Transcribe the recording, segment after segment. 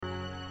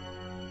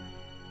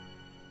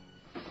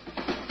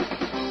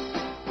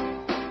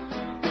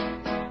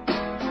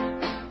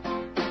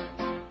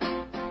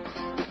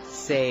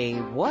Say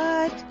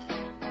What?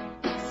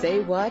 Say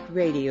What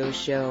radio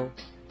show.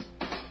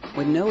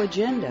 With no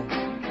agenda.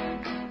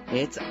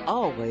 It's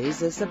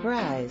always a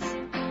surprise.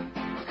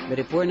 But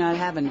if we're not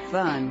having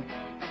fun,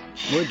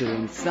 we're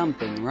doing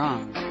something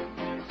wrong.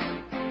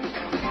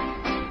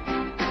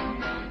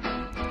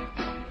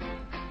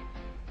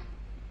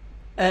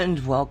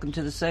 And welcome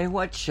to the Say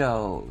What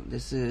Show.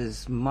 This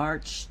is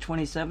March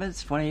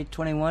 27th,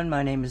 2021.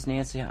 My name is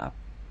Nancy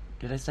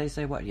Did I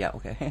say what? Yeah,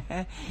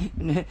 okay.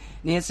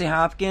 Nancy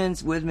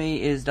Hopkins. With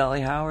me is Dolly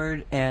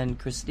Howard and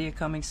Christia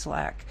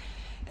Cummings-Slack.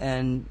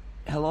 And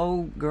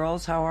hello,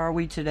 girls. How are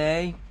we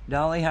today?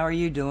 Dolly, how are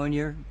you doing?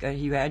 You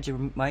had your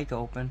mic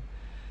open.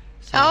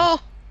 So.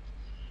 Oh,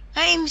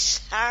 I'm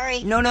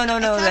sorry. No. I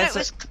thought it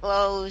was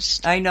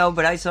closed. I know,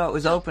 but I saw it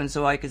was open,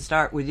 so I could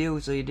start with you,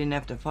 so you didn't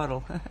have to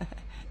fuddle.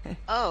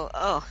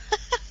 Oh,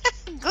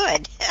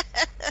 good.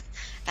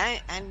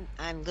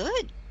 I'm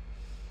good.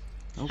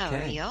 Okay. How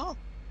are y'all?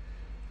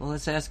 Well,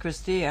 let's ask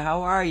Christia.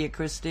 How are you,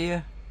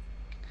 Christia?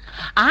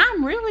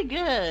 I'm really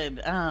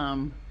good.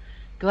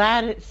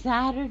 Glad it's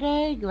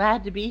Saturday.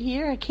 Glad to be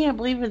here. I can't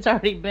believe it's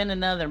already been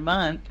another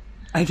month.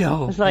 I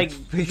know. It's like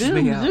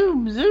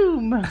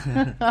zoom.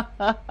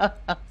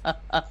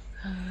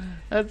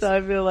 That's how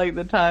I feel like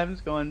the time's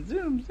going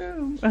zoom.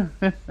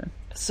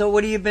 So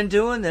what have you been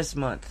doing this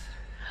month?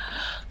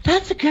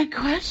 That's a good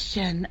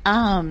question.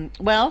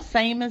 Well,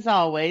 same as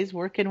always,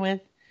 working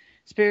with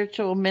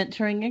spiritual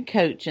mentoring and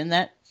coaching.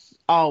 That's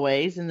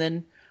always. And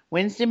then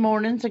Wednesday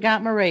mornings I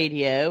got my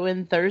radio,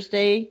 and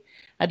Thursday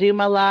I do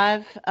my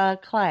live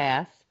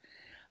class.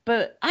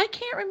 But I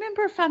can't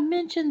remember if I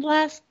mentioned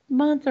last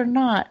month or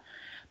not.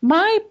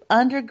 My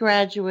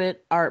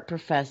undergraduate art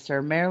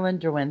professor, Marilyn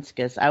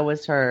Derwinskis, I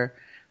was her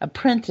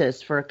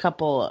apprentice for a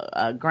couple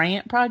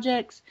grant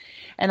projects,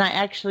 and I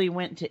actually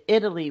went to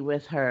Italy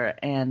with her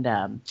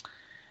and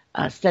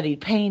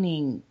studied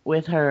painting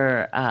with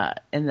her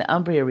in the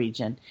Umbria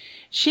region.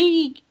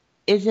 She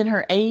is in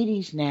her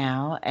 80s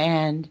now,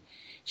 and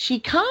she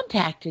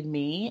contacted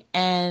me,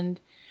 and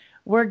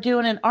we're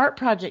doing an art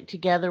project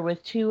together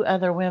with two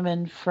other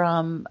women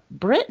from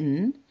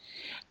Britain,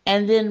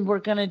 and then we're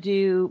going to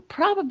do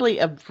probably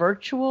a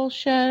virtual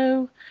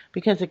show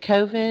because of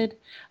COVID.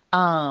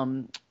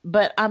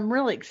 But I'm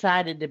really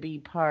excited to be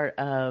part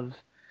of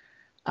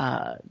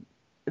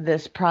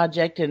this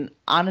project. And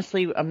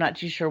honestly, I'm not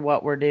too sure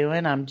what we're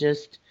doing. I'm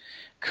just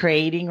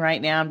creating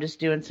right now. I'm just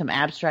doing some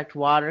abstract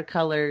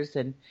watercolors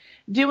and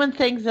doing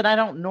things that I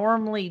don't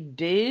normally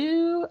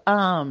do.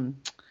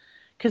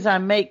 'Cause I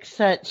make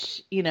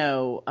such,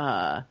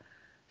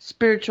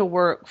 spiritual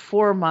work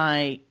for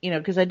my,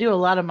 'cause I do a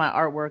lot of my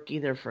artwork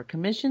either for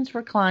commissions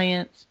for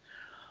clients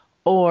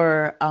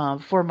or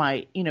for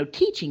my,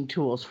 teaching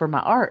tools for my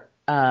art,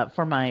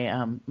 for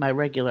my my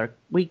regular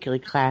weekly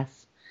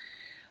class.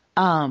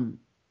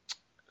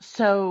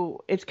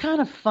 So it's kind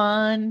of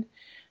fun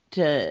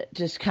to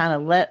just kind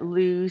of let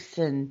loose.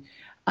 And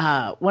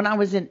when I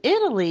was in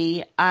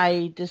Italy,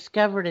 I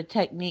discovered a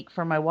technique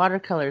for my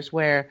watercolors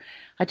where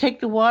I take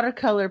the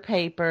watercolor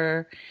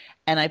paper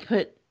and I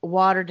put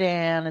water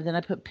down, and then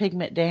I put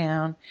pigment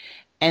down,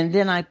 and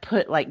then I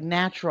put like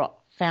natural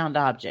found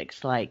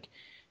objects like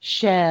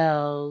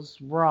shells,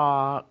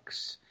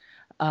 rocks,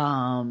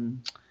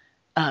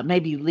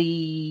 maybe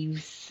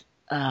leaves,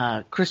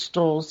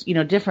 crystals,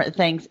 different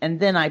things. And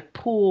then I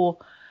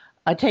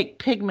take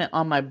pigment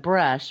on my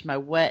brush,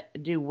 wet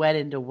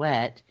into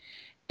wet,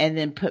 and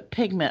then put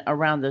pigment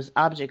around those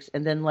objects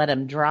and then let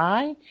them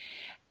dry.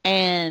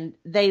 And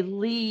they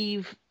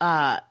leave,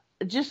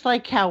 just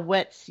like how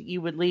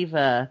you would leave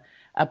a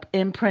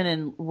imprint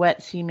in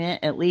wet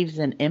cement, it leaves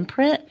an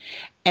imprint.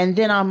 And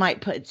then I might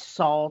put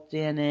salt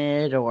in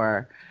it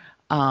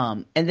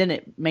and then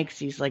it makes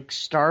these like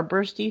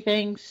starbursty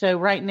things. So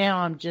right now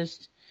I'm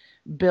just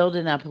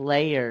building up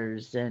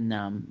layers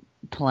and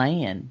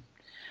playing.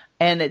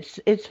 And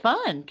it's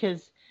fun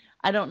because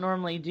I don't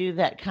normally do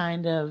that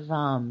kind of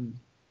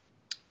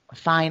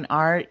fine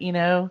art,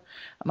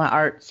 My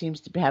art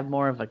seems to have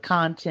more of a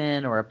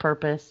content or a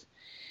purpose.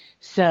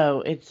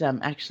 So it's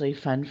actually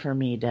fun for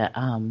me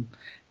to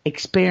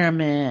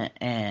experiment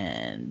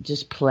and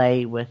just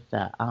play with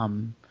the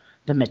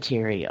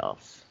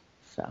materials.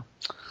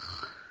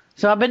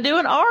 So I've been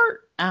doing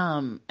art,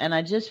 and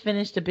I just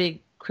finished a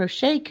big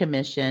crochet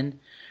commission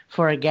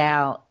for a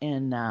gal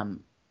in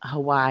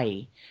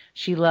Hawaii.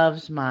 She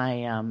loves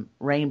my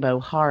rainbow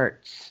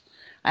hearts.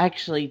 I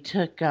actually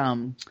took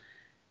a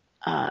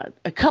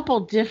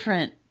couple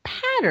different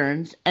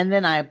patterns, and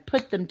then I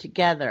put them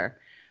together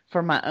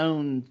for my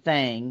own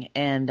thing.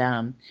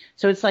 And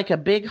so it's like a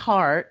big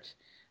heart,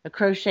 a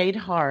crocheted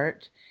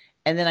heart,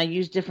 and then I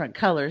use different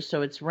colors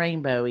so it's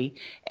rainbowy.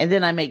 And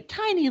then I make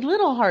tiny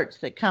little hearts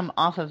that come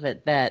off of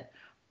it that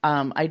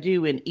I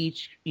do in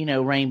each,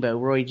 rainbow,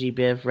 Roy G.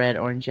 Biv, red,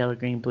 orange, yellow,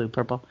 green, blue,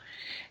 purple.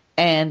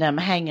 And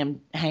hang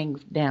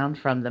down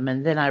from them.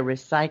 And then I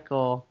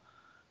recycle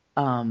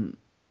the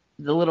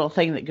little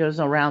thing that goes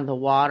around the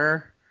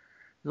water,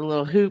 the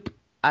little hoop.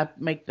 I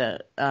make a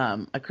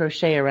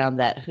crochet around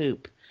that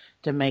hoop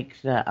to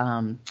make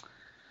the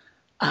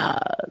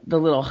the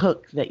little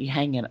hook that you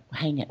hang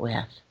it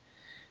with.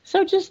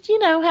 So just,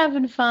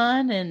 having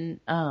fun and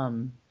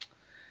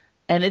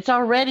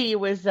it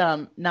was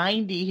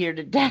 90 here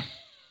today.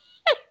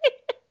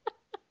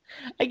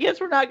 I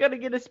guess we're not going to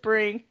get a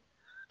spring.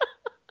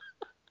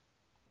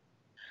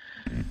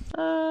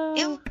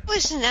 It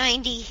was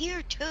 90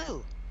 here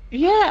too.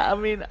 Yeah, I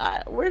mean,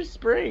 where's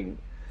spring?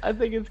 I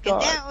think it's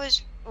gone. And that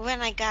was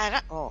when I got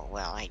up. Oh,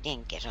 well, I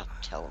didn't get up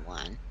till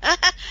 1.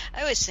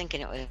 I was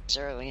thinking it was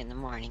early in the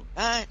morning,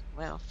 but,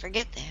 well,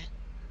 forget that.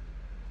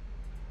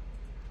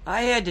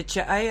 I had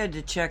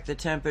to check the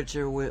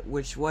temperature,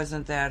 which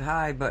wasn't that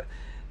high, but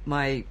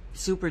my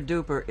super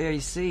duper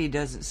AC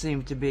doesn't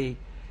seem to be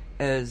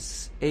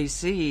as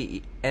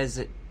AC as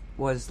it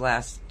was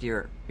last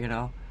year,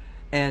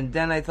 And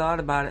then I thought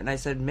about it, and I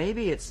said,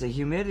 maybe it's the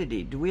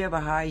humidity. Do we have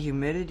a high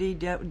humidity,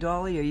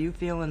 Dolly? Are you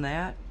feeling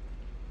that?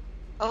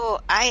 Oh,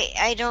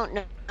 I don't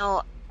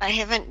know. I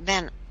haven't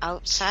been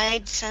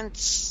outside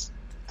since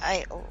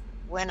I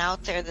went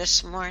out there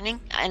this morning,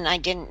 and I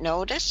didn't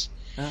notice.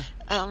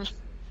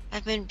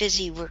 I've been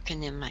busy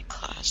working in my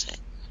closet.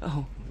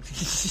 Oh,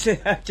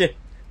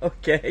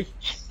 okay.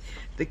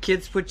 The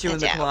kids put you in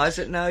the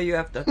closet now? You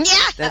have to.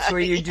 Yeah. That's where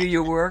you do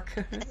your work?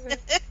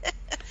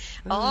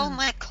 All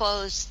my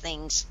clothes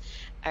things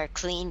are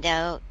cleaned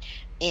out,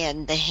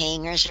 and the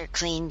hangers are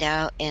cleaned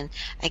out, and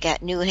I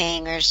got new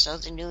hangers, so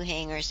the new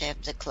hangers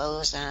have the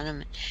clothes on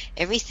them.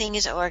 Everything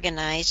is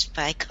organized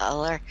by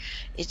color.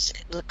 It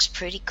looks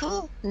pretty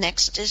cool.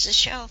 Next is the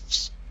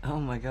shelves. Oh,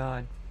 my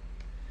God.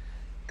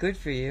 Good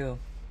for you.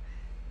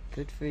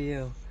 Good for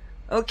you.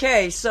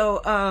 Okay,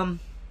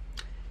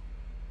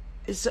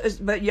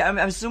 but yeah, I'm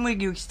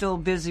assuming you're still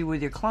busy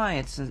with your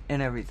clients and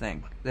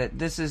everything. That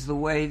this is the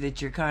way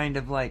that you're kind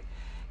of like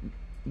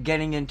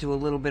getting into a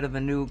little bit of a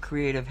new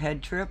creative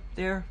head trip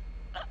there.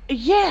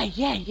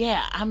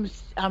 Yeah.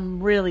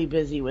 I'm really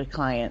busy with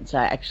clients.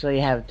 I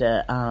actually have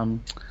to.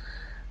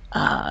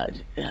 I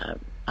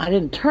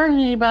didn't turn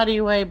anybody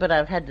away, but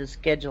I've had to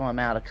schedule them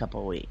out a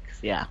couple weeks.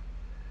 Yeah.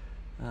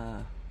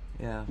 Yeah.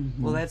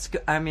 Mm-hmm. Well, that's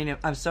good. I mean,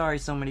 I'm sorry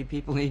so many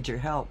people need your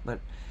help,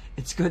 but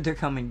it's good they're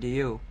coming to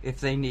you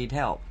if they need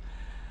help,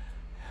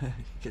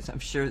 because I'm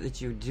sure that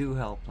you do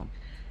help them.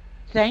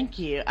 Thank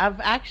you. I've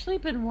actually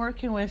been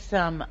working with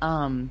some,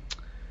 some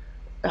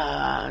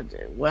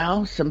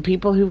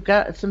people who've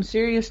got some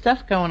serious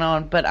stuff going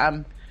on, but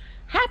I'm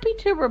happy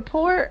to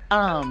report,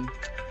 I'm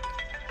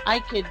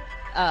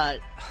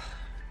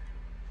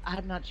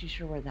not too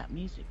sure where that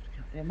music's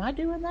coming. Am I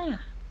doing that?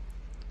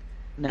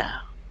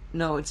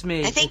 No, it's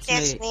me. I think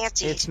that's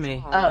Nancy. It's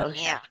me. Oh,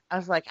 yeah. I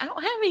was like, I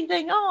don't have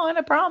anything on,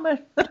 I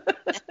promise.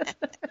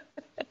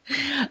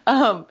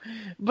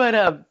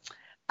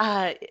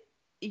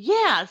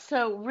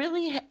 So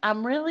really,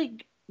 I'm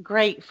really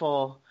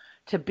grateful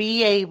to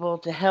be able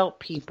to help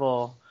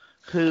people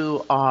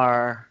who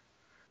are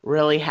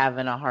really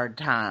having a hard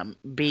time,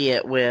 be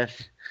it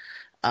with,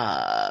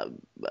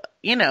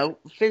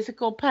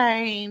 physical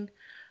pain,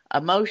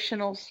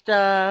 emotional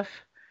stuff.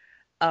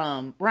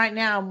 Right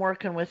now I'm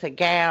working with a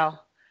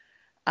gal.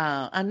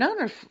 I've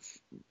known her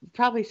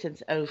probably since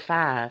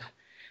 2005,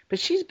 but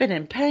she's been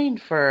in pain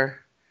for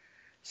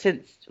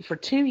 2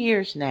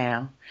 years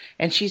now,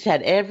 and she's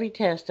had every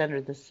test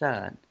under the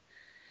sun.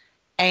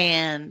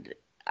 And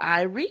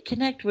I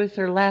reconnected with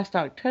her last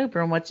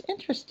October, and what's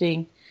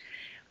interesting,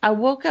 I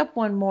woke up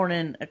one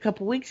morning a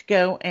couple weeks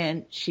ago,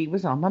 and she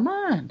was on my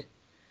mind.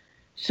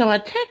 So I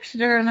texted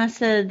her, and I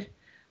said,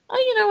 oh,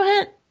 I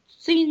hadn't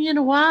seen you in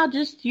a while,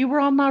 just you were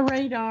on my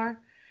radar.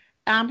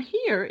 I'm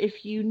here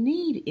if you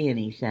need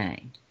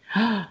anything.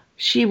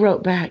 She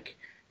wrote back,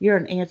 you're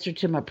an answer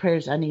to my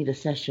prayers. I need a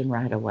session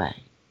right away.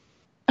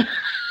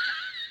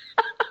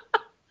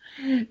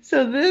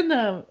 So then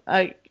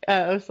I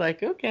was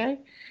like, okay.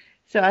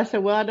 So I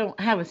said, well, I don't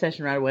have a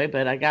session right away,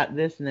 but I got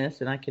this and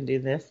this, and I can do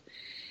this.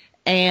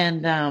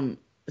 And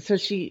so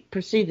she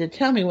proceeded to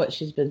tell me what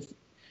she's been,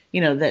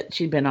 that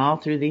she'd been all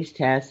through these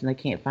tests and they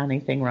can't find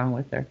anything wrong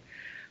with her.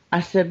 I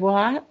said,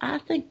 well, I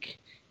think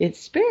it's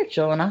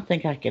spiritual, and I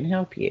think I can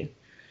help you.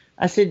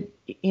 I said,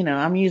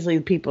 I'm usually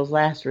people's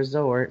last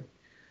resort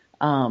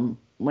when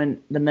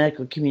the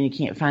medical community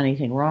can't find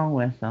anything wrong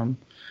with them.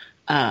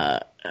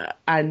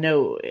 I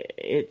know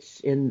it's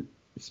in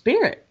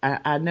spirit.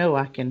 I know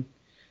I can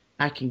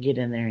get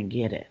in there and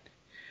get it.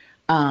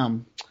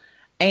 And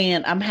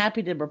I'm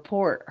happy to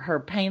report her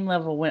pain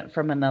level went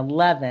from an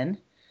 11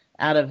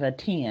 out of a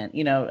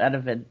 10, out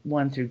of a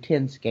 1 through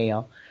 10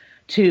 scale,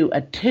 to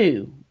a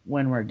 2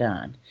 when we're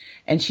done.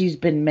 And she's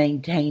been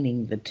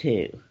maintaining the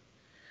 2.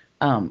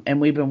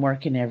 And we've been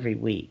working every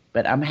week,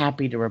 but I'm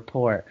happy to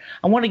report.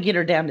 I want to get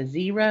her down to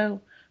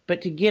 0,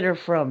 but to get her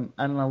from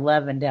an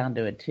 11 down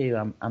to a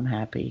 2, I'm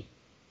happy.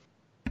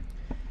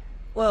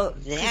 Well,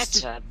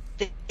 that's a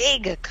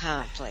big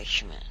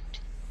accomplishment.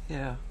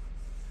 Yeah.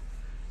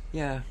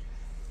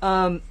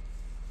 In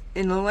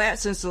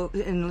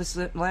this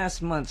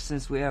last month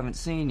since we haven't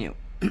seen you,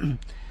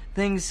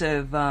 things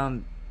have,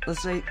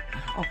 let's say,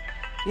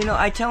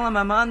 I tell him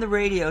I'm on the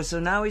radio, so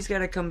now he's got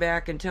to come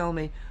back and tell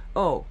me,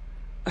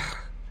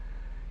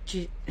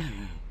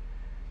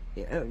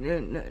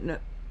 No.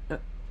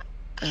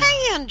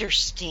 I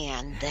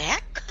understand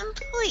that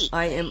completely.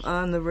 I am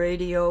on the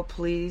radio,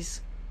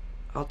 please.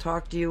 I'll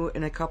talk to you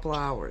in a couple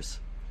hours.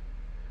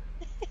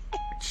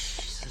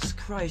 Jesus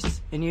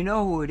Christ. And you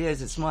know who it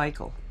is. It's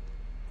Michael.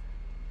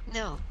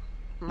 No.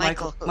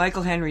 Michael who?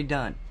 Michael Henry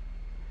Dunn.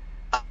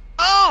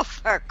 Oh,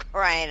 for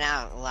crying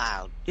out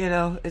loud. You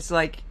know, it's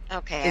like...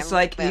 Okay. It's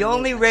like the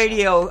only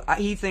radio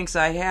he thinks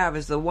I have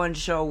is the one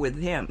show with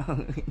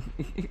him.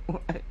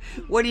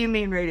 What do you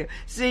mean radio?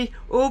 See,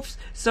 oops,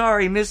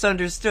 sorry,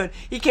 misunderstood.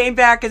 He came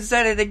back and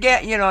said it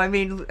again. You know, I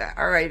mean,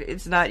 all right,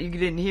 it's not, you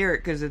didn't hear it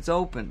because it's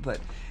open, but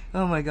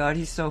oh my God,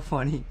 he's so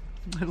funny.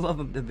 I love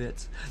him to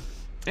bits.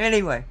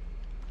 Anyway,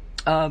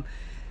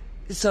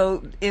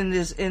 so in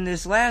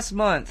this last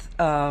month,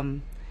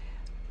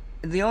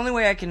 the only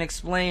way I can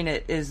explain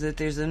it is that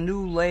there's a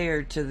new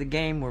layer to the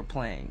game we're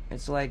playing.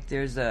 It's like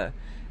there's the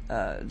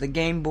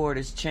game board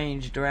has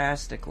changed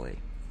drastically.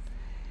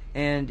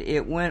 And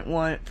it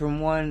went from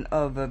one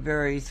of a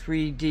very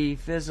 3D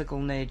physical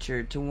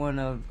nature to one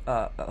of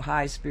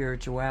high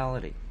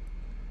spirituality.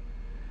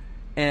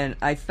 And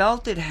I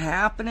felt it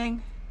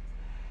happening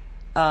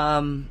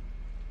for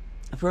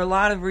a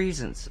lot of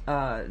reasons.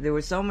 There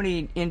were so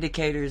many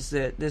indicators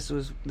that this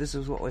was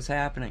what was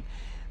happening.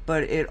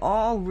 But it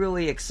all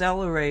really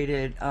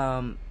accelerated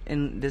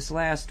in this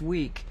last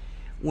week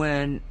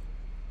when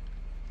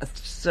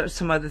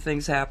some other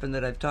things happened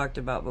that I've talked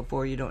about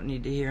before. You don't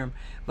need to hear them.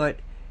 But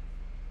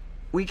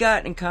we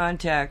got in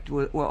contact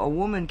with, a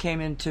woman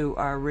came into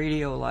our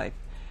radio life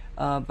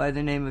by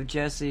the name of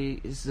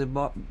Jessie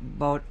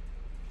Zabota.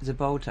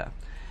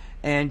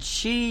 And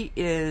she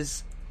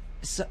is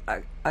as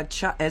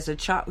a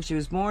child, she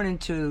was born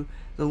into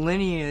the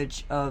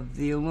lineage of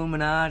the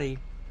Illuminati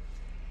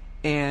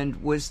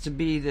and was to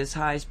be this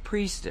high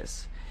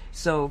priestess.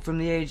 So from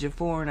the age of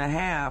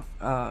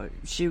 4.5,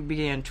 she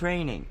began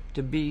training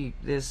to be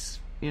this,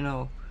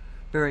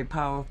 very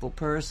powerful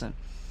person.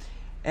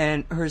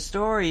 And her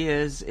story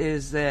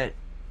is that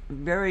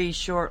very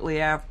shortly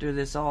after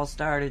this all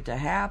started to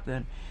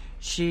happen,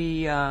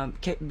 she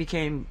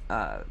became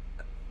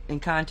in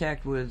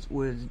contact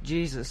with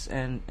Jesus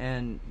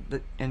and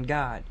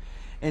God.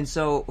 And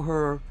so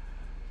her,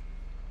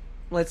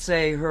 let's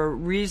say, her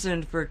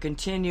reason for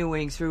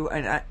continuing through,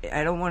 and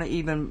I don't want to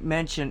even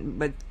mention,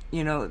 but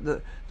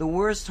the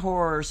worst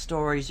horror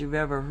stories you've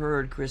ever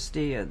heard,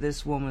 Christia,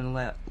 this woman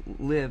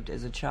lived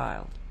as a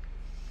child.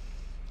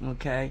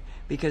 Okay,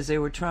 because they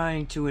were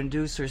trying to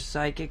induce her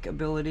psychic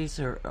abilities,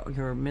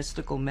 her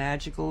mystical,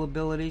 magical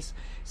abilities,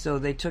 so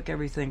they took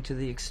everything to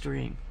the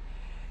extreme.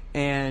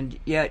 And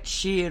yet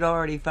she had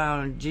already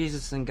found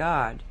Jesus and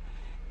God,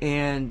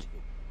 and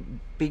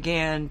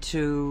began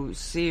to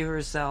see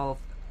herself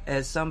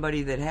as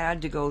somebody that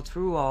had to go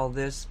through all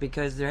this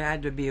because there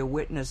had to be a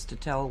witness to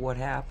tell what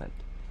happened.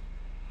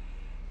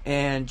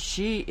 And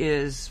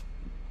she's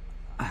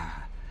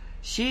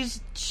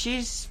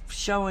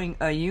showing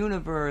a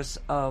universe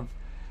of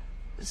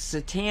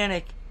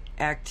satanic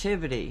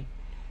activity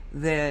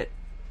that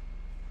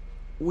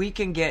we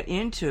can get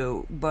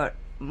into, but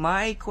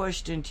my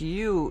question to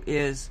you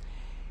is,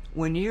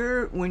 when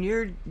you're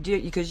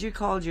because you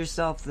called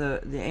yourself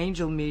the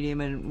angel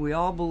medium, and we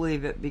all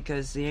believe it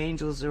because the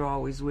angels are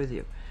always with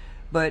you,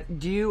 but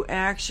do you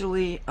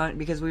actually,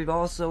 because we've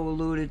also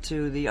alluded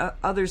to the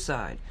other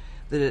side,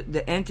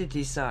 the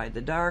entity side,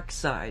 the dark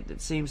side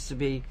that seems to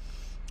be,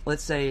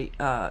 let's say,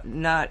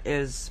 not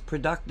as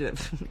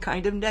productive,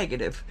 kind of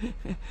negative,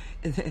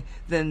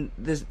 than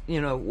this,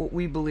 what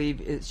we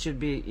believe it should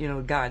be,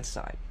 God's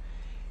side.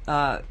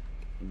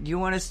 Do you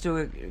want us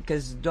to,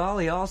 because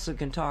Dolly also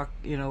can talk,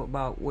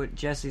 about what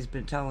Jesse's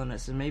been telling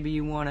us, and maybe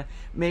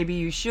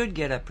you should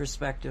get a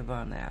perspective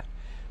on that,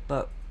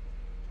 but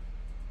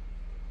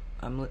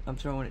I'm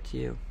throwing it to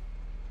you.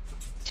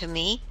 To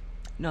me?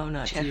 No,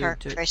 not to you. Her,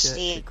 to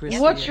Christia.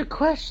 What's your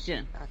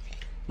question? Okay.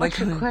 What's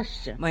your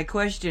question? My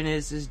question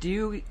is do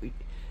you?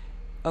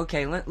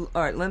 Okay, all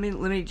right. Let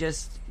me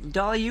just,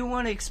 Dolly, you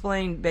want to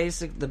explain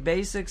the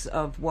basics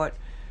of what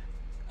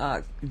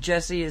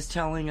Jesse is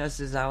telling us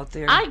is out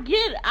there? I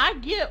get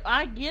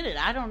it.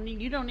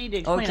 You don't need to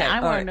explain it.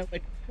 I want to know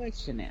what your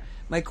question is.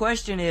 My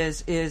question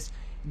is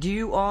do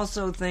you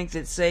also think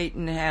that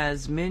Satan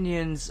has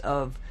minions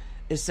of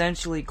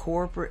essentially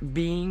corporate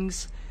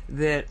beings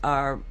that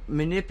are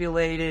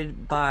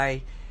manipulated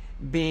by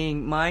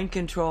being mind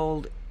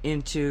controlled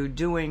into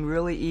doing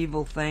really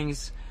evil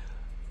things,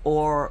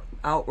 or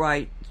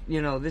outright,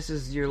 this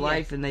is your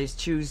life and they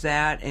choose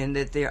that, and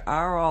that there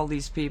are all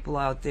these people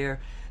out there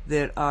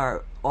that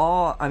are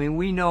all,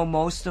 we know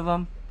most of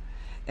them,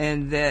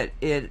 and that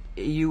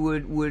you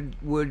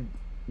would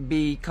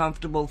be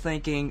comfortable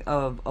thinking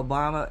of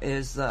Obama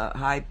as the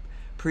high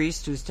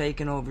priest who's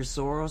taken over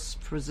Soros'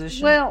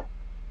 position? Well,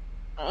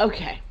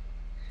 okay.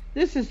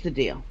 This is the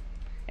deal.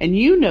 And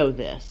you know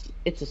this.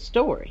 It's a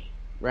story,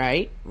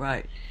 right?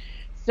 Right.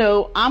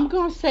 So I'm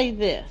going to say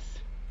this.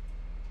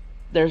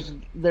 there's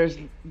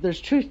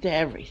truth to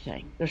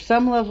everything. There's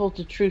some level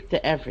to truth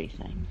to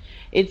everything.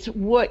 It's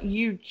what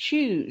you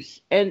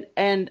choose. And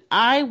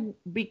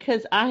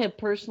because I have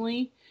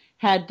personally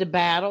had to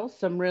battle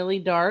some really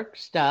dark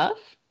stuff,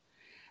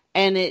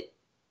 and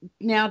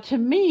now to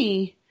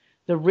me,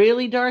 the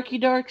really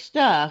dark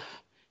stuff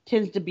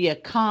tends to be a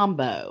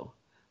combo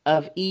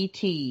of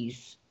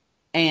ETs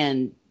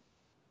and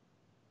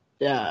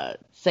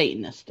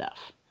Satanist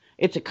stuff.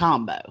 It's a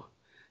combo.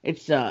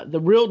 It's the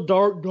real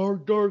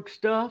dark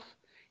stuff.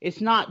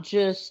 It's not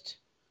just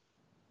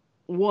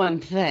one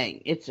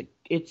thing. It's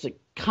a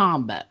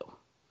combo.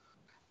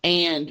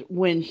 And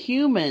when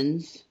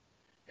humans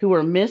who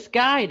are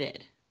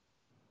misguided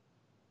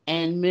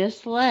and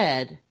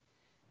misled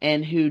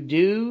and who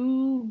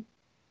do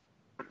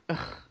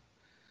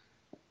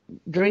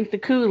drink the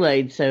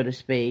Kool-Aid, so to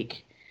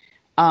speak,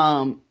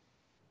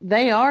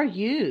 they are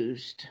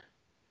used.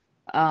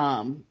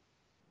 And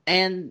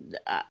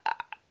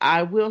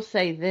I will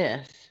say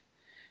this,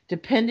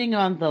 depending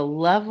on the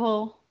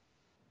level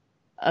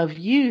of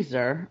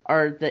user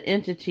or the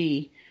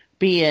entity,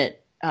 be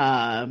it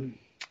a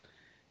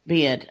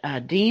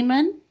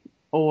demon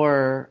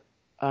or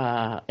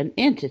an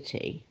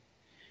entity,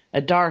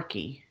 a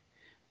darkie,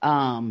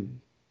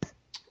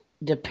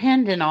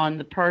 dependent on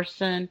the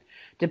person,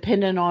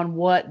 dependent on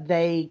what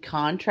they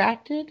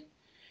contracted.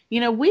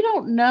 We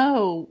don't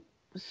know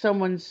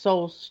someone's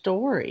soul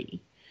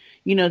story.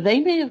 They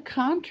may have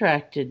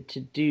contracted to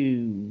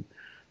do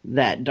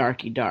that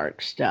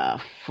dark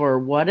stuff for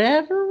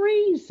whatever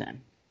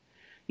reason.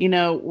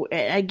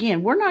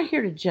 Again, we're not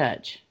here to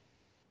judge.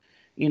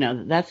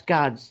 That's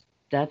God.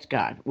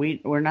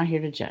 We're not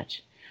here to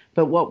judge.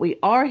 But what we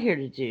are here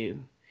to do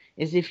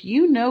is, if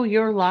you know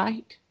your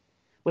light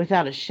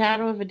without a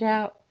shadow of a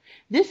doubt,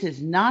 this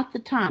is not the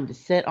time to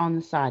sit on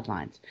the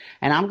sidelines.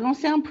 And I'm going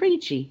to sound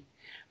preachy,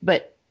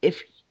 but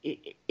if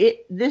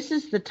this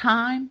is the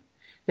time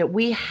that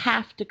we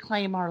have to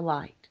claim our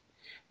light.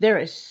 There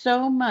is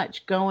so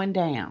much going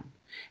down.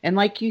 And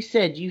like you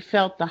said, you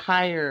felt the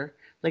higher,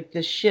 like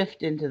the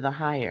shift into the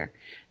higher.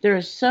 There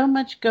is so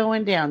much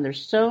going down.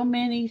 There's so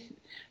many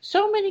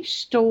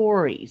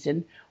stories.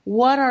 And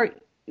what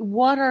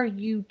are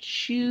you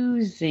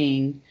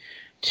choosing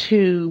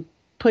to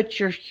put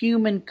your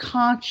human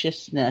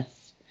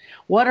consciousness?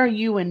 What are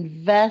you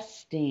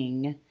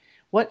investing?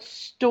 What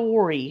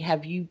story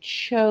have you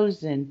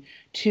chosen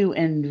to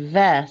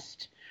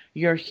invest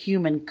your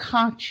human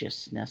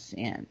consciousness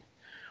in?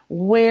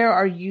 Where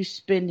are you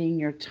spending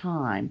your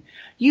time?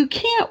 You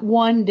can't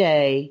one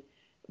day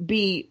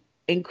be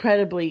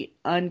incredibly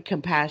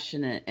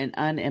uncompassionate and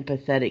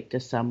unempathetic to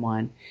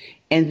someone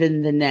and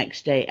then the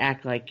next day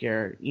act like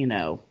you're,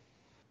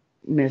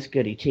 Miss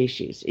Goody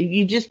Tissues.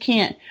 You just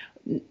can't.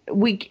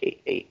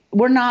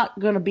 We're not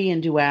going to be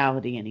in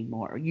duality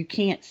anymore. You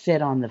can't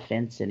sit on the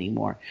fence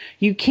anymore.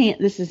 You can't.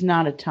 This is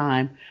not a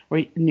time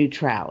where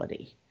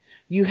neutrality.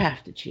 You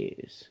have to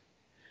choose.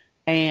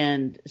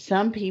 And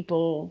some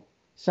people,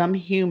 some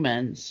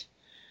humans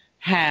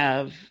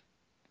have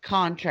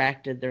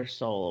contracted their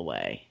soul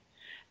away.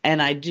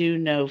 And I do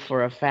know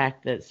for a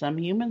fact that some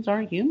humans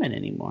aren't human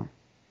anymore.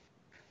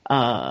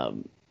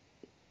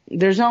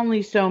 There's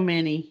only so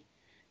many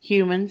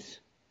humans,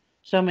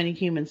 so many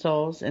human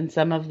souls, and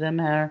some of them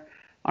are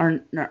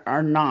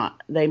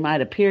not. They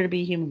might appear to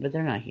be human, but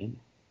they're not human.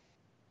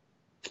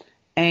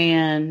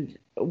 And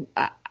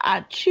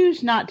I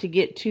choose not to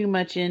get too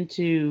much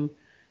into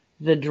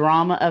the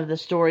drama of the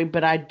story,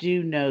 but I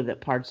do know that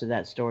parts of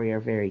that story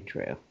are very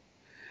true.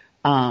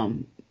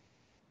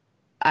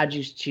 I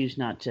just choose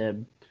not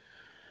to.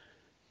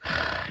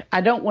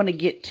 I don't want to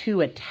get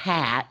too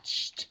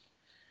attached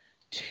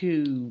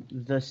to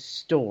the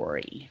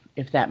story,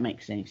 if that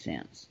makes any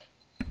sense.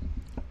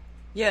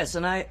 Yes,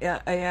 and I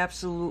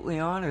absolutely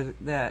honor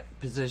that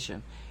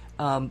position.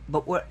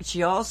 But what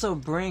she also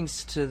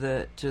brings to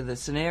the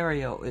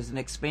scenario is an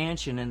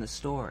expansion in the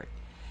story.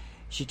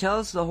 She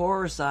tells the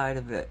horror side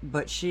of it,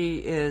 but she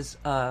is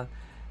a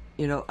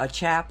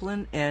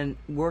chaplain and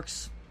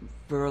works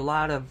for a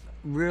lot of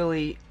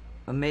really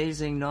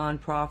amazing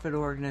nonprofit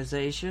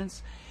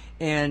organizations,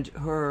 and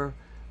her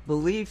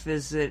belief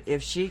is that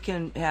if she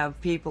can have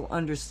people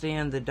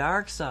understand the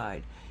dark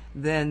side,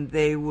 then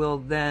they will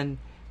then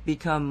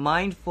become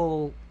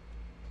mindful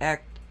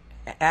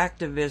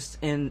activists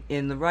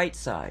in the right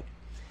side.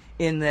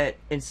 In that,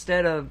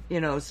 instead of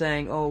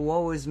saying, "Oh,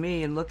 woe is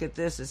me," and look at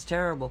this, it's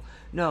terrible.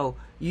 No,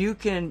 you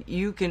can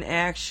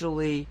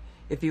actually,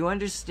 if you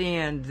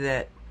understand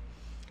that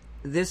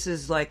this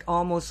is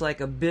almost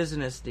like a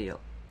business deal,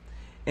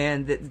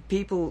 and that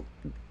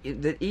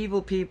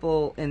evil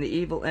people and the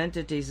evil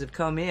entities have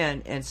come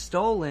in and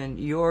stolen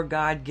your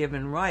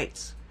God-given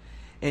rights.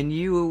 And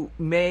you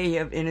may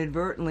have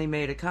inadvertently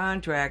made a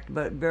contract,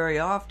 but very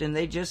often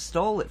they just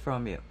stole it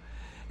from you.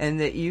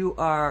 And that you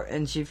are,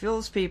 and she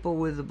fills people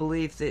with the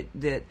belief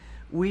that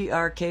we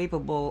are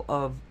capable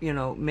of,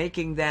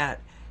 making that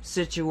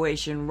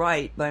situation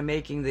right by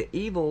making the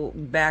evil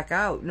back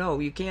out. No,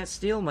 you can't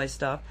steal my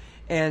stuff.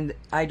 and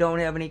I don't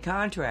have any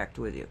contract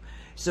with you.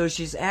 So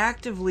she's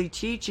actively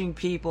teaching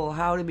people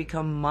how to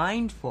become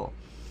mindful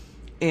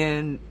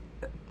and,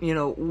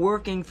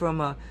 working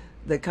from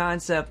the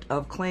concept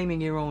of claiming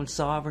your own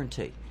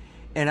sovereignty.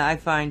 And I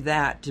find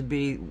that to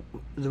be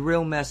the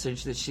real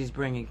message that she's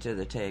bringing to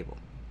the table.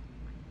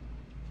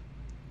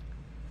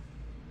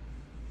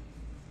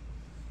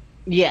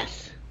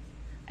 Yes.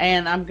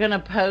 And I'm going to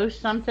post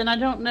something. I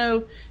don't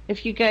know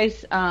if you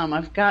guys,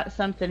 I've got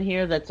something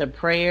here that's a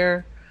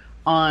prayer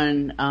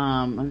on,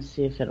 let's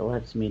see if it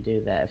lets me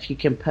do that. If you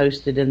can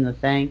post it in the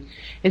thing.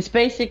 It's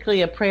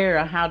basically a prayer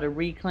on how to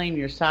reclaim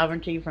your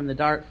sovereignty from the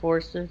dark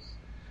forces.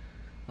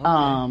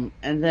 Okay.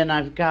 And then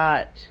I've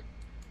got,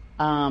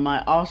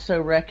 I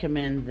also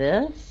recommend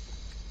this.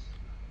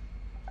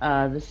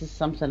 This is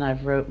something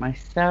I've wrote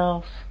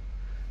myself.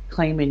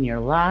 Claiming your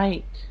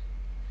light.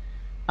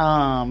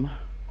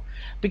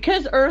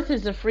 Because Earth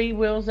is a free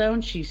will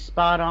zone, she's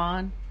spot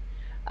on.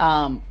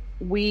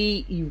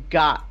 You've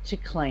got to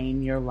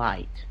claim your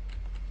light.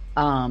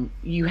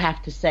 You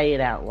have to say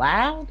it out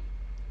loud.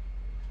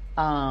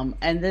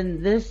 And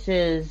then this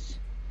is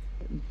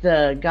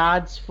the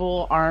God's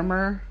Full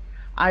Armor.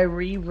 I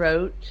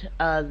rewrote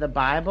the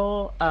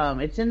Bible.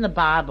 It's in the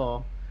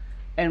Bible.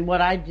 And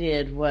what I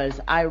did was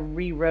I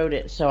rewrote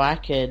it so I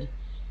could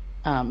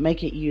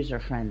make it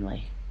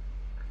user-friendly.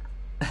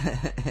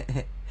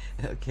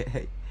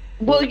 Okay.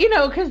 Well,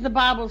 because the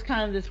Bible's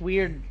kind of this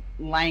weird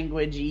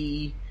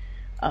language-y.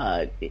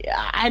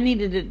 I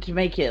needed it to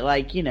make it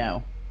like,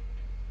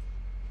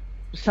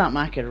 something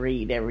I could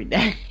read every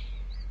day.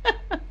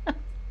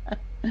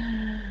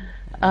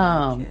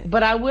 Okay.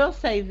 But I will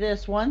say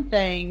this one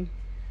thing.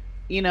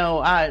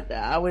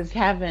 I was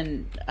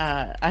having,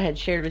 I had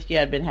shared with you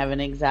I'd been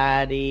having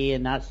anxiety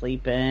and not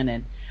sleeping,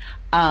 and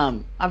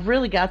I've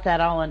really got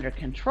that all under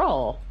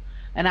control,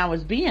 and I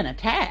was being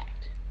attacked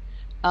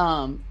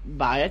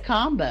by a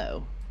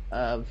combo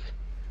of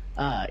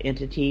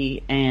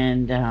entity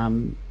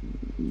and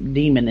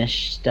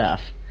demonish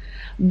stuff.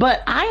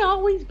 But I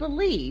always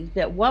believe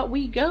that what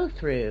we go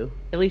through,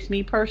 at least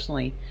me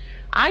personally,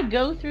 I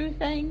go through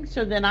things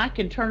so then I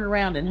can turn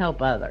around and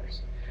help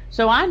others.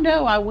 So I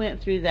know I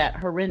went through that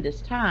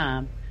horrendous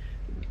time,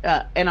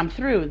 and I'm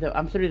through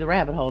the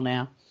rabbit hole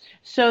now,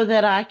 so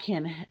that I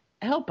can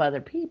help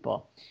other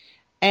people.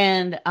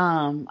 And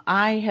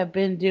I have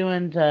been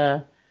doing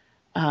the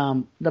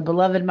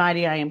beloved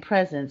mighty I am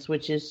presence,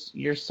 which is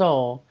your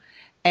soul,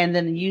 and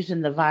then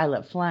using the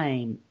violet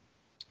flame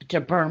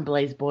to burn,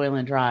 blaze, boil,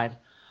 and drive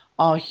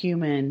all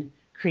human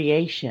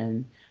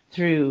creation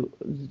through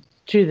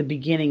the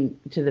beginning,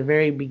 to the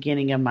very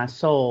beginning of my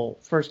soul,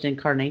 first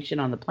incarnation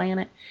on the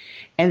planet,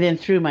 and then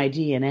through my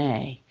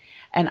DNA.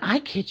 And I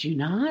kid you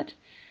not,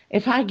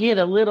 if I get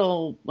a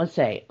little, let's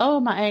say, oh,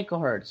 my ankle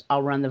hurts,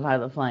 I'll run the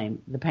violet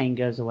flame, the pain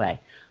goes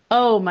away.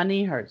 Oh, my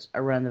knee hurts, I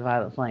run the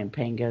violet flame,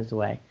 pain goes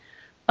away.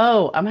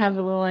 Oh, I'm having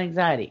a little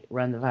anxiety,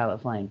 run the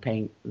violet flame,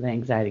 pain, the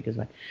anxiety goes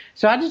away.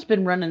 So I've just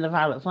been running the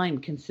violet flame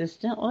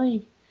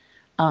consistently,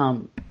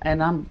 and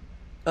I'm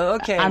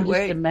okay. I'm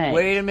just amazed.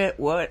 Wait a minute.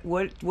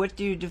 What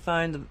do you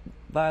define the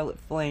violet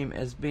flame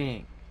as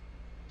being?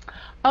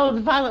 Oh,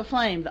 the violet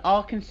flame, the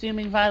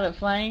all-consuming violet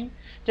flame.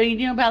 Do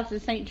you know about the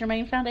Saint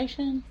Germain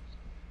Foundation?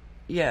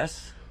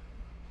 Yes.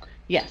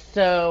 Yes.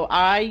 So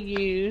I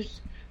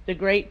use the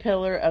great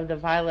pillar of the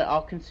violet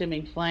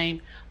all-consuming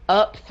flame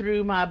up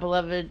through my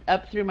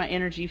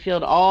energy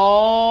field,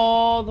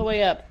 all the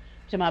way up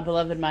to my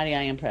beloved mighty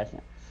I am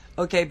present.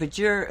 Okay, but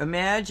you're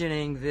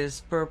imagining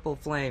this purple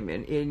flame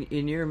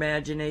in your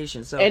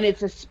imagination. And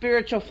it's a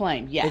spiritual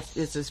flame, yes.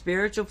 It's a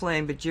spiritual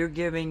flame, but you're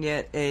giving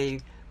it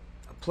a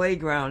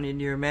playground in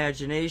your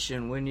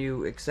imagination when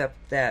you accept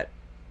that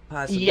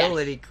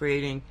possibility, yes.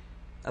 Creating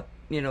a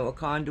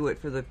conduit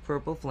for the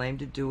purple flame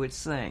to do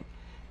its thing.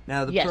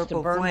 Now the purple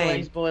to burn, flame,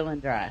 blaze, boil,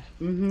 and drive.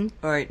 Mm-hmm.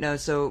 All right, now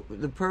so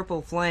the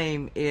purple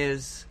flame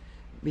is,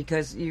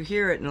 because you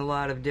hear it in a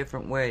lot of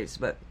different ways,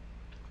 but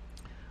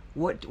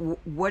what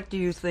do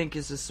you think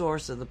is the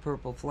source of the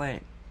purple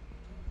flame?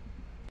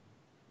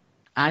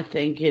 I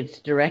think it's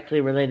directly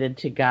related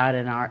to God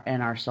and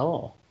our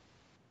soul.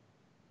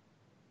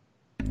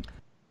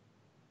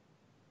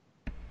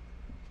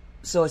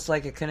 So it's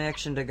like a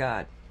connection to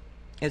God.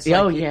 It's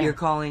like you're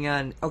calling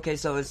on. Okay,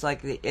 so it's like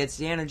it's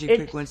the energy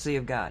frequency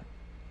of God.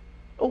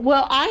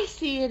 Well, I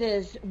see it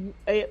as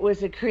it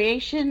was a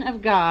creation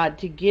of God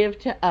to give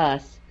to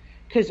us,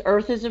 because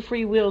Earth is a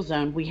free will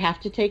zone. We have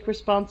to take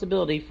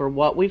responsibility for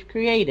what we've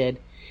created.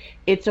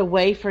 It's a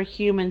way for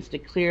humans to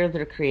clear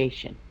their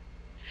creation,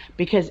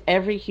 because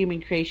every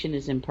human creation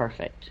is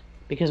imperfect,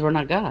 because we're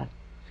not God.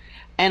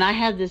 And I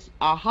had this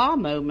aha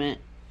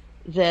moment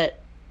that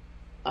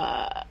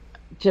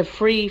to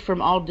free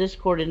from all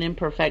discord and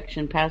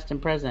imperfection, past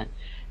and present,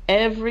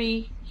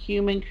 every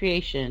human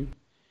creation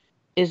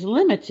is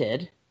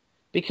limited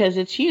because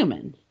it's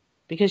human,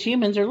 because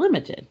humans are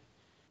limited.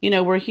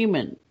 We're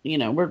human, we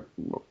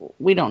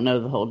don't know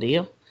the whole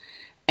deal.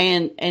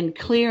 And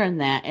clearing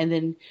that, and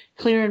then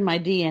clearing my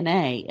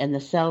DNA and the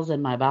cells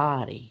in my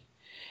body,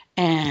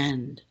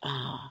 and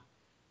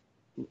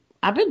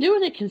I've been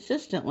doing it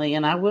consistently,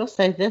 and I will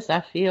say this,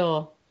 I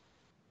feel,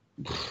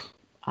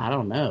 I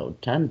don't know,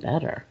 done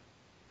better.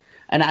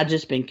 And I've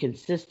just been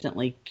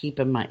consistently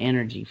keeping my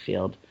energy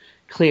field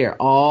clear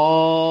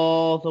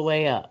all the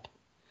way up.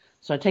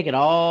 So I take it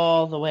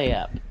all the way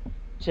up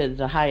to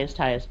the highest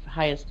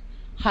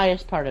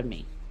part of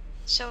me.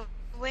 So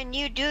when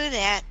you do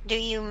that, do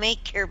you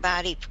make your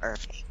body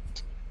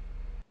perfect?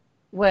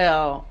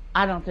 Well,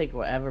 I don't think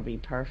we'll ever be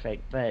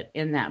perfect, but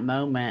in that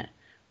moment,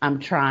 I'm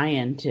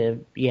trying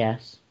to,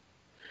 yes,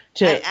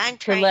 I'm to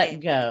trying let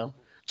go.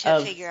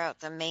 To figure out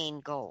the main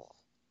goal.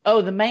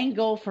 Oh, the main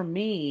goal for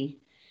me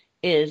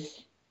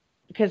is,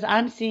 because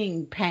I'm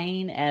seeing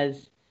pain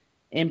as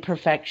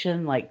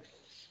imperfection,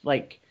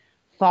 like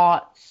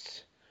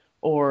thoughts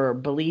or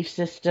belief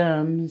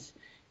systems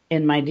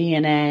in my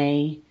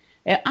DNA.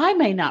 I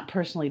may not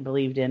personally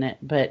believed in it,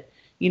 but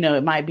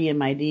it might be in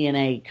my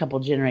DNA a couple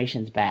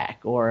generations back,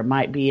 or it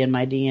might be in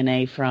my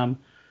DNA from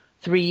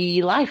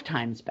 3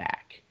 lifetimes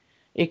back.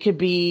 It could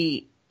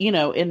be,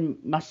 in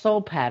my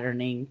soul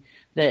patterning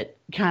that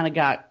kind of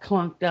got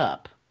clunked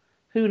up.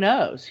 Who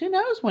knows? Who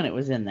knows when it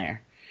was in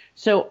there?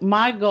 So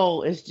my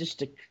goal is just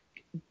to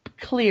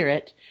clear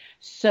it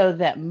so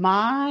that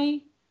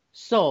my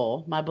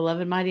soul, my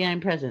beloved mighty I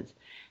am presence,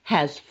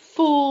 has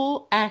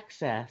full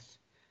access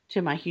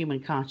to my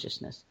human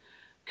consciousness.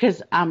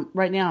 Because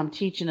right now I'm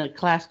teaching a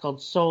class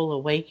called Soul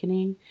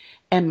Awakening,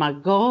 and my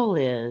goal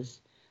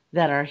is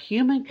that our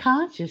human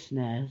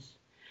consciousness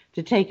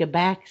to take a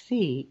back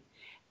seat,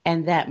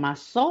 and that my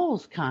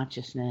soul's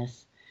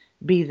consciousness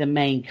be the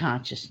main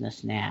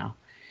consciousness now,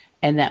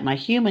 and that my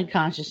human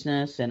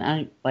consciousness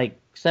and like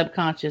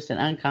subconscious and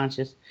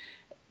unconscious,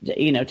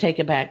 take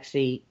a back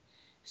seat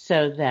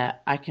so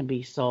that I can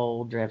be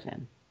soul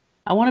driven.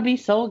 I want to be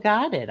soul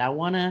guided. I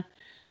want to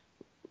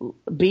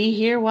be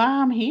here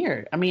while I'm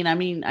here.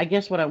 I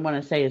guess what I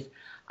want to say is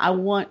I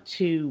want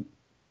to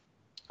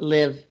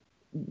live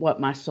what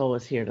my soul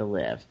is here to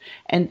live.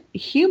 And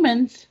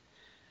humans,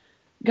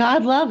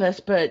 God love us,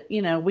 but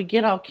we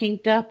get all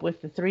kinked up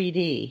with the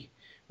 3D.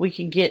 We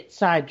can get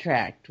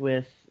sidetracked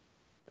with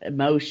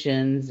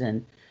emotions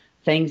and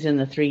things in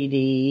the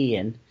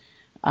 3D,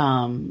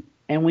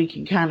 and we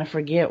can kind of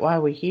forget why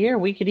we're here.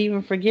 We could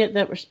even forget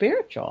that we're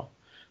spiritual.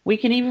 We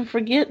can even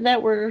forget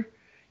that we're,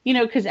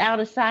 because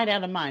out of sight,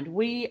 out of mind.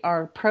 We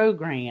are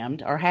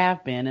programmed, or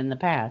have been in the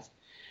past,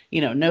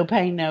 no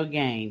pain, no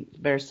gain.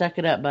 Better suck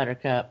it up,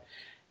 buttercup.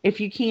 If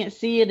you can't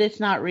see it, it's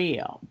not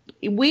real.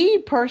 We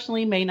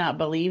personally may not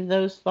believe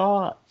those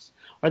thoughts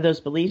or those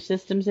belief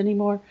systems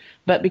anymore,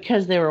 but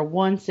because they were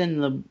once in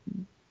the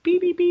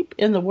beep, beep, beep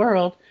in the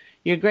world,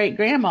 your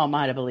great-grandma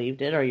might have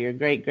believed it, or your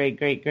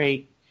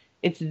great-great-great-great.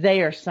 It's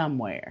there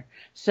somewhere.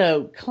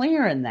 So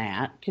clearing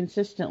that,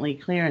 consistently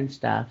clearing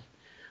stuff.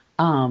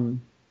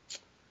 Am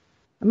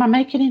I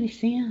making any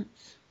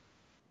sense?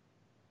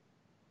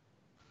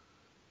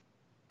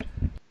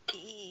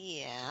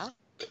 Yeah.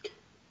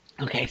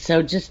 Okay,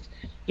 so just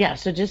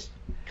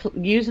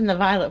using the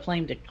violet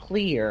flame to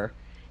clear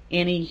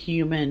any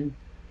human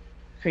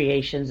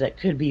creations that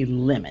could be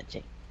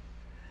limiting.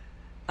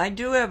 I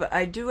do have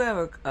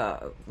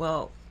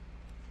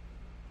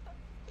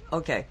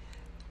okay.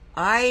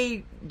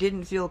 I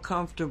didn't feel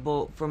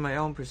comfortable from my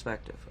own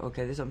perspective.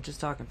 Okay, I'm just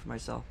talking for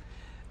myself.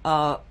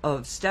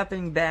 Of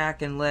stepping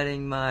back and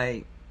letting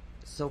my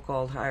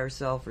so-called higher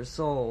self or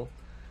soul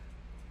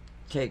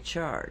take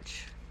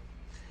charge.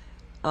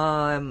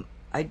 I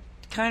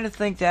kind of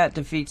think that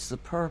defeats the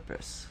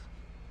purpose.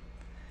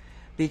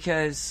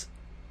 Because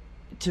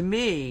to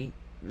me,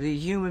 the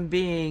human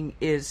being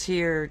is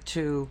here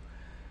to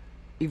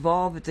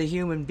evolve at the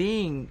human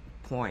being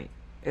point.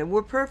 And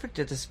we're perfect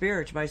at the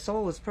spirit. My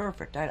soul is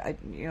perfect.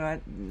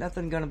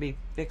 Nothing going to be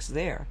fixed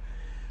there.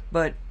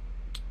 But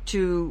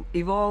to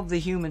evolve the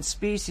human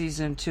species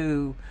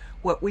into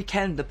what we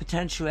can, the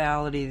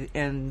potentiality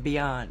and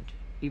beyond,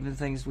 even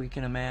things we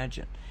can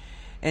imagine.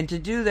 And to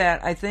do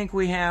that, I think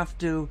we have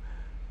to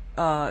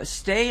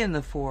stay in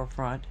the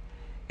forefront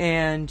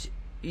and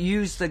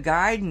use the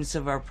guidance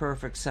of our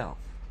perfect self.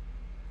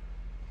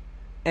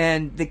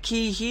 And the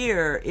key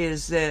here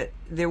is that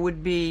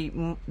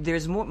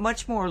there's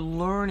much more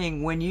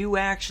learning when you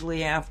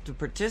actually have to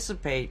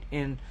participate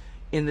in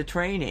the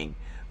training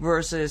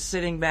versus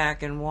sitting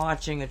back and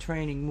watching a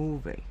training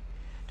movie.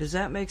 Does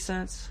that make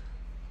sense?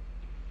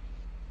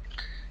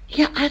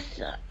 Yeah,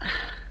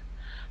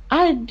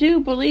 I do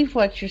believe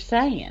what you're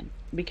saying,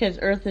 because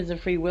Earth is a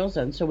free will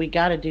zone, so we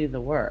got to do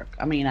the work.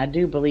 I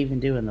do believe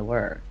in doing the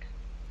work.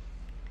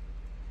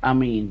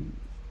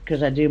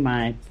 Because I do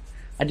my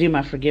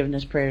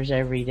forgiveness prayers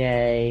every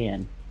day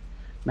and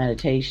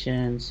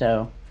meditation.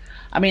 So,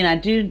 I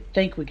do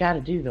think we got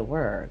to do the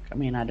work.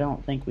 I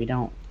don't think we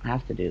don't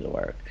have to do the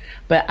work.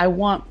 But I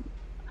want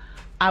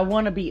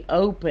to be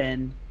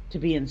open to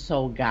being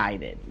soul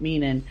guided,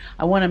 meaning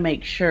I want to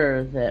make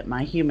sure that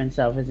my human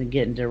self isn't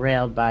getting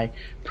derailed by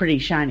pretty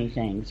shiny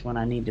things when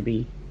I need to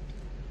be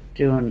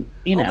doing,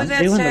 doing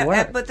the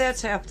work. But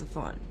that's half the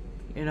fun.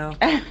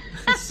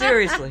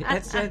 Seriously,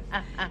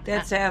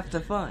 that's half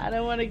the fun. I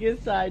don't want to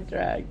get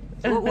sidetracked.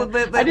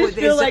 I just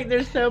feel like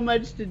there's so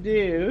much to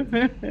do.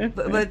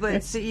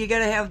 but see, you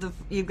gotta have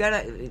you've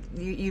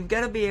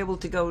gotta be able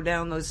to go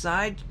down those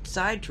side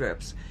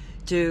trips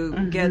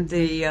to get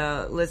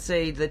the let's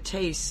say the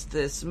taste,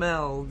 the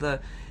smell, the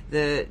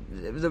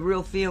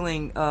real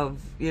feeling of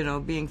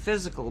being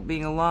physical,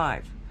 being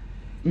alive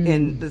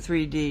in the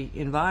 3D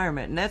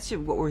environment, and that's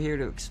what we're here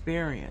to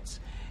experience.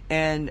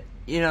 And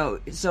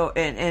so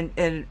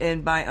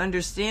and by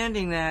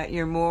understanding that,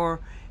 you're more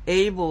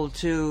able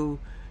to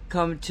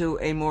come to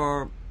a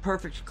more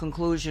perfect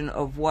conclusion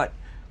of what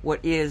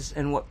is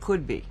and what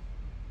could be,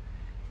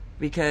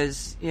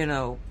 because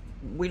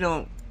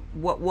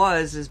what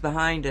was is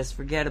behind us.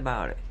 Forget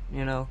about it.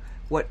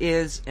 What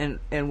is and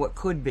what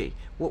could be.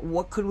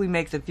 What could we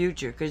make the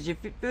future? Because your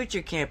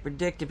future can't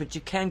predict it, but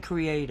you can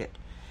create it,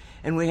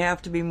 and we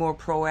have to be more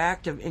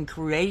proactive in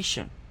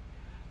creation,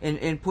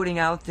 in putting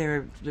out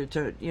there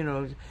to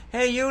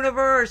hey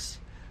universe,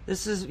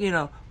 this is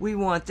we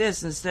want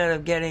this, instead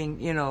of getting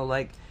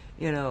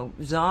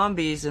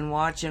zombies and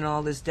watching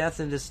all this death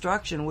and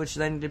destruction, which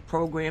then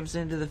programs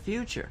into the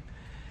future.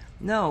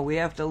 No, we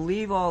have to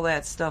leave all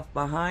that stuff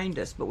behind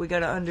us, but we got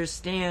to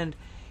understand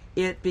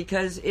it,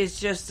 because it's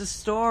just a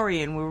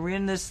story, and we're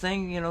in this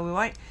thing. We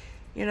might,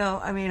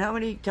 I mean, how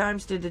many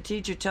times did the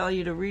teacher tell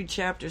you to read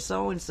chapter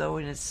so and so,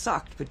 and it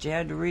sucked, but you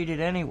had to read it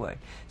anyway?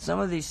 Some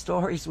of these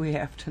stories we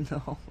have to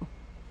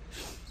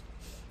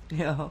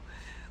know.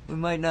 We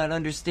might not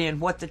understand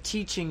what the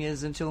teaching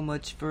is until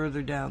much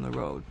further down the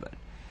road, but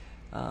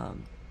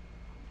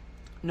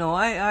no,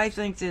 I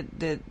think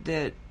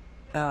that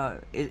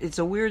it's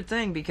a weird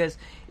thing, because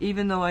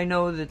even though I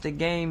know that the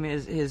game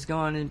has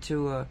gone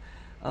into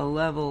a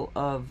level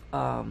of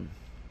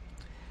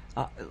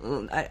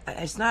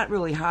it's not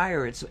really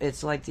higher.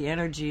 It's like the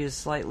energy is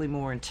slightly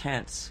more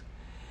intense,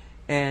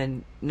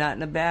 and not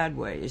in a bad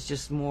way. It's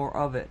just more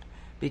of it,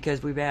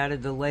 because we've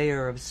added the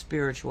layer of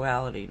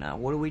spirituality. Now,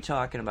 what are we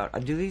talking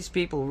about? Do these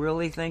people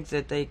really think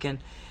that they can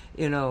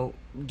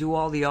do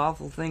all the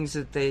awful things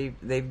that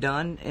they've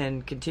done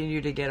and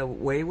continue to get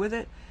away with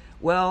it?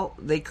 Well,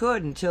 they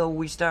could, until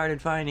we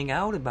started finding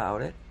out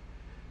about it.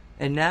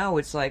 And now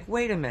it's like,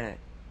 wait a minute,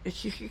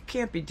 you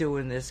can't be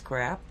doing this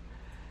crap.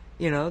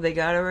 They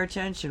got our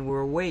attention.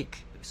 We're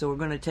awake. So we're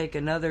going to take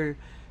another,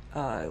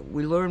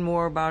 we learn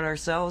more about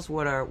ourselves,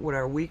 what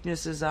our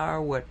weaknesses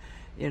are, what,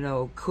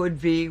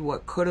 could be,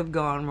 what could have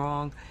gone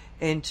wrong,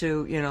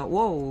 into,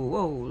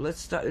 whoa,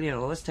 let's start,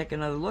 let's take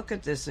another look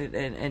at this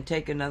and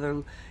take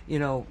another,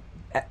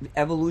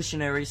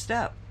 evolutionary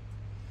step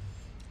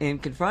in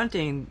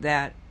confronting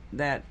that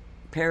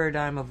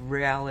paradigm of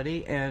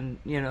reality, and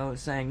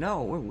saying,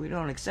 no, we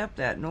don't accept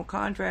that. No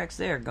contracts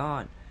there,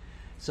 gone.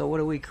 So what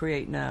do we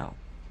create now?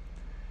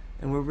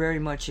 And we're very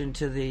much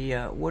into the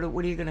what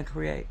are you going to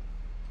create?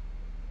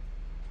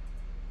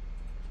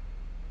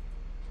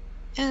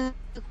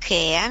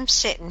 Okay, I'm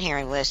sitting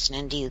here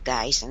listening to you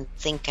guys and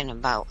thinking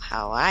about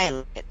how I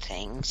look at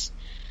things.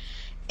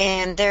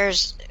 And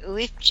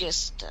we've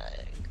just,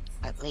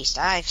 at least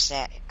I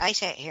sat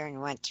here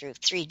and went through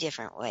 3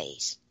 different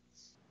ways.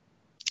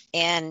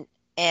 And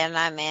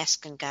I'm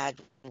asking God,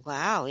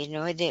 wow,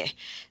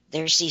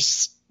 there's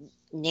these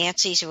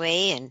Nancy's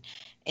way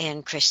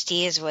and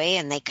Christia's way,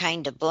 and they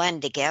kind of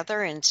blend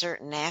together in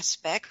certain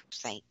aspects,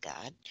 thank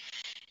God.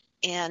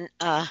 And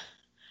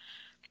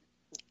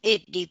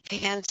it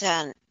depends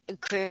on,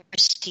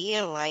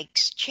 Christia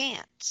likes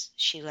chants.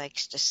 She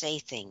likes to say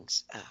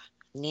things.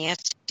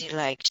 Nancy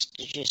likes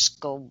to just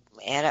go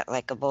at it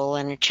like a bowl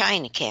in a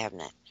china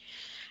cabinet.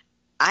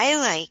 I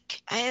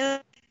like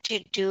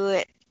to do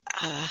it.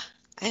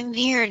 I'm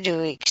here to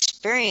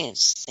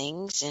experience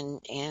things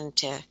and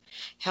to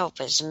help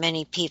as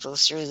many people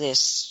through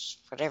this,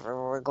 whatever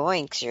we're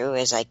going through,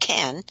 as I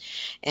can.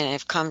 And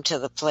I've come to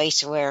the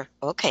place where,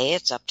 okay,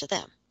 it's up to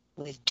them.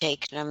 We've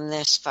taken them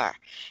this far.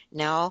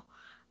 Now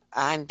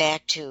I'm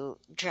back to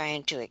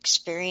trying to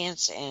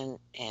experience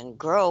and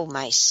grow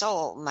my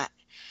soul,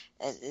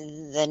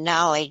 the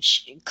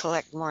knowledge,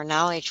 collect more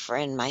knowledge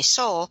in my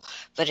soul.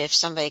 But if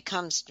somebody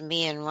comes to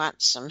me and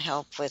wants some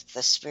help with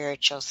the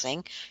spiritual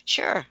thing,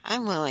 sure,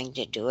 I'm willing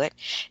to do it.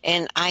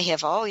 And I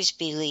have always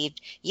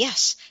believed,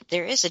 yes,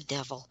 there is a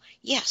devil.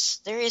 Yes,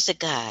 there is a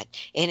God.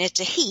 And it's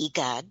a he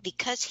God,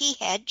 because he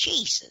had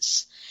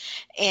Jesus.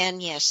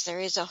 And yes, there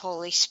is a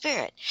Holy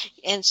Spirit.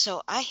 And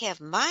so I have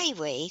my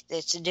way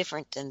that's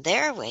different than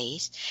their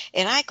ways,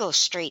 and I go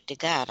straight to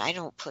God. I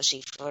don't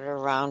pussyfoot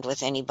around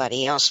with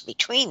anybody else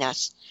between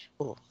us.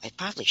 Oh, I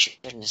probably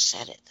shouldn't have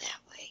said it that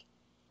way.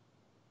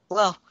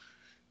 Well,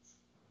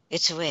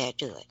 it's the way I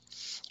do it.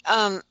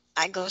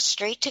 I go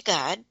straight to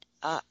God,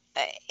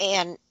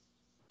 and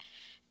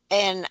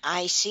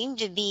I seem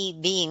to be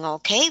being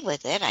okay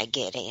with it. I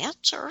get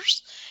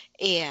answers.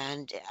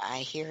 And I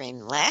hear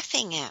him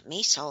laughing at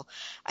me, so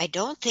I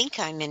don't think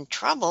I'm in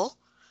trouble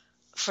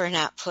for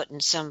not putting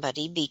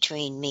somebody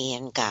between me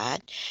and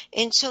God.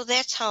 And so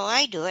that's how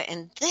I do it.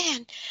 And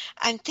then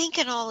I'm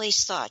thinking all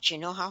these thoughts. You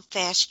know how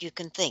fast you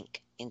can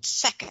think? In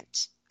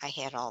seconds, I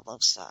had all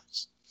those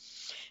thoughts.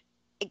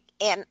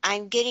 And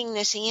I'm getting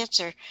this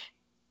answer.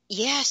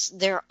 yes,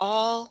 they're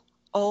all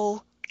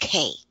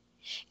okay.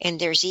 And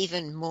there's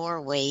even more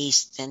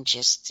ways than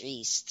just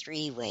these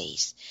 3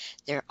 ways.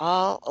 They're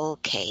all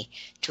okay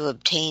to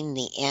obtain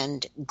the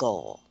end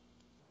goal.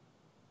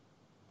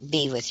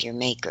 Be with your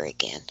maker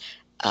again.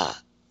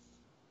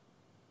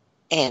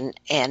 And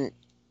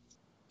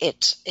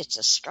it's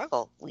a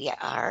struggle. We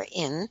are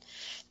in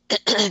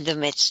the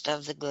midst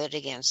of the good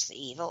against the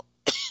evil.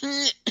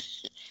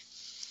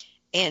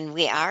 And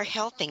we are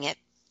helping it.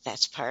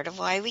 That's part of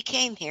why we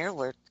came here.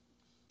 We're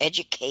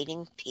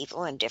educating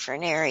people in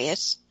different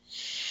areas.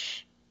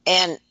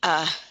 And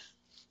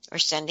we're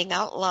sending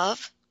out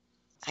love.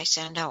 I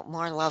send out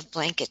more love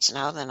blankets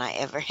now than I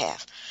ever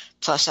have,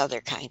 plus other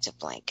kinds of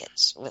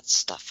blankets with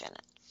stuff in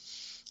it.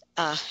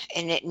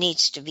 And it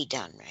needs to be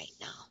done right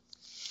now.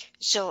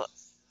 So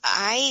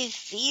I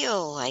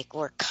feel like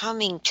we're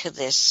coming to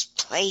this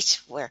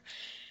place where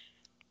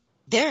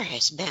there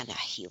has been a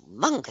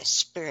humongous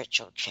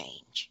spiritual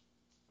change.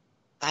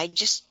 I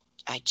just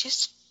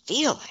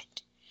feel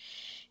it.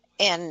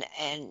 And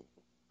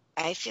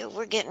I feel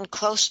we're getting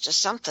close to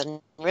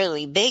something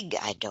really big.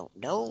 I don't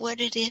know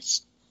what it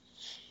is.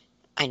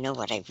 I know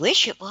what I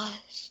wish it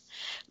was,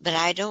 but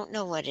I don't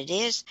know what it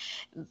is.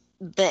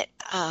 But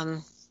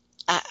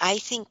I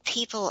think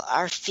people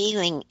are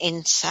feeling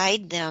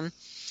inside them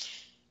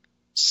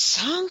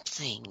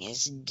something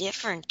is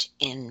different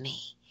in me.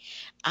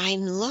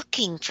 I'm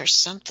looking for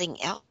something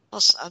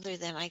else other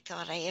than I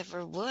thought I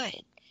ever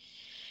would.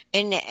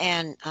 And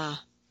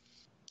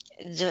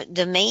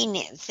the main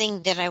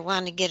thing that I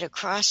want to get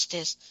across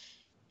is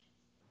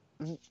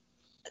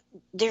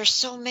there's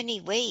so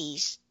many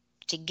ways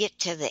to get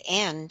to the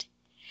end,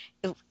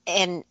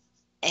 and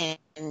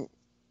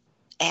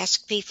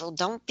ask people,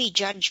 don't be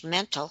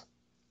judgmental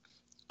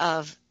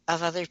of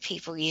other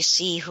people you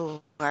see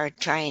who are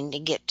trying to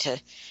get to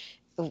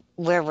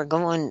where we're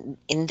going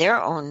in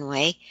their own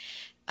way,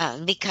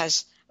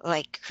 because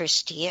like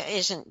Christia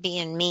isn't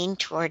being mean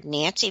toward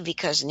Nancy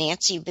because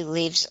Nancy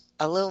believes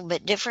a little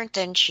bit different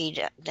than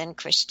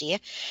Christia,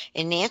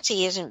 and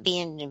Nancy isn't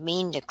being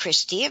mean to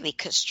Christia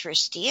because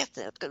Christia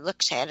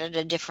looks at it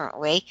a different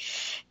way,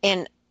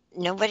 and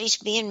nobody's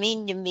being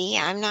mean to me.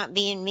 I'm not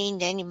being mean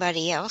to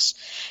anybody else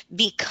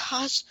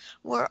because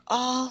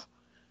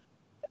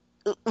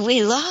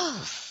we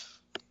love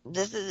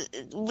the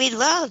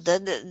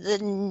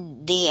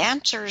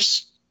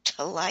answers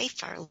to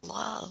life are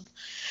love.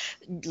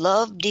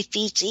 Love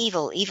defeats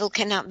evil. Evil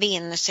cannot be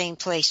in the same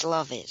place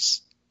love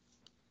is.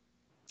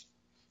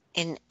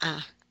 And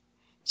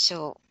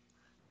so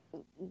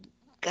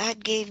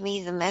God gave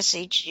me the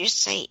message. Just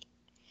say,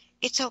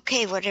 it's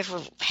okay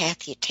whatever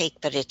path you take,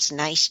 but it's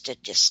nice to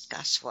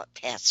discuss what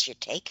paths you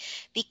take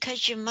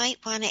because you might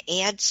want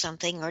to add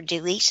something or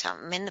delete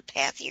something in the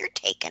path you're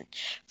taking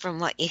from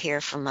what you hear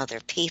from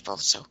other people.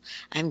 So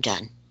I'm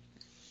done.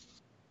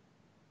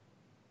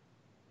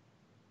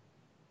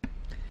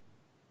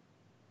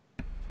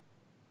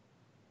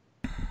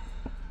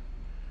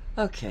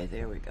 Okay,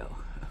 there we go.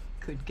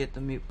 Couldn't get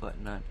the mute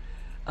button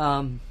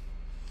on.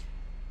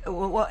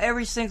 Well,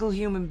 every single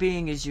human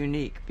being is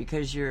unique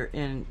because you're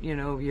in,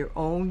 your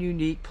own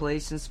unique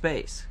place and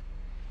space.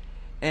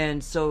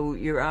 And so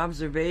your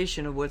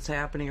observation of what's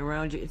happening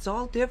around you, it's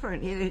all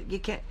different.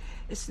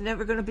 It's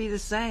never going to be the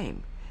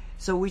same.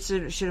 So we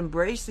should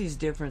embrace these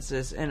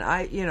differences. And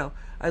I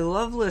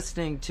love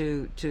listening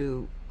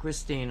to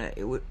Christia.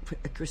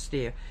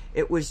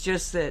 It was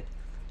just that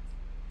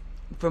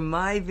from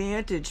my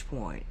vantage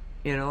point,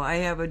 I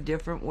have a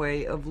different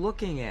way of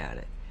looking at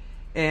it.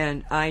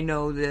 And I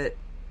know that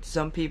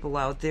some people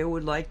out there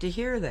would like to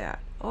hear that.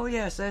 Oh,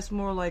 yes, that's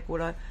more like what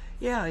I'm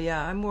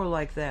more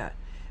like that.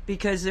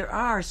 Because there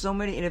are so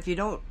many, and if you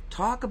don't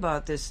talk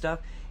about this stuff,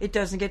 it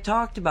doesn't get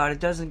talked about.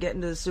 It doesn't get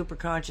into the super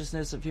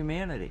consciousness of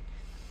humanity.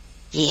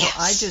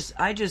 Yes. So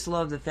I just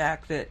love the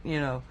fact that,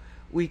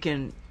 we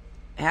can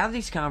have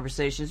these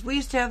conversations. We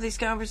used to have these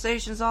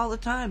conversations all the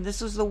time.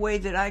 This was the way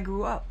that I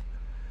grew up.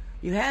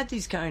 You had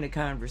these kind of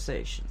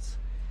conversations.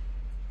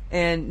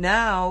 And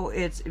now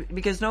it's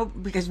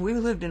because we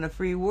lived in a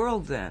free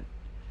world then,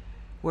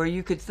 where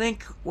you could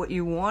think what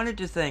you wanted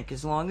to think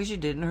as long as you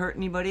didn't hurt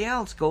anybody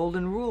else.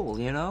 Golden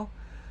rule,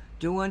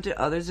 do unto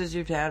others as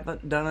you've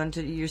had done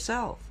unto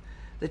yourself.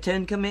 The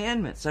 10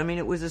 Commandments. I mean,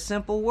 it was a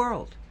simple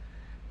world,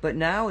 but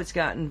now it's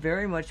gotten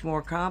very much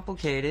more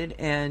complicated.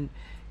 And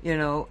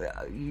in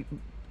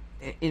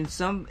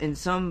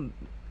some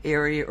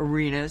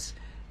arenas.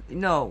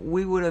 No,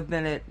 we would have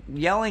been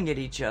yelling at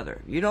each other.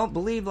 You don't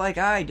believe like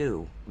I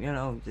do.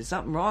 There's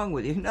something wrong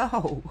with you.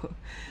 No.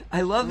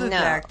 I love the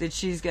fact that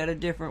she's got a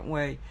different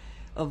way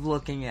of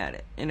looking at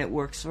it, and it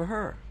works for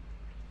her.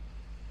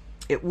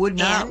 It would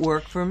not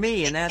work for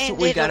me, and that's what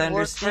we got to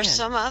understand. Work for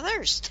some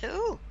others,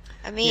 too.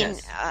 I mean,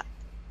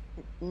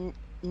 yes.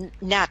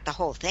 Not the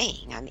whole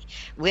thing. I mean,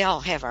 we all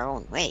have our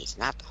own ways,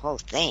 not the whole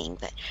thing,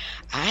 but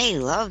I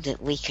love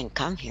that we can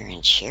come here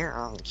and share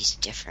all these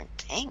different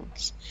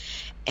things.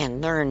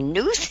 And learn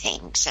new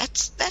things.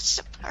 That's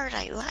the part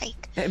I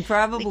like. And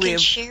probably we can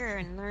share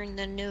and learn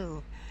the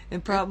new.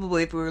 And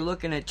probably if we were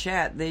looking at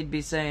chat, they'd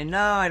be saying,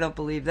 "No, I don't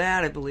believe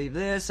that. I believe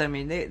this." I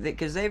mean,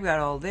 because they've got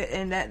all that,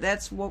 and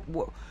that's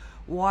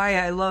why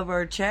I love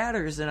our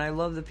chatters and I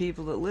love the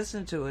people that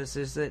listen to us,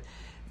 is that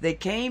they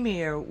came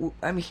here.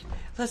 I mean,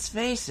 let's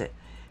face it,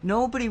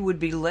 nobody would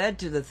be led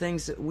to the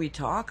things that we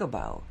talk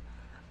about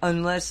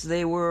unless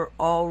they were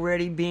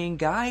already being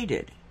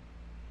guided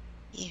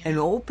and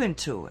open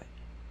to it.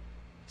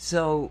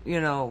 So,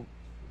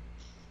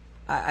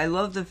 I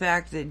love the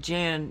fact that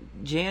Jan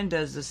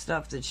does the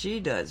stuff that she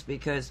does,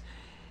 because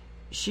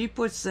she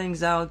puts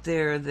things out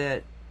there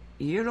that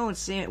you don't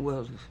see it.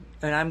 Well,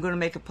 and I'm going to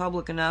make a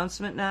public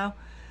announcement now.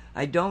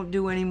 I don't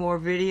do any more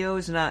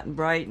videos, not in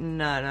Brighton,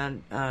 not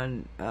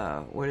on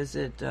what is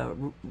it,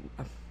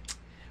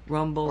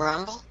 Rumble.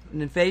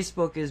 And then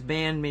Facebook has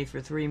banned me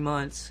for 3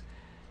 months.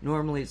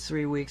 Normally it's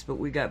 3 weeks, but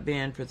we got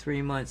banned for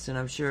 3 months, and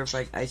I'm sure if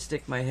I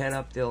stick my head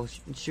up, they'll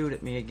shoot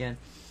at me again.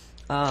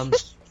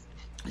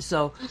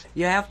 So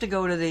you have to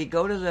go to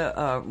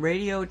the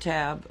radio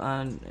tab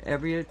on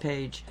every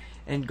page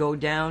and go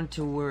down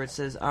to where it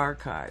says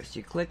archives.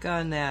 You click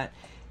on that,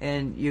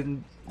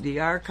 and the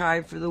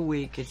archive for the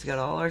week. It's got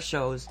all our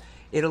shows.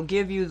 It'll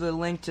give you the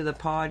link to the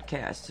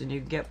podcast, and you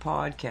get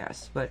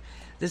podcasts. But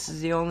this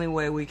is the only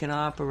way we can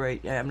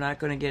operate. I'm not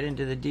going to get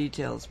into the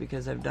details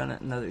because I've done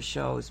it in other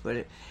shows,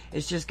 but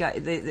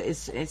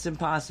it's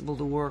impossible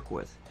to work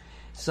with.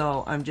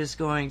 So I'm just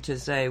going to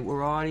say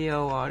we're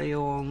audio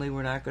only.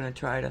 We're not going to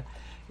try to,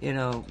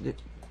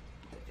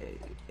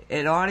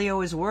 and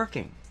audio is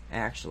working,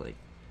 actually.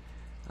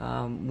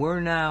 We're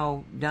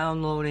now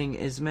downloading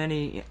as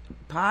many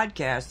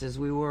podcasts as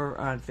we were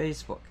on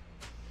Facebook.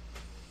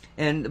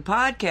 And the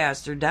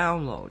podcasts are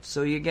downloads,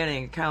 so you're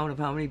getting a count of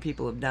how many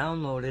people have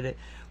downloaded it,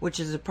 which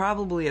is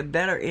probably a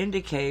better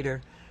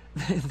indicator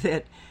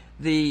that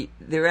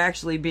they're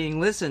actually being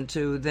listened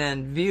to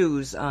than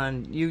views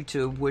on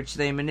YouTube, which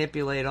they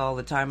manipulate all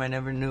the time. I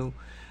never knew.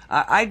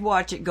 I'd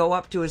watch it go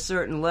up to a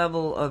certain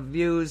level of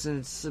views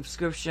and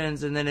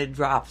subscriptions, and then it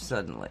drops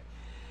suddenly.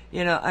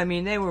 I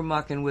mean, they were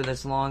mucking with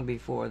us long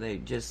before they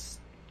just,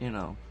 threw me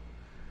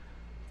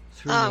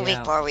out.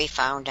 Before we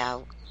found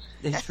out.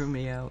 They threw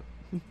me out.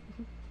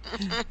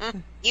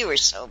 You were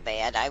so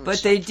bad.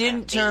 But they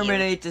didn't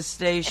terminate the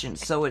station,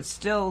 so it's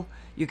still,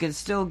 you can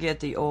still get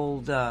the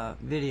old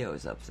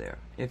videos up there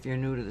if you're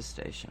new to the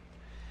station.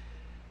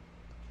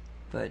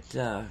 But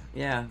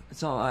yeah,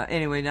 so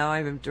anyway, now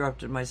I've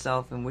interrupted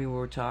myself, and we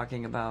were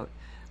talking about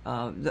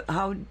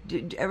how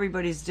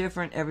everybody's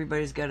different.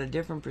 Everybody's got a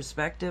different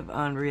perspective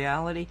on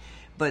reality,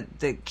 but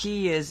the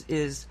key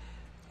is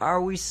are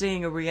we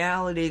seeing a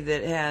reality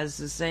that has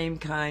the same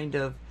kind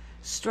of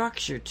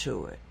structure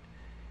to it?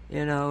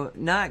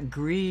 Not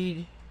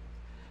greed,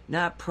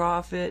 not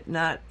profit,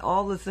 not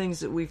all the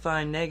things that we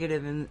find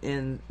negative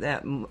in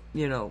that,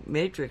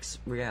 matrix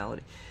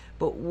reality.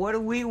 But what do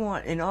we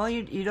want? And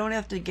you don't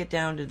have to get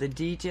down to the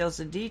details.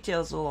 The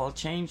details will all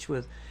change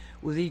with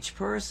each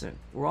person.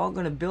 We're all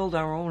going to build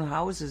our own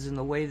houses in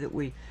the way that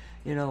we,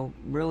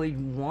 really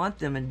want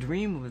them and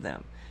dream of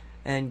them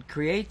and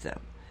create them.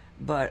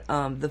 But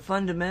the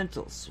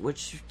fundamentals,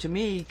 which to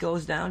me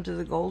goes down to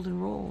the golden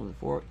rule,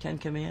 the 10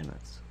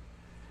 Commandments.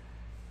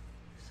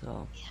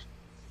 So. Yeah.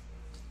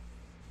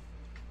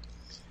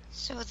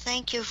 So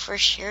thank you for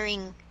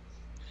sharing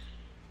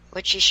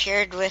what you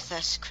shared with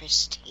us,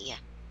 Christia.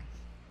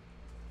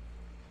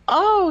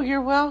 Oh,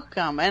 you're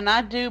welcome. And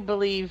I do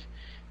believe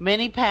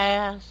many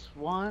paths,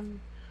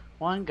 one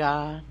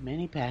God,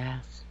 many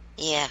paths.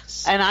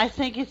 Yes. And I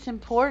think it's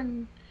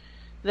important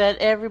that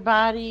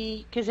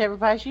everybody, because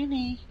everybody's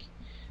unique,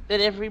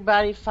 that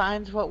everybody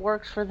finds what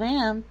works for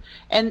them.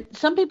 And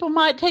some people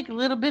might take a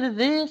little bit of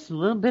this, a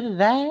little bit of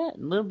that, a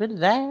little bit of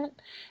that,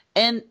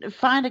 and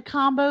find a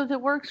combo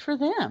that works for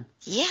them.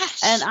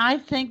 Yes. And I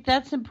think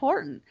that's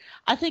important.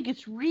 I think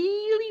it's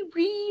really,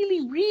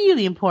 really,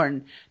 really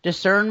important.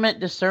 Discernment,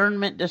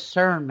 discernment,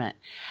 discernment.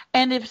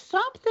 And if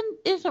something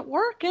isn't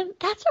working,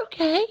 that's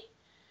okay.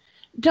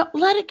 Don't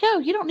let it go.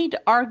 You don't need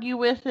to argue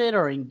with it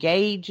or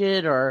engage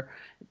it or,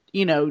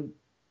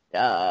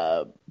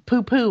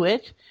 poo-poo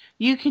it.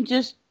 You can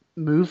just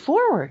move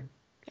forward.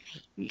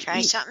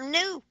 Try something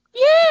new.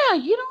 Yeah,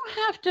 you don't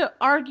have to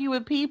argue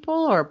with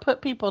people or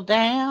put people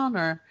down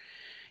or,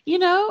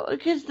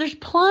 because there's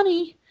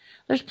plenty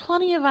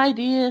of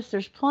ideas.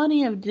 There's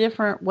plenty of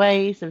different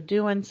ways of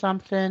doing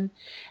something.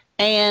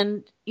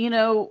 And,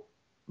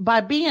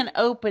 by being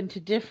open to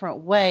different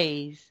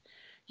ways,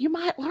 you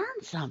might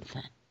learn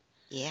something.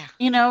 Yeah.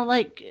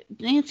 Like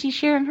Nancy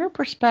sharing her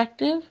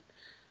perspective,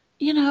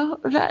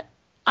 that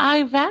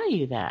I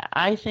value that.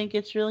 I think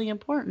it's really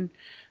important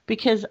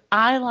because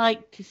I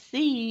like to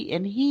see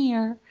and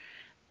hear.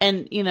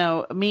 And,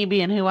 me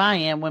being who I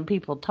am, when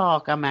people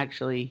talk, I'm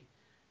actually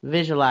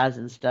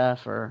visualizing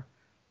stuff or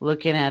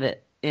looking at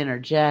it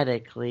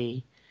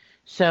energetically.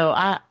 So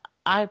I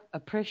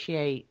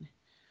appreciate,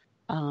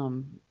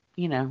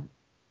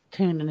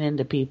 tuning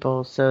into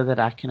people so that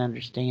I can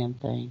understand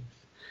things.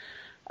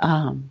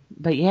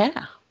 But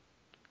yeah.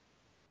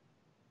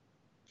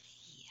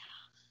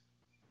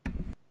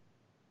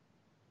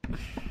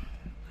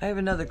 I have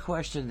another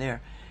question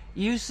there.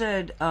 You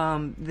said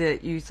that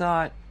you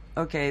thought,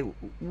 okay,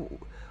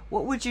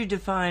 what would you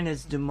define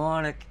as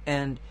demonic,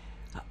 and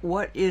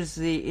what is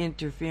the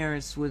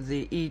interference with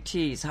the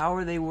ETs? How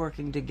are they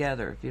working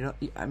together? If you don't,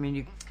 I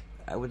mean,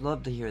 I would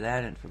love to hear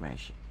that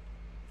information.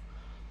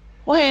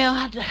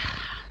 Well,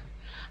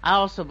 I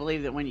also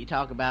believe that when you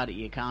talk about it,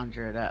 you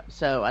conjure it up.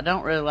 So I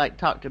don't really like to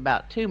talk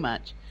about too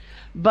much.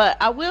 But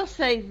I will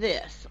say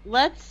this.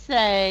 Let's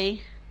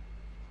say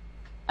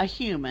a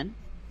human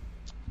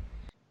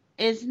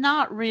is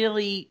not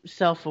really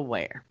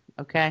self-aware,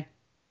 okay?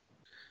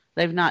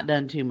 They've not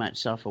done too much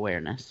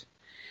self-awareness.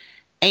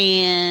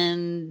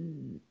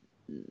 And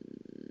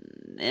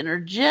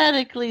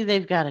energetically,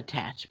 they've got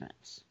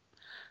attachments.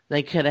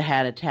 They could have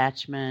had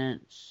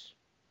attachments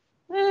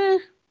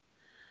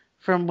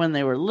from when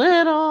they were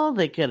little.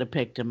 They could have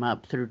picked them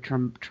up through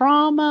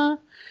trauma.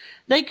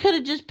 They could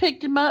have just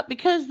picked them up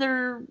because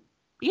they're,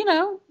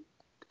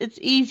 it's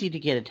easy to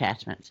get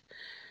attachments.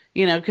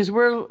 Because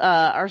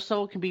our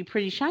soul can be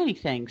pretty shiny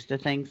things to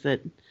things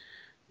that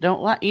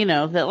don't like,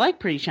 that like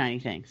pretty shiny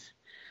things.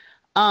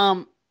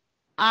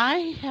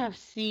 I have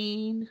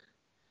seen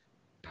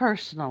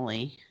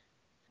personally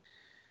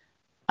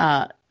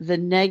the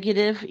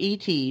negative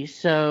ETs,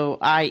 so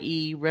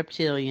i.e.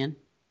 reptilian,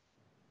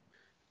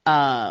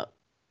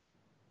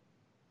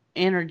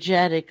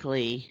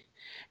 energetically.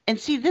 And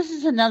see, this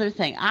is another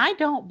thing. I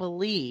don't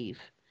believe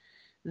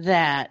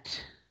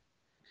that.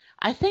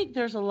 I think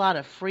there's a lot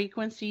of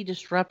frequency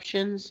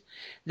disruptions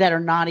that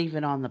are not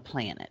even on the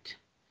planet.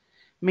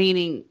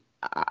 Meaning,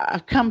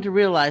 I've come to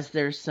realize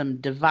there's some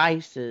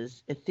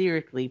devices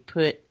etherically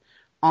put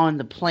on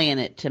the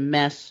planet to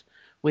mess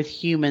with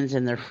humans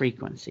and their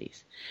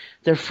frequencies.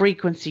 They're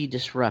frequency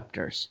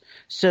disruptors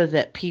so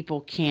that people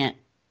can't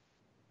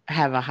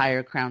have a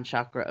higher crown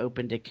chakra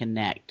open to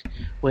connect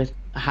with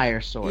a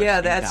higher source.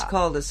 Yeah, that's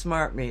called a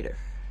smart meter.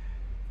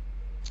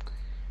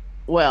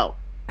 Well,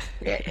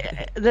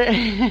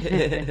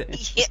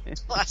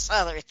 plus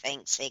other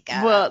things they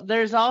got. Well,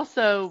 there's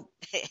also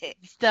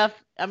stuff.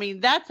 I mean,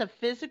 that's a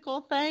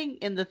physical thing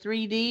in the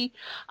 3D.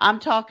 I'm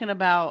talking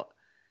about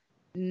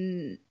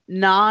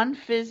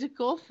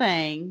non-physical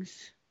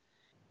things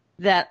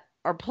that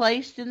are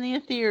placed in the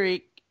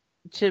etheric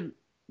to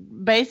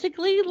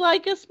basically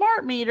like a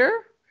smart meter,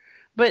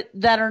 but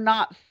that are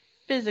not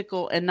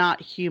physical and not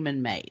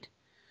human made.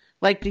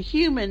 Like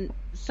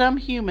some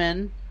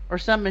human or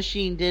some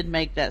machine did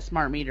make that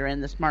smart meter,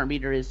 and the smart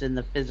meter is in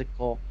the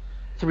physical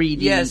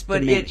 3D. Yes,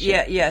 but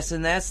dimension. yes,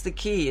 and that's the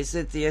key, is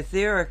that the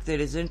etheric that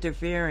is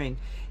interfering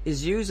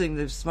is using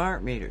the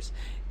smart meters.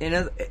 See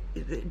what I'm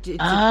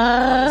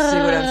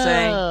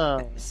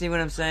saying? See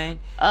what I'm saying?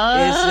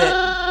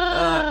 I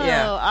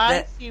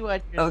see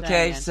what you're saying.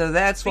 Okay, so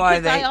that's why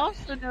I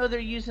also know they're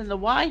using the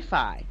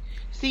Wi-Fi.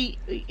 See,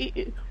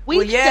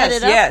 we set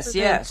it up for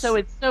them, so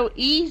it's so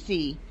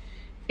easy.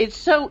 It's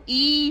so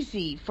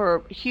easy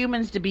for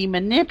humans to be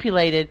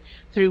manipulated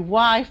through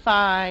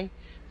Wi-Fi,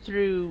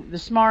 through the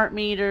smart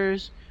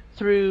meters,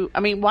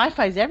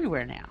 Wi-Fi is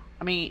everywhere now.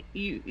 I mean,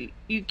 you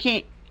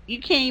can't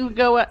even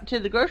go up to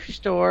the grocery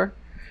store.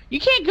 You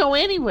can't go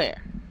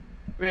anywhere,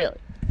 really.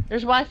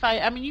 There's Wi-Fi.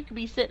 I mean, you could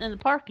be sitting in the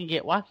park and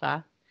get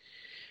Wi-Fi.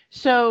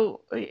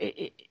 So,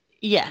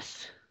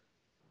 yes.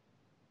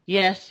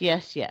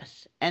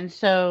 And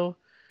so,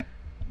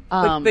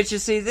 but you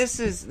see, this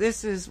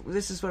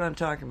is what I'm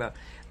talking about.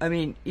 I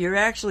mean, you're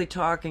actually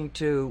talking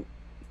to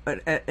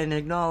an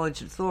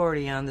acknowledged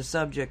authority on the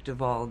subject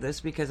of all of this,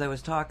 because I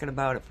was talking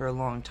about it for a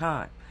long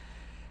time.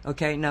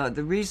 Okay, now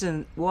the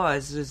reason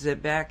is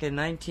that back in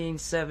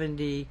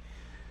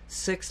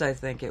 1976, I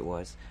think it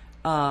was,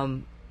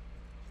 an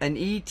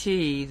ET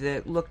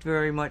that looked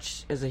very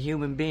much as a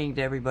human being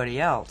to everybody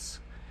else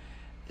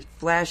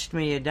flashed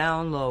me a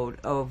download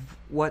of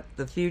what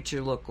the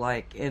future looked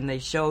like, and they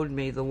showed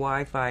me the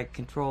Wi-Fi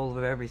control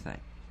of everything.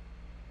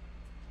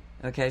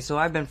 Okay, so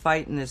I've been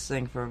fighting this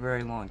thing for a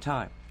very long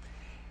time.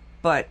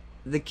 But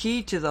the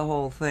key to the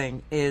whole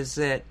thing is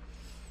that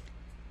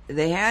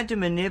they had to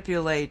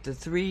manipulate the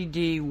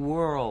 3D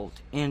world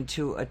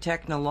into a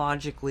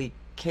technologically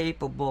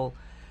capable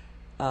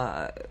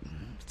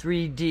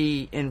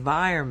 3D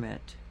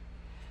environment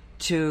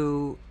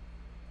to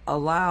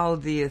allow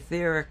the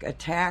etheric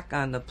attack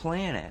on the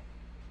planet.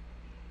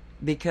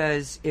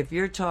 Because if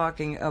you're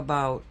talking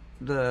about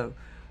the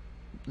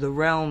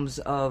realms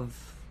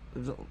of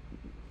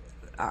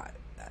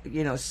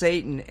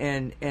Satan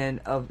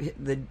and of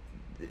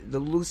the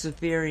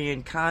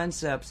Luciferian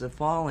concepts of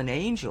fallen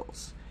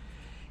angels,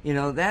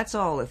 that's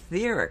all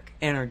etheric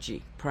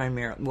energy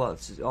primarily. Well,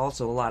 it's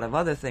also a lot of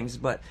other things,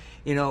 but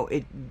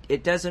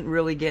it doesn't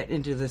really get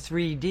into the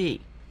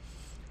 3D.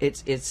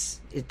 It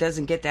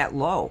doesn't get that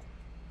low.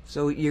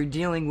 So you're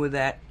dealing with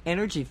that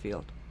energy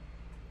field.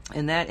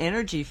 And that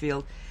energy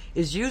field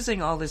is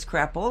using all this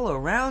crapola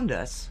around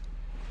us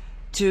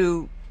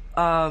to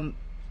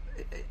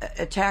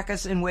attack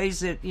us in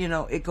ways that,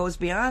 it goes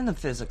beyond the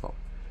physical.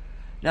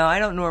 Now, I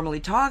don't normally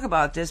talk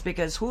about this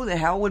because who the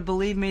hell would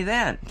believe me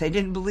then? They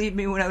didn't believe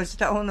me when I was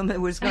telling them it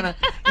was going to,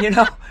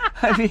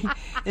 I mean,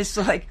 it's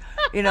like,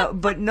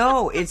 but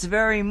no, it's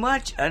very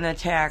much an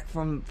attack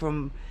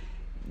from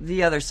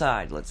the other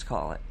side, let's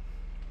call it.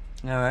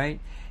 All right?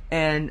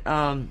 And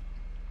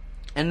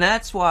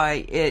that's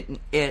why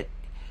it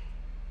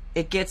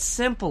gets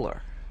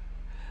simpler.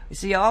 You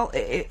see,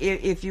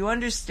 if you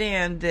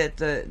understand that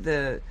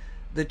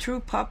the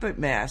true puppet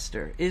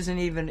master isn't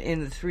even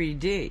in the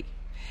 3D,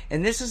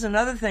 and this is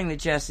another thing that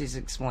Jesse's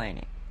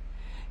explaining,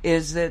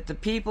 is that the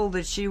people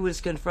that she was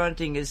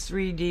confronting as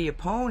 3D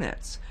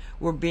opponents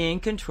were being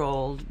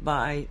controlled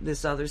by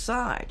this other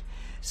side.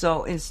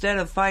 So instead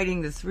of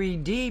fighting the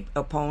 3D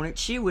opponent,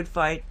 she would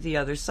fight the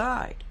other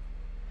side.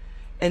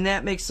 And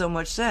that makes so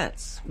much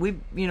sense. We,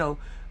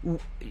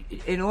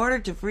 in order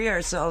to free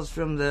ourselves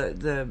from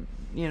the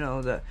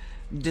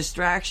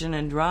distraction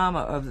and drama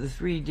of the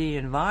 3D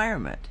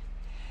environment,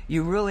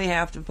 you really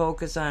have to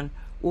focus on,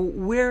 well,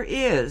 where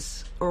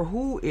is or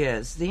who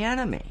is the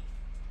enemy?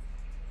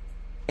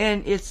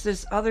 And it's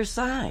this other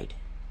side.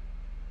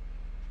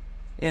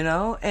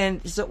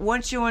 And so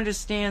once you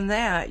understand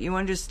that, you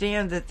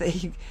understand that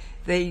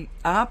they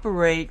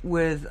operate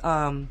with,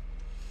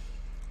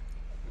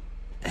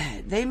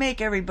 they make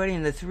everybody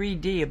in the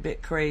 3D a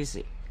bit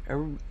crazy.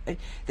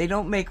 They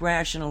don't make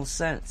rational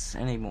sense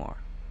anymore.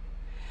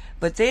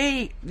 But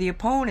the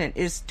opponent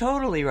is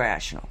totally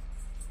rational.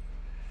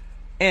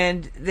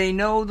 And they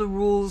know the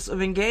rules of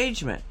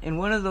engagement. And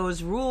one of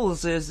those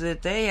rules is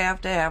that they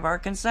have to have our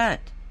consent.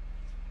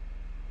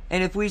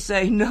 And if we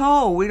say,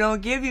 no, we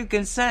don't give you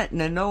consent in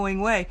a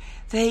knowing way,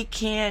 they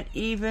can't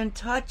even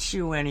touch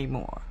you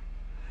anymore.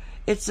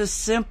 It's a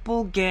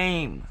simple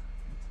game.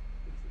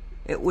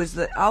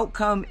 The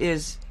outcome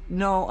is,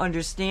 no,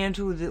 understand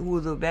who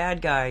the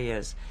bad guy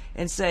is,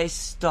 and say,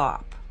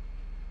 stop.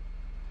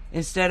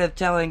 Instead of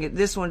telling it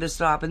this one to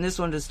stop, and this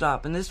one to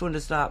stop, and this one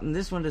to stop, and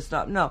this one to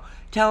stop. No,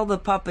 tell the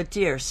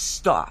puppeteer,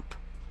 stop.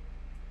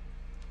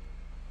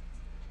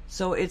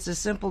 So it's a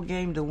simple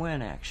game to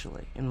win,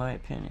 actually, in my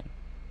opinion.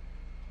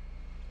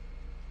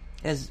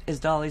 As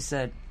Dolly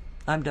said,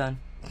 I'm done.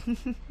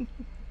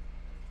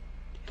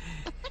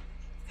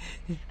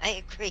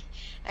 I agree.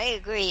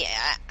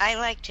 I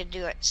like to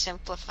do it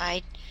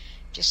simplified.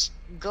 Just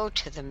go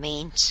to the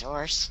main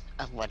source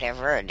of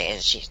whatever it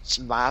is it's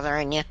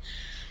bothering you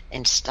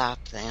and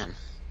stop them.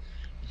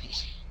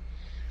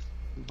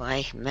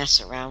 Why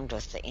mess around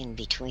with the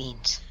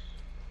in-betweens?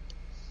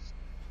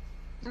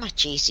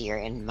 Much easier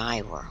in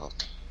my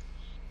world.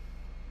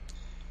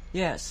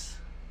 Yes,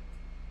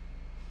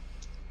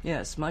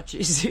 much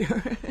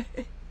easier.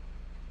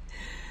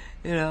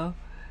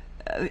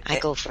 I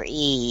go for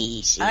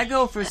easy. I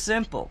go for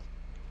simple.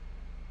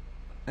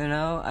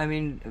 I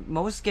mean,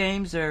 most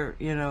games are,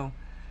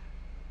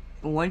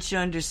 once you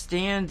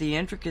understand the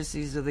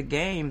intricacies of the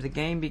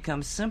game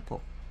becomes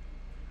simple.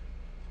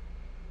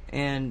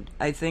 And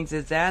I think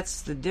that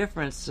that's the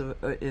difference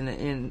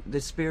in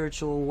the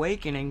spiritual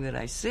awakening that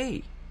I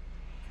see,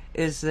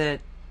 is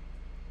that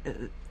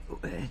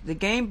the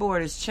game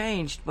board has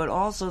changed, but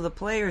also the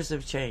players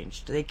have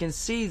changed. They can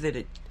see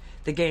that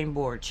the game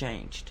board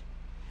changed.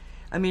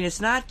 I mean,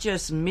 it's not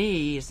just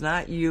me, it's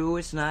not you,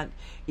 it's not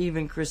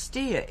even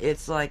Christia.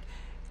 It's like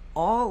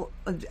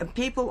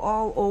people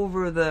all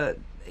over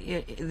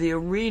the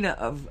arena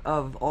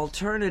of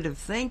alternative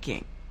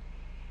thinking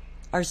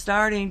are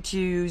starting to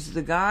use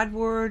the God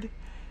word,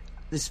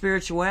 the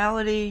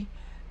spirituality,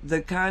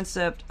 the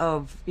concept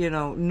of,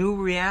 new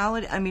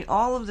reality. I mean,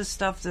 all of the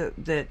stuff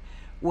that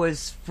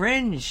was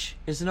fringe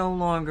is no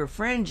longer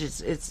fringe.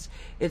 It's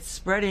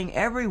spreading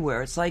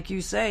everywhere. It's like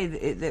you say,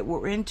 that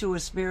we're into a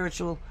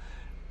spiritual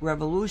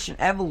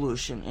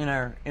evolution in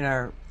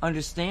our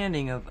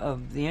understanding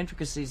of the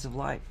intricacies of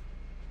life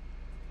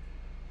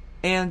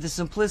and the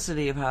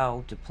simplicity of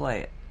how to play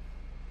it.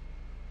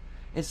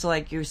 It's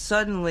like you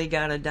suddenly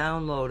got a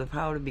download of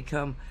how to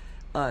become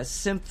a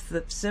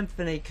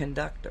symphony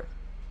conductor.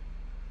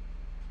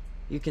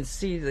 You can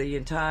see the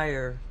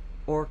entire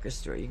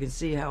orchestra. You can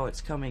see how it's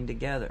coming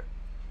together.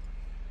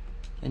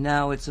 And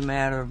now it's a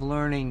matter of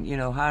learning,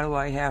 what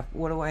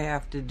do I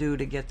have to do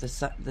to get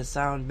the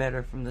sound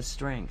better from the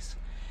strings?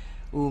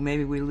 Ooh,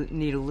 maybe we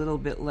need a little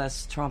bit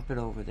less trumpet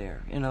over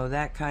there.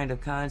 That kind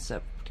of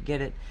concept to get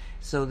it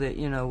so that,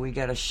 we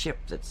got a ship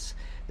that's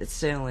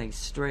sailing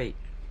straight.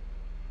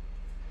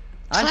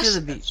 Onto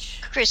the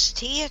beach.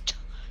 Christia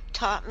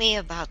taught me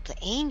about the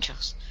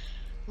angels.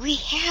 We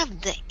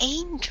have the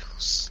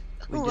angels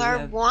who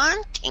are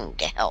wanting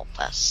to help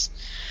us.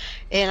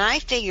 And I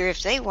figure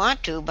if they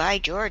want to, by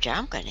George,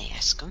 I'm going to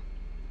ask them.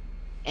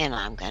 And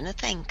I'm going to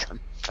thank them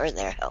for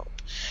their help.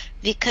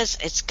 Because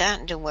it's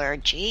gotten to where,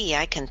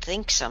 I can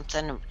think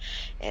something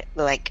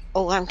like,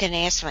 I'm going to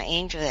ask my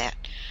angel that.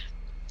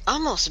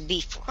 Almost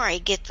before I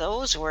get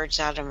those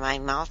words out of my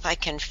mouth, I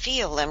can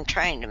feel them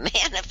trying to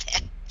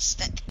manifest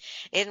it.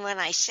 And when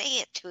I say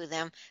it to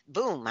them,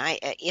 boom,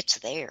 it's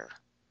there.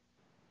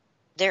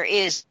 There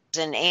is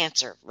an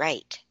answer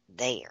right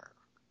there.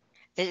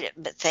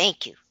 But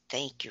thank you.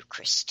 thank you,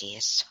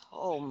 Christia,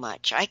 so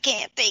much. I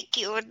can't thank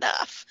you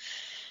enough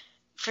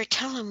for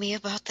telling me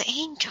about the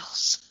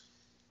angels.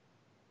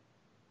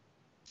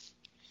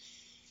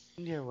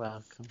 You're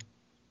welcome.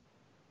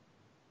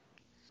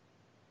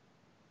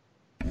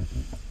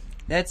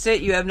 That's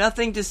it? You have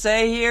nothing to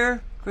say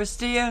here,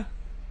 Christia?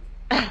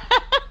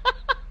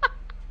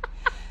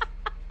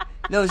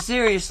 No,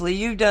 seriously,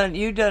 you've done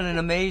an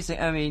amazing.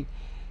 I mean,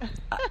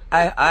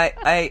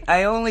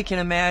 I only can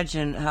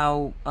imagine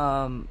how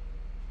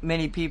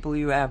many people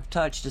you have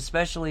touched,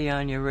 especially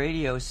on your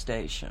radio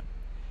station.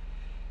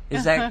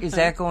 Is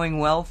that going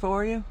well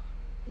for you?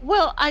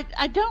 Well,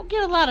 I don't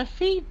get a lot of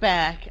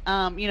feedback.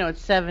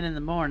 It's 7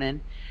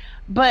 a.m,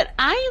 but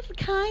I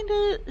kind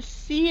of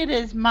see it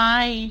as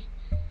my.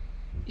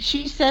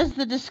 She says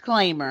the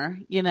disclaimer,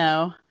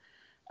 and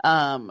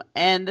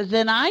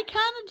then I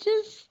kind of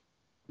just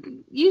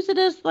use it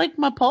as like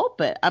my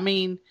pulpit. I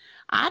mean,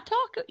 I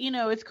talk,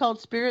 it's called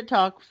Spirit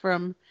Talk,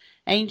 from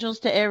angels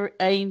to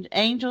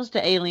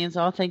aliens,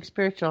 all things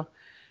spiritual.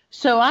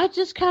 So I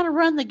just kind of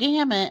run the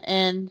gamut,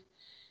 and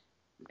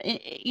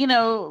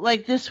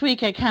like this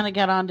week I kind of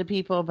got on to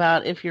people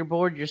about, if you're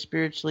bored, you're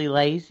spiritually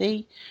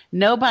lazy.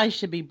 Nobody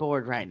should be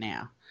bored right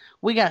now.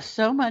 We got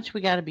so much we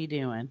got to be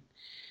doing.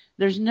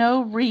 There's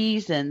no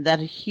reason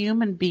that a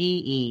human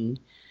being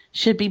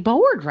should be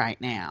bored right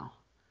now.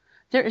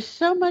 There is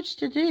so much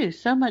to do,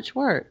 so much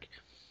work,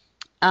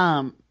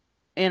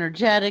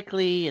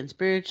 energetically and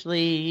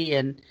spiritually,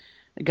 and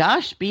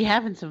gosh, be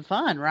having some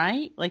fun,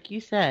 right? Like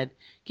you said,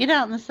 get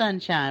out in the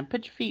sunshine,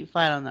 put your feet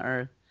flat on the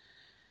earth,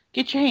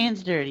 get your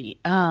hands dirty,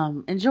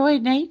 enjoy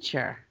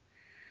nature,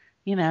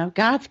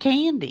 God's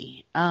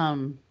candy,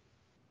 enjoy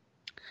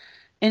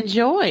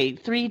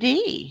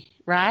 3D,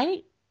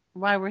 right?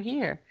 While we're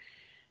here.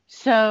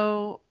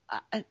 So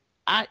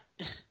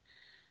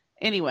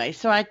anyway,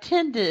 so I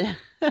tend to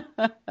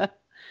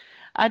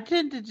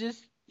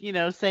just,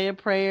 say a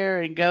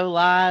prayer and go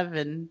live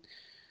and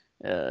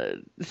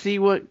see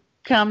what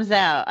comes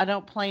out. I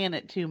don't plan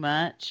it too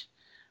much.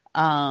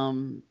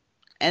 And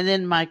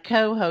then my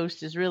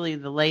co-host is really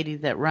the lady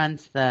that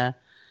runs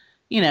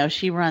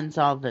she runs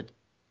all the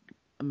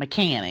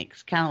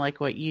mechanics, kind of like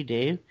what you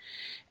do,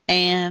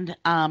 and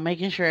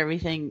making sure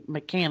everything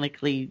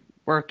mechanically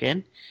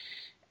working.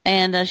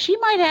 And she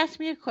might ask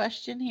me a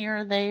question here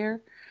or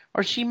there,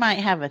 or she might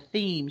have a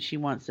theme she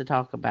wants to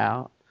talk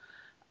about.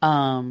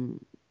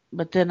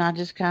 But then I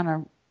just kind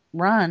of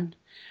run.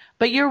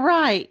 But you're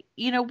right.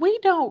 We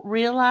don't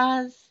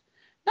realize,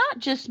 not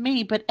just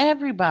me, but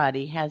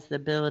everybody has the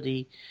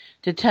ability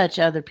to touch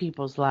other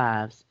people's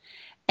lives.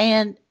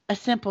 And a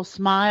simple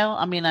smile.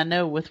 I mean, I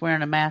know with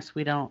wearing a mask,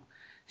 we don't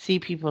see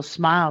people's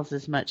smiles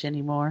as much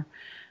anymore.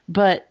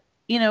 But,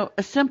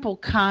 a simple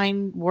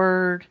kind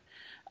word,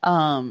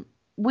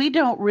 we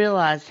don't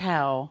realize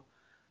how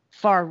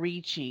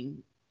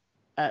far-reaching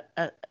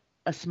a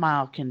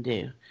smile can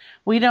do.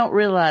 We don't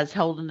realize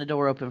holding the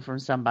door open from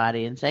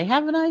somebody and say,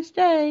 "Have a nice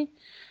day."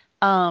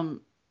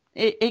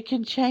 It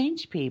can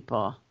change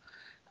people.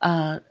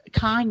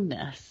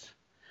 Kindness,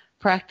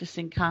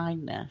 practicing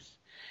kindness.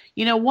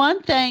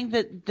 One thing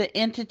that the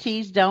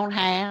entities don't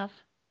have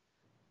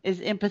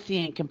is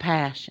empathy and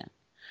compassion.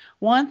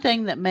 One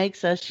thing that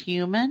makes us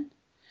human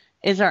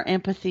is our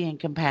empathy and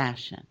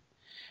compassion.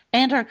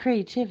 And our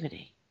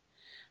creativity.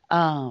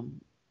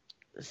 And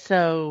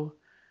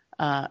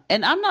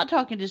I'm not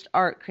talking just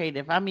art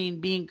creative. I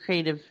mean, being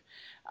creative,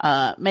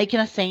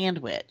 making a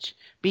sandwich,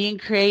 being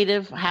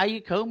creative, how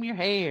you comb your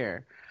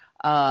hair,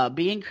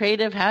 being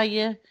creative, how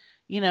you,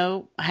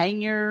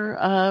 hang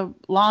your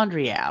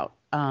laundry out.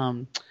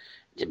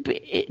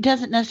 It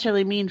doesn't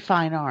necessarily mean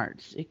fine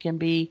arts. It can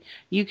be,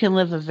 you can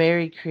live a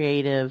very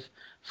creative,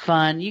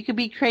 fun, you can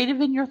be creative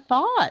in your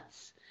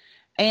thoughts.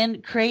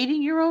 And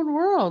creating your own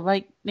world,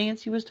 like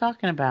Nancy was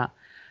talking about.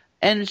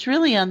 And it's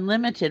really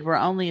unlimited. We're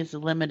only as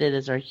limited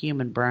as our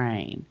human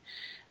brain.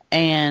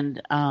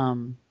 And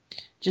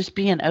just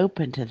being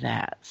open to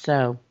that.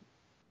 So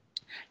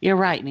you're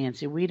right,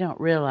 Nancy. We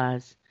don't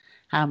realize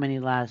how many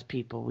lives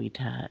people we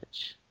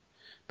touch.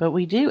 But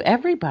we do.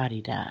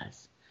 Everybody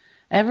does.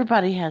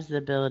 Everybody has the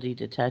ability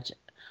to touch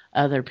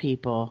other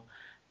people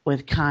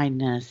with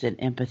kindness and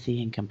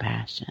empathy and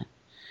compassion.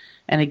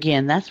 And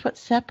again, that's what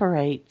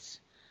separates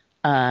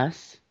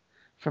us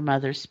from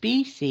other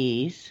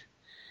species,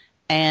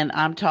 and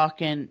I'm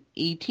talking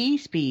ET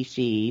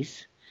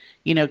species,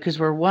 because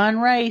we're one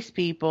race,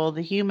 people,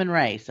 the human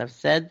race. I've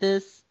said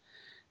this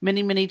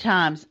many, many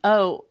times.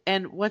 Oh,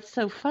 and what's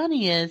so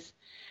funny is,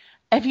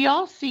 have you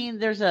all seen,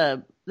 there's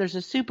a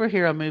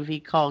superhero movie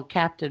called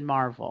Captain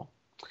Marvel,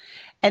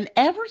 and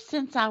ever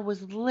since I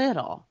was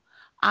little,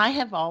 I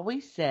have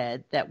always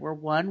said that we're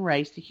one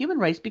race, the human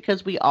race,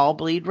 because we all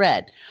bleed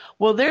red.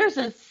 Well, there's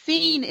a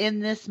scene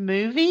in this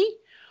movie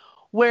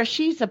where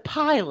she's a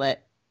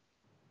pilot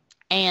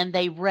and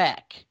they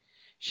wreck.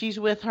 She's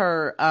with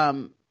her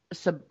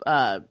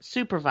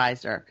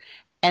supervisor,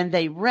 and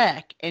they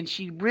wreck, and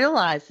she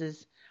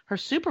realizes her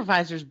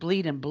supervisor's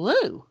bleeding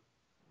blue.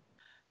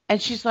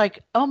 And she's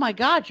like, "Oh my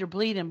God, you're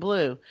bleeding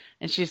blue."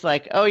 And she's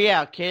like, "Oh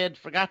yeah, kid,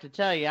 forgot to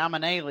tell you, I'm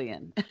an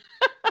alien."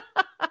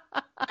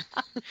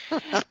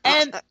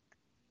 And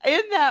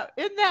in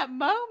that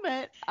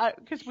moment,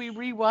 because we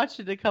rewatched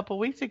it a couple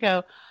weeks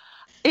ago,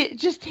 it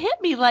just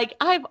hit me like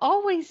I've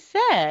always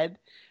said,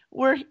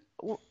 we're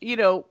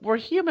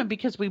human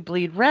because we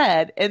bleed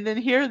red, and then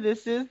here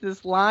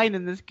this line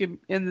in this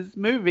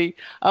movie.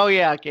 "Oh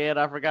yeah, kid,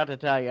 I forgot to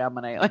tell you, I'm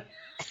an alien."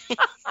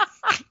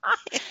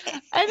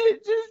 And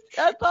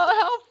I thought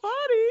how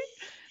funny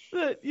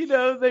that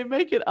they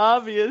make it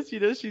obvious,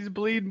 she's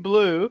bleeding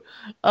blue,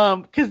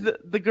 because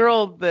the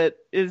girl that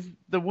is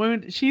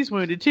she's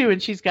wounded too,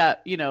 and she's got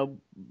red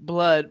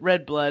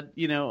blood,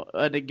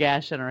 and a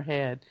gash on her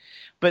head.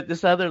 But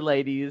this other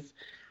lady is,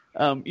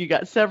 you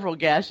got several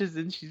gashes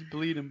and she's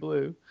bleeding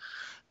blue.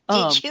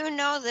 Did you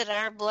know that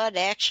our blood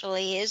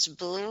actually is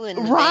blue in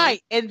the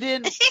right?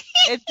 vein?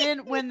 And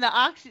then when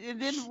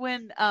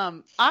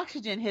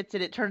oxygen hits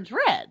it, it turns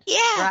red.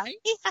 Yeah. Right?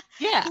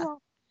 Yeah.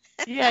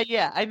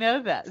 I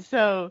know that.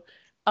 So,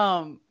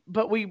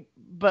 but when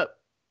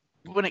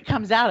it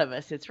comes out of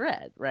us, it's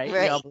red, right?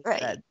 Right.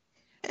 Red.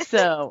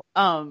 So,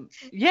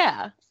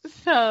 yeah.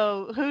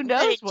 So who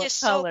knows but it what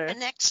just color? So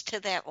connects to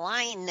that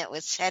line that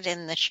was said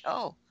in the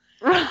show.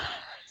 Right.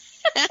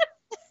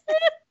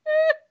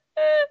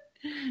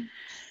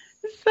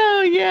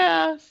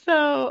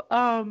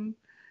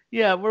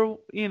 We're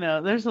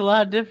there's a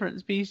lot of different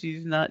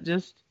species, not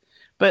just.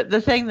 But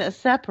the thing that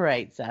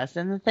separates us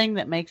and the thing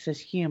that makes us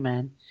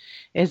human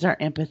is our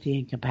empathy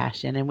and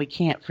compassion, and we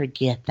can't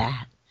forget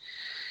that.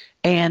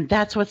 And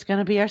that's what's going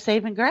to be our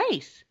saving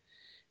grace,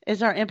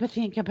 is our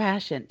empathy and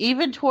compassion,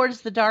 even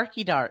towards the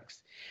darky darks.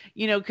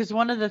 Because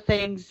one of the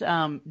things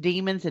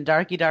demons and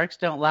darky darks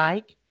don't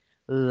like,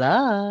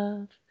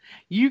 love.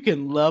 You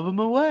can love them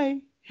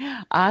away.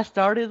 I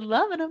started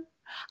loving them.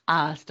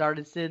 I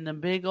started sending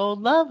them big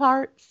old love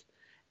hearts,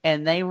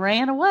 and they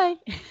ran away.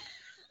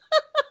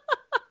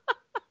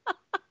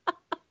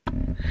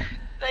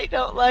 They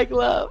don't like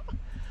love.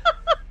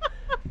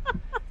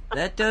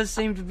 That does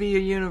seem to be a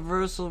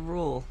universal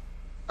rule.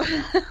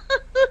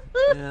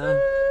 Yeah.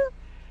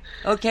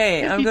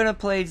 Okay, I'm going to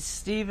play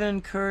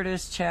Stephen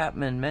Curtis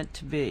Chapman, Meant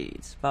to Be.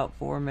 It's about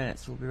 4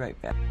 minutes. We'll be right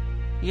back.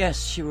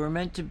 Yes, you were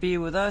meant to be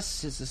with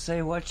us. It's the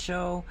Say What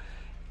Show,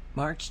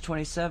 March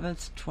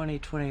 27th,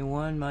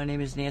 2021. My name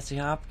is Nancy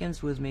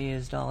Hopkins. With me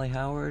is Dolly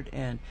Howard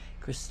and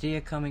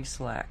Christia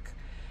Cummings-Slack.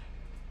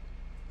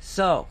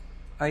 So,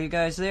 are you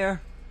guys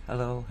there?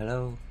 Hello,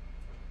 hello.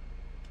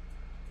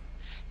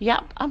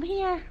 Yep, I'm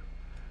here.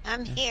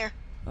 I'm here.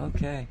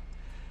 Okay.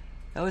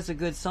 That was a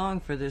good song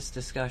for this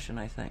discussion,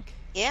 I think.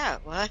 Yeah,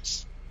 it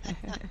was.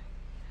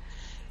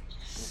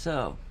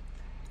 So,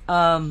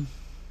 gosh,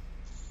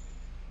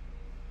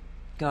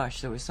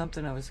 there was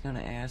something I was going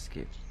to ask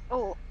you.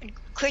 Oh,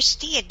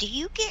 Christia, do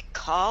you get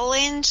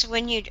call-ins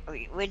when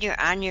you're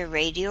on your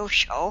radio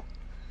show?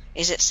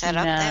 Is it set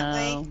up that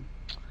way?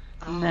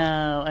 Oh.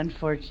 No,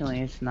 unfortunately,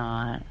 it's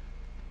not.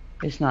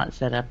 It's not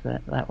set up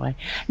that way.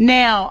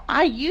 Now,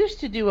 I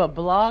used to do a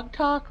blog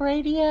talk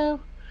radio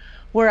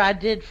where I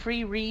did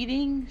free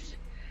readings,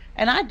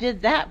 and I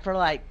did that for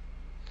like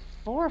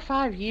 4 or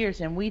 5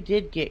 years, and we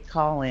did get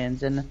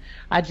call-ins, and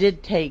I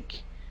did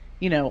take,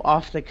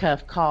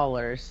 off-the-cuff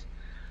callers.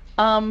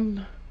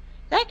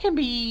 That can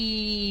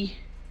be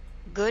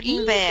good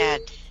and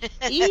bad.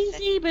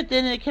 Easy, but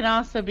then it can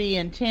also be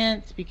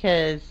intense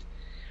because,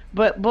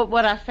 but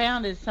what I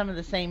found is some of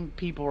the same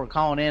people were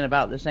calling in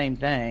about the same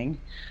thing.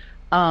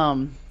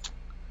 Love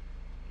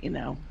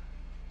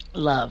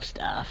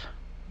stuff.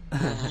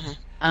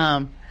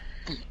 I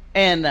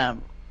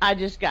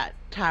just got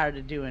tired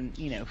of doing,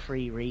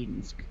 free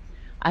readings.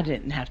 I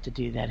didn't have to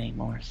do that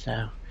anymore,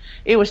 so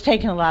it was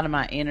taking a lot of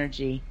my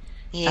energy.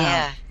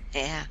 Yeah.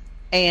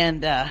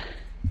 And,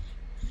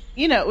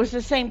 it was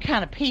the same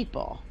kind of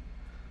people.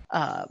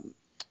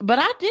 But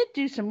I did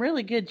do some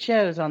really good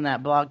shows on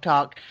that blog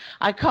talk.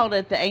 I called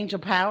it the Angel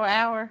Power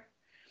Hour,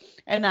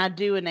 and I'd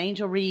do an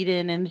angel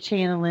reading and a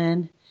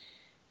channeling,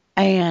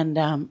 and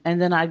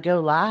then I'd go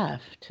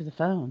live to the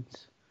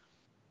phones.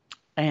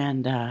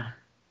 And,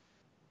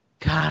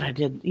 God, I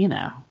did, you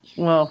never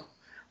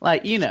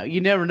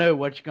know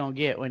what you're going to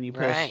get when you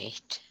push.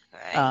 Right.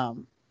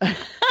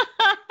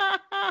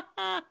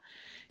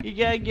 You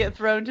got to get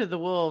thrown to the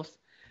wolves.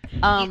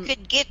 You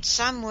could get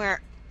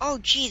somewhere, oh,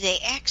 gee, they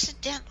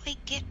accidentally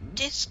get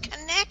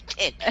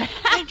disconnected.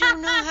 I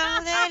don't know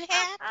how that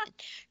happened.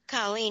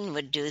 Colleen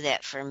would do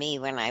that for me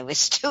when I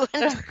was doing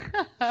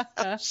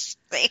those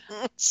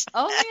things.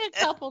 Only a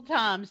couple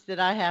times did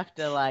I have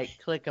to,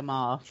 click them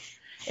off.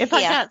 If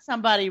I got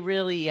somebody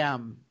really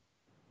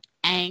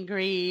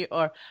angry,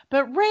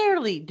 but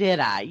rarely did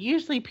I.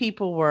 Usually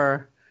people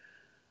were,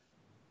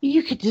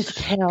 you could just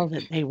tell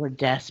that they were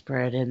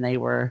desperate and they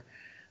were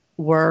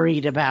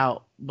worried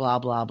about blah,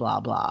 blah, blah,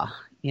 blah,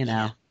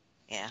 Yeah.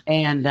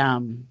 And,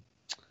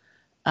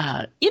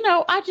 I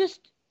just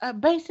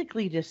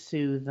basically just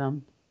soothe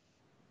them,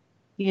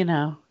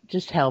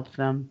 just help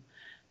them.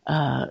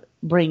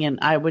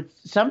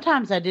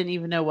 sometimes I didn't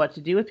even know what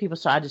to do with people,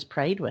 so I just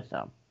prayed with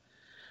them.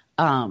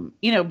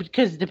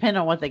 Because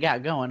depending on what they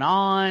got going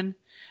on,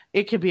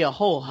 it could be a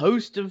whole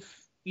host of,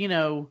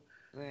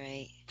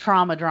 Right.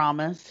 trauma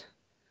dramas.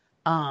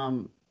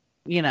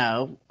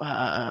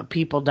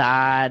 People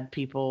died,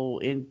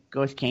 people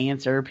with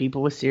cancer,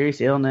 people with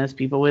serious illness,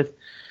 people with,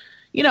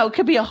 it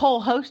could be a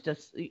whole host of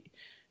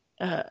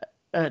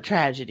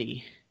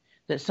tragedy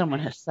that someone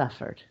has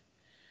suffered.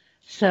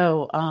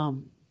 So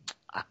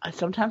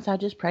sometimes I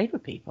just prayed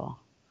with people.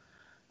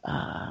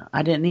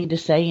 I didn't need to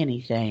say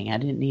anything. I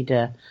didn't need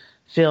to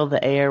fill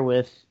the air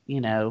with,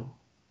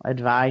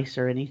 advice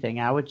or anything.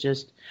 I would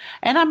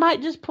and I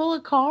might just pull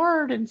a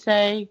card and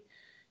say,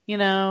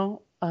 I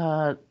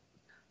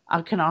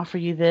can offer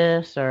you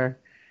this, or,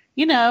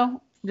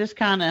 just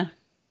kind of,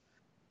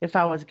 if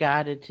I was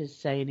guided to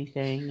say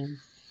anything.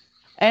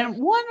 And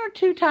one or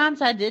two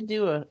times I did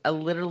do a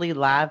literally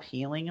live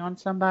healing on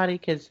somebody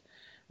because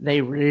they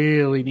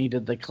really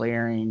needed the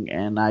clearing,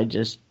 and I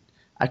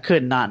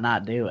could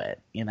not do it,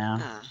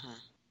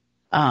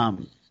 Uh-huh.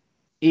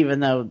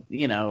 Even though,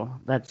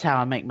 that's how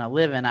I make my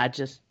living. I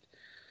just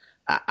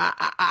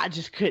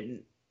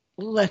couldn't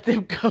let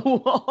them go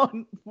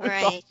on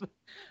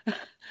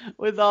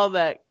with all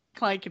that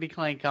clankety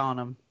clank on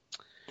them.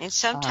 And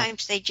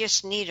sometimes they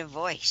just need a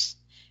voice.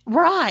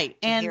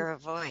 Right. To hear a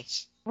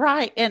voice.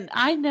 Right. And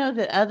I know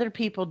that other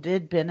people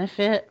did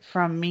benefit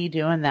from me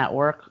doing that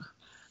work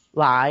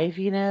live,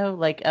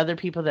 like other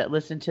people that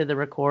listen to the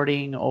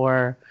recording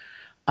or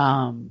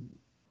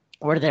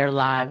they're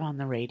live on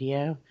the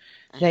radio.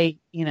 They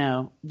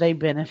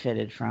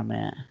benefited from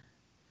it.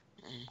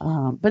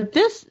 But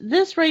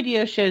this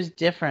radio show is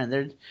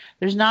different.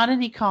 There's not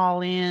any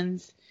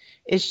call-ins.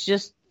 It's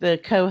just the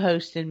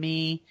co-host and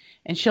me,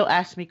 and she'll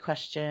ask me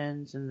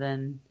questions, and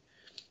then,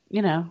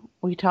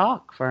 we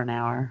talk for an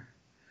hour.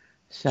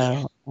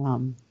 So,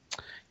 and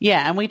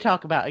we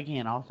talk about,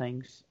 again, all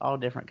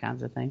different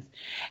kinds of things.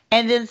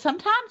 And then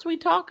sometimes we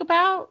talk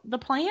about the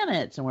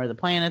planets and where the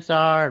planets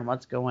are and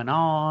what's going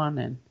on.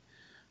 And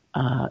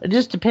it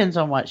just depends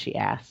on what she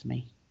asks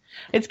me.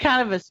 It's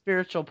kind of a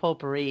spiritual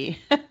potpourri.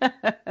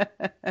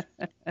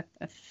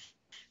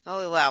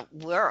 Oh, well,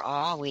 we're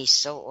always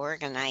so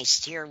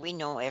organized here. We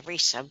know every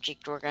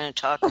subject we're going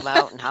to talk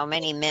about and how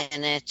many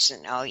minutes.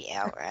 And oh,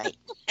 yeah, right.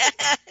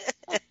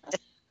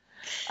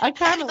 I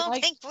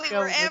don't think we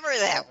were ever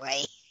that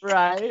way.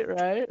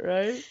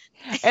 Right.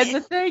 And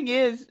the thing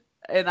is,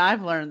 and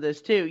I've learned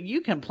this too,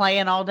 you can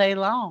plan all day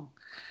long,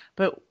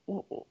 but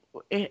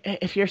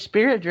if you're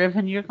spirit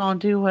driven, you're going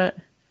to do what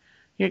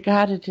you're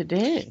guided to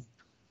do.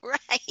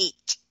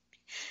 Right.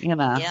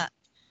 Yeah.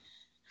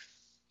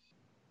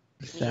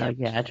 So,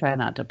 I try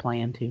not to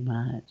plan too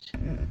much.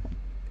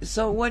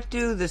 So what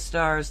do the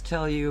stars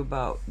tell you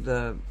about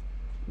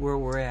where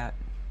we're at?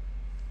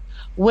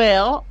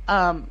 Well,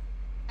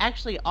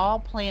 actually, all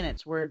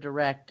planets were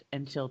direct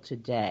until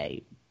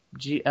today.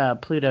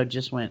 Pluto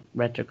just went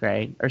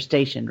retrograde, or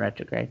stationed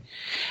retrograde.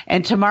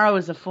 And tomorrow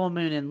is a full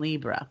moon in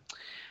Libra.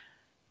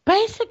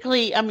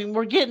 Basically,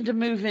 we're getting to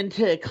move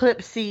into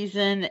eclipse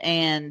season,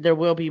 and there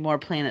will be more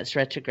planets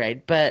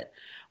retrograde. But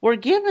we're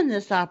given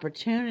this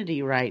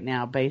opportunity right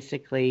now,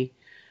 basically,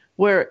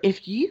 where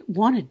if you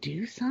want to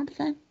do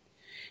something,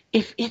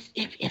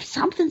 if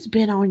something's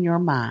been on your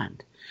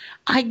mind,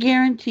 I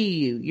guarantee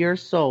you your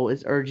soul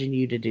is urging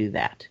you to do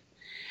that.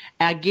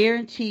 I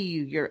guarantee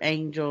you your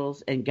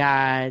angels and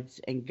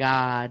guides and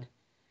God,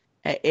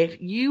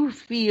 if you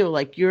feel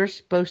like you're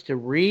supposed to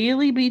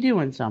really be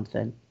doing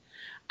something,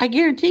 I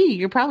guarantee you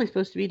you're probably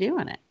supposed to be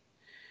doing it.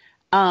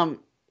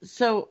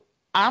 So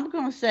I'm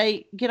going to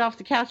say get off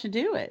the couch and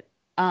do it.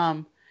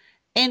 And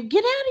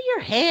get out of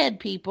your head,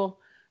 people.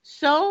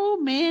 So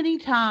many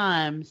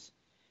times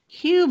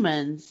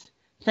humans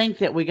think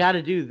that we got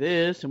to do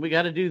this and we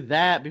got to do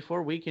that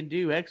before we can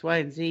do X, Y,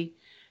 and Z.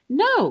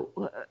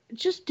 No,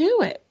 just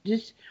do it.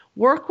 Just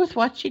work with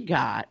what you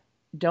got.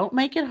 Don't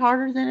make it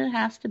harder than it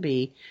has to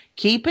be.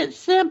 Keep it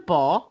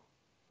simple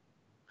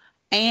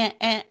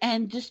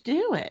and just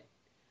do it.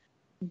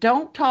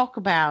 Don't talk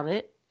about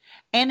it.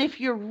 And if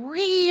you're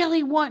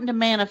really wanting to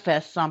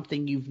manifest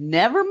something you've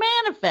never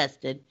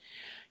manifested,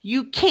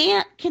 you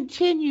can't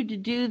continue to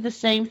do the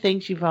same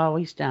things you've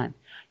always done.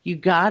 You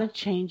got to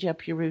change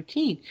up your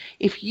routine.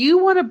 If you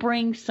want to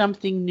bring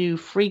something new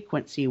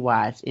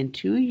frequency-wise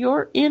into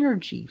your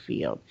energy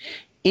field,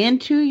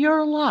 into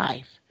your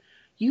life,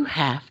 you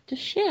have to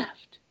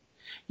shift.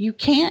 You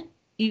can't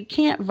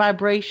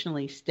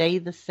vibrationally stay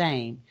the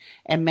same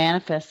and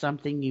manifest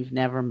something you've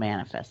never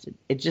manifested.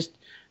 It's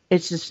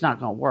just not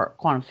going to work.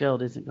 Quantum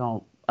field isn't going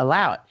to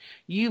allow it.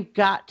 You've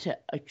got to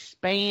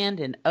expand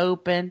and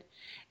open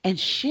and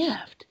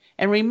shift.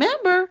 And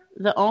remember,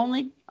 the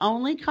only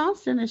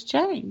constant is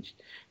change,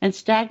 and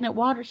stagnant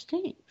water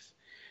stinks.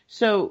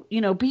 So,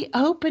 be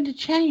open to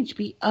change.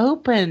 Be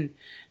open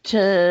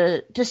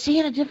to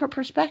seeing a different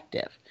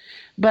perspective.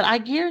 But I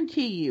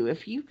guarantee you,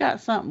 if you've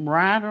got something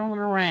rattling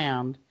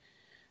around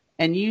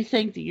and you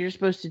think that you're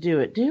supposed to do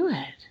it, do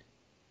it.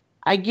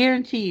 I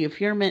guarantee you, if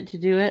you're meant to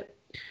do it,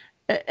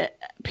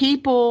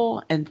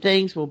 people and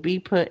things will be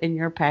put in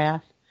your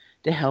path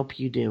to help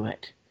you do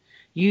it.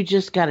 You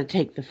just got to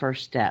take the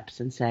first steps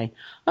and say,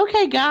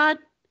 okay, God,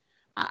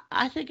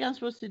 I think I'm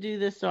supposed to do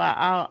this, so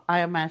I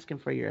am asking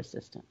for your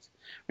assistance.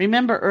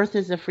 Remember, Earth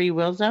is a free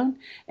will zone,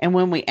 and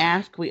when we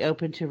ask, we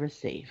open to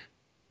receive.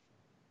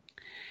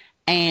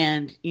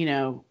 And,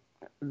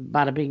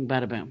 bada bing,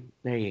 bada boom.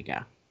 There you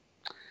go.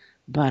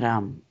 But,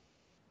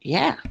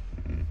 yeah.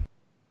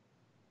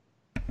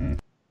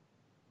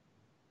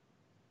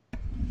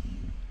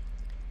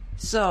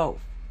 So,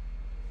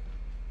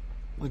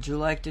 would you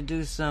like to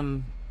do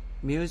some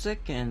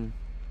music and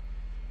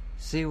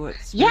see what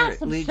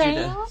Spirit leads you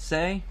to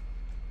say?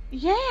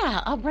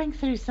 Yeah, I'll bring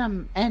through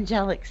some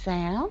angelic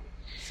sound.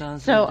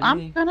 Sounds so good to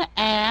me.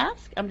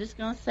 I'm just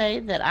going to say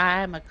that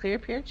I am a clear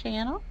peer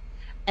channel,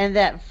 and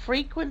that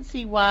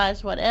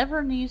frequency-wise,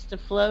 whatever needs to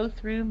flow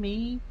through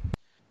me,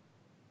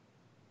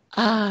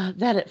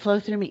 that it flow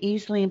through me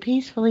easily and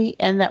peacefully,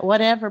 and that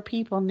whatever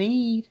people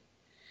need,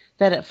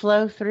 that it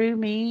flow through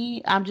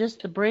me. I'm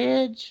just a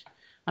bridge.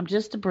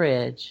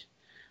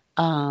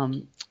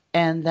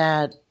 And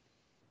that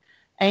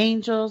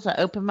angels, I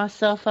open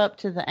myself up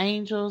to the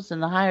angels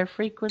and the higher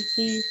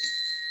frequencies.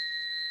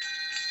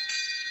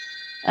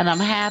 And I'm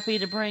happy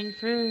to bring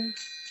through.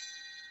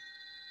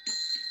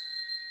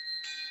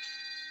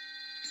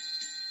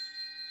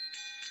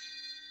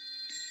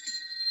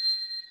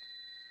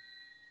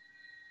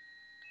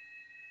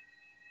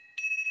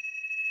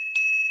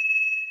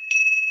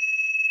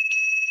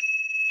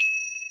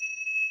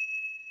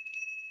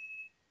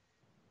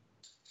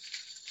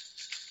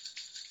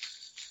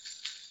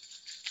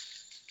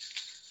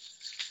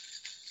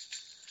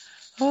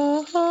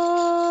 Oh,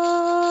 oh,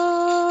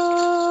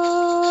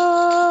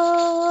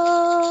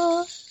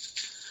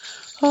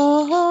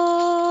 oh,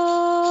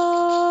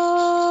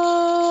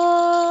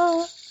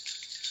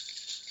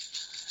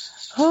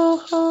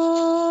 oh,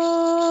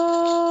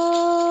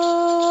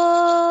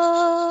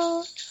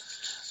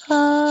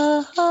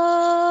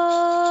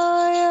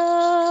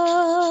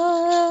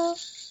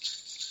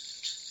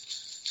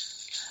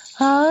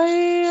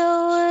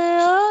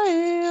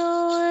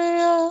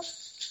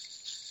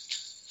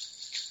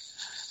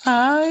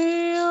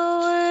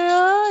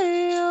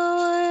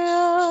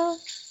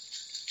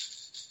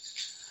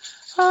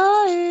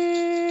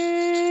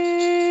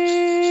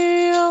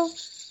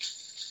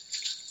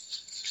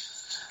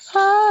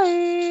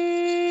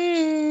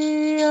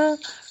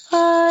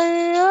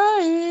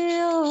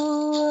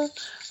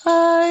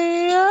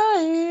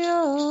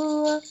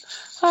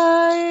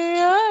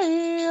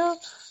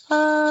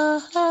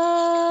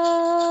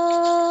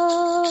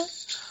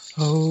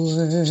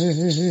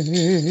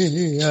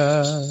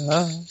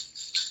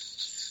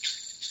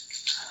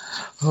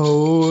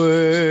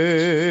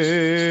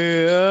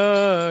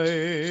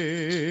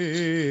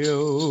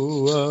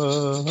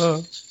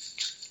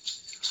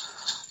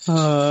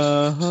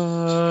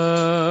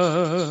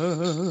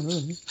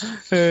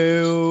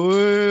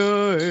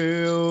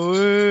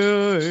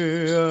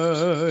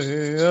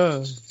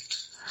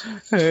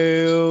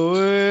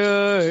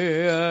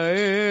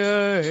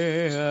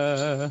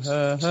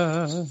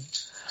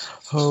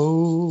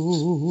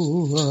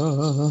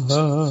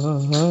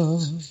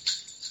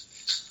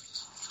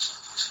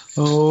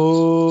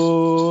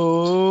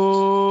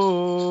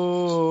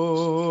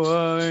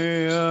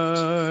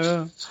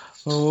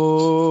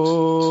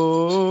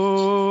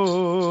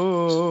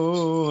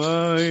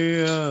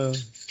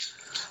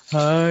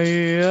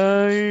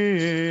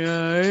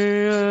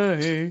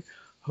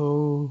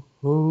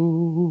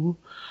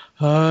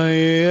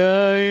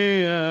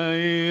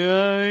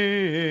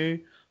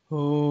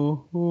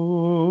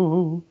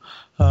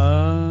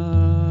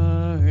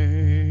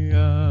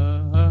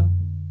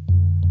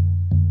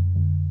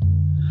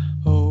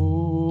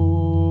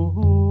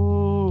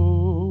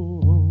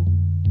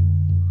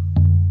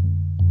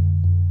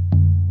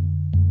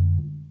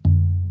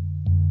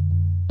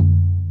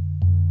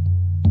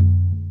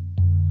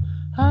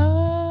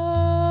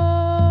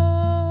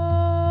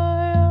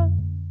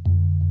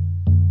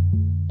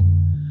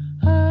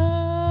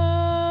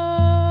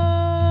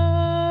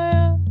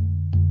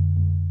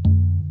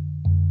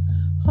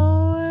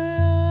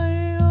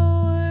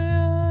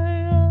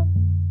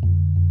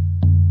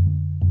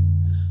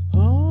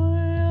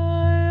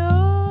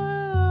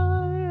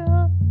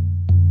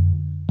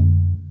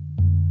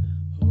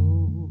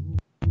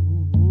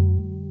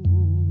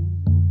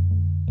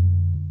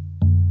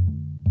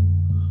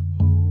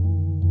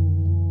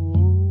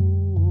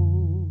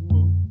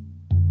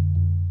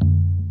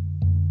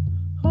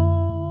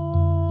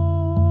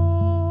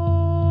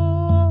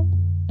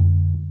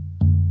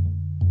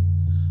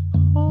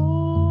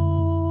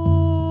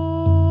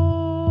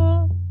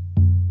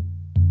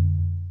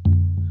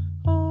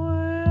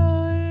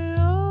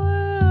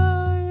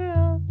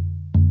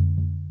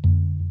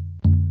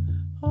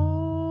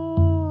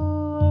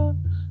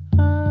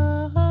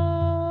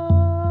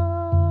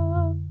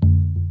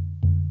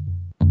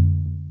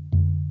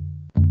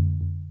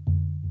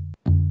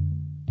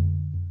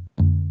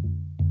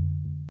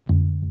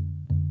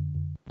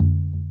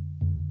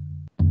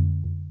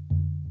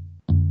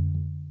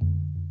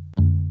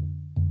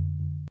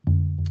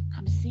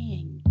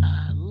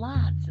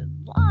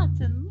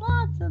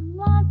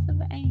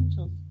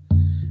 angels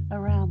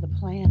around the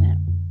planet,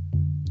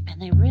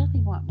 and they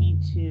really want me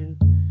to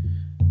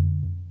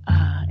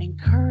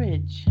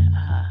encourage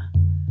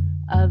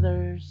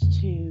others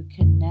to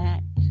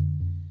connect,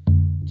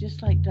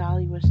 just like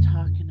Dolly was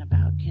talking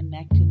about,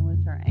 connecting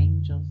with her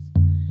angels,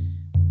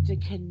 to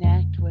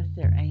connect with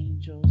their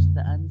angels,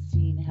 the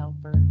unseen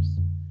helpers,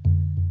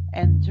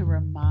 and to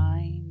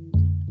remind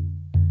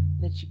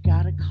that you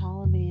got to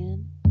call them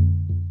in.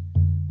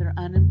 They're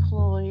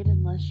unemployed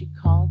unless you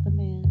call them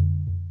in,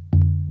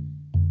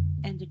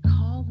 and to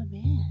call them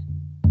in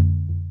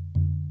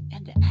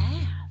and to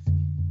ask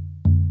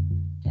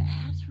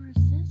for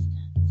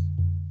assistance.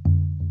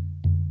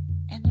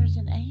 And there's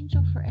an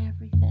angel for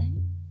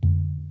everything,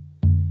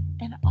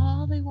 and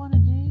all they want to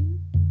do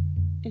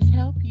is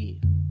help you.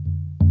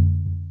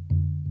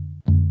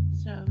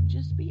 So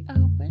just be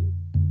open.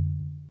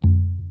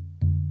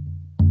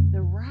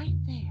 They're right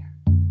there.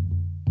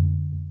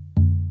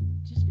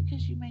 Just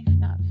because you may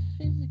not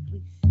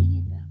physically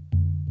see them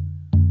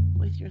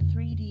with your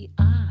 3D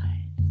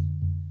eyes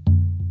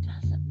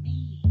doesn't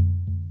mean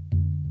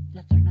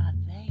that they're not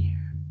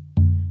there.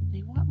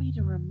 They want me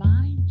to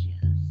remind you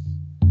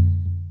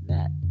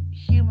that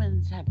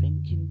humans have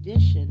been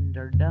conditioned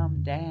or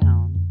dumbed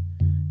down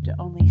to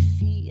only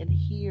see and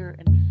hear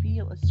and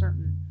feel a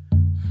certain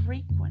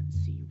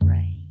frequency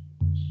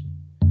range.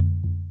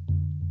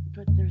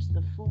 But there's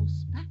the full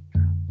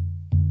spectrum.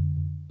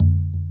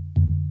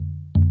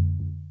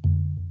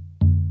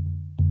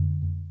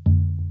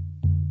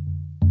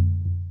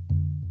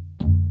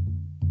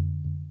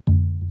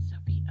 So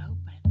be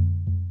open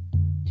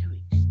to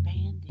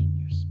expanding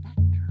your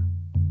spectrum.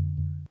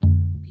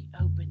 Be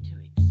open to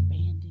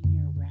expanding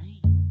your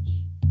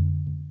range.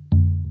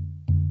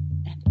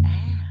 And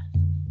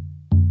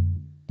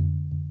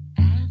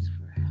ask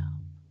for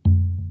help.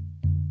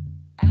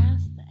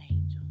 Ask the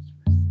angels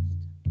for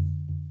assistance.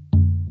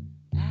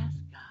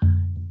 Ask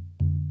God.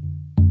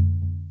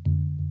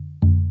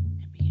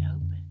 And be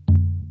open.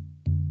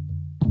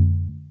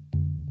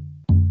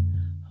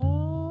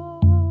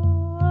 Oh,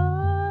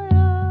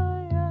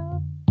 yeah.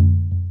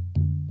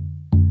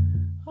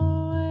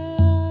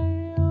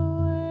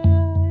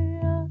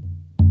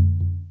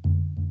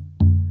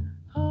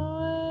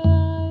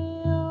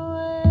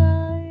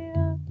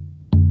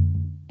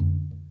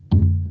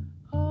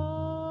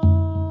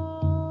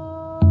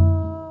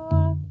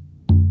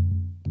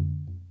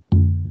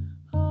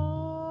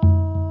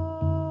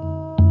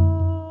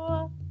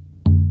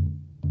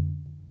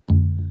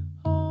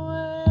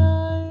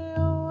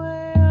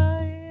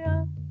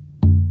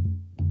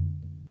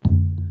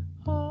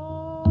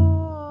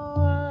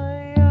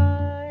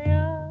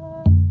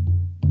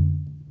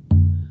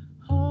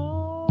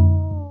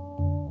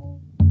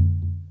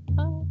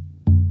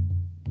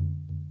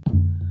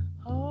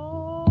 Oh,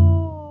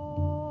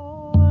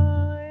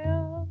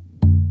 yeah.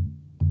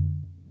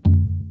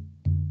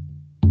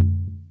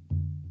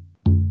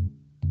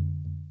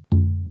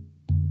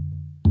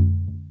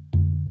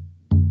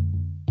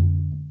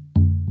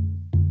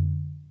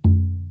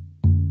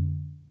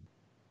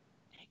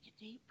 Take a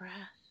deep breath.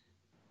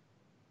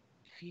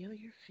 Feel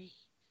your feet.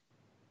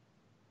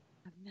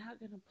 I'm now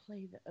going to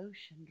play the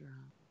ocean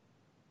drum.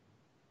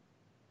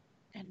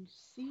 And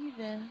see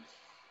this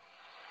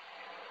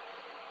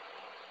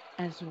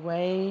as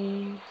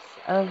waves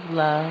of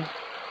love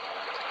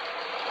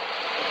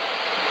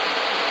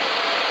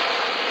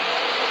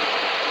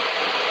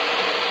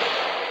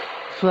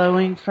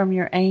flowing from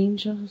your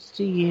angels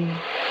to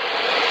you.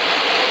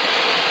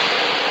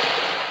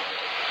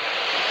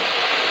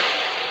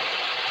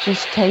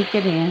 Just take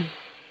it in.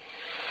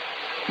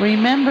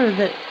 Remember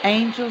that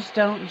angels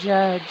don't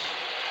judge.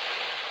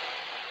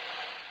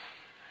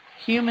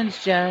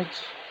 Humans judge.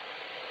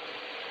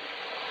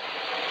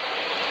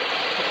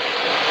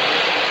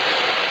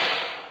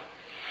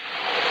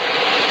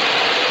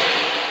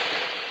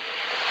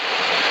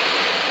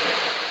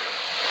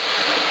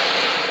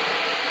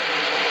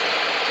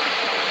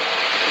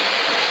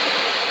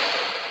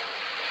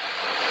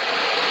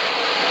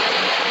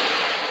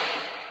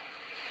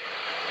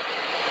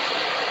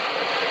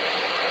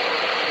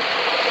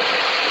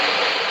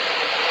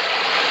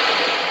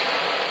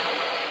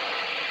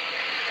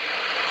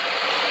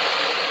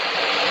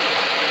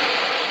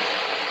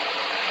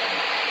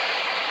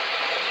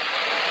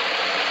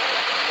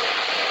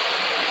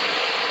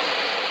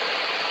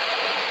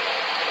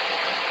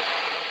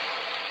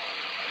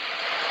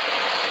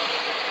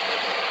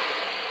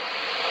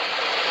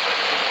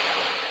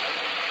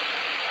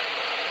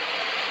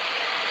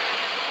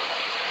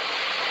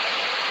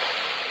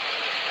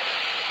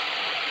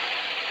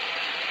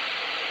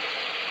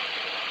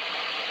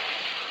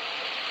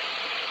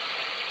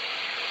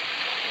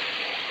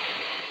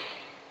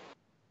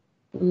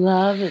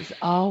 Love is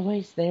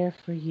always there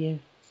for you.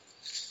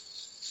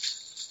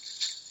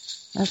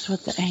 That's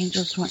what the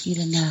angels want you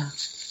to know.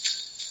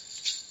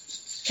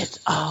 It's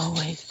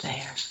always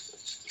there.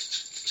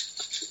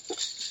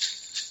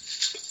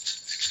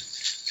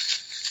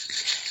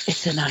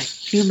 It's a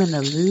human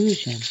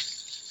illusion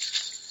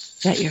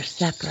that you're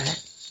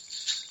separate.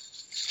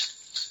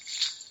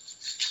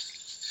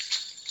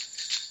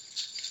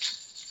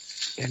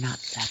 You're not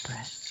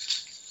separate.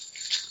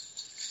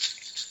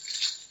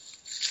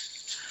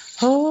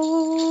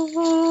 Oh,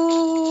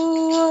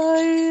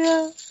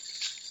 yeah.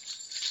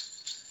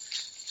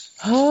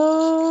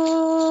 Oh,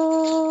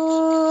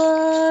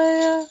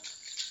 yeah.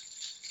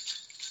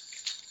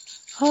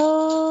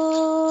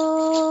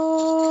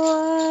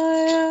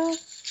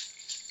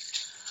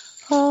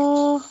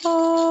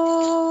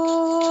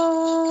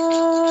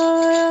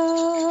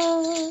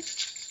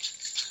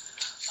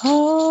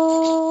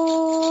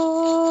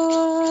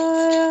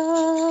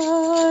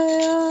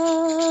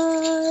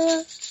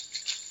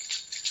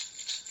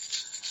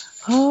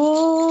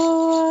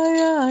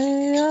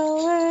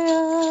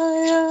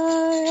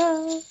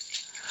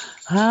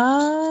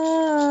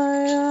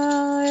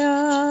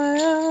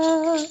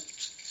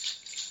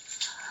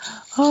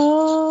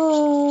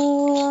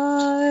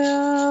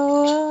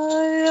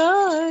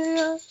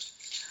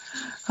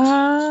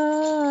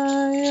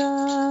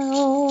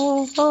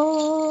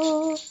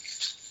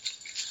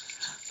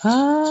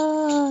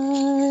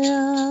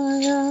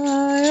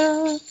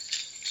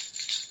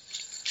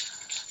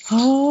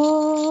 Oh,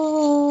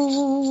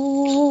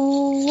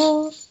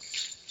 yeah.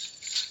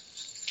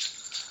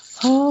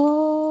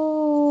 Oh,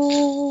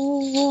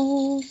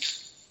 yeah.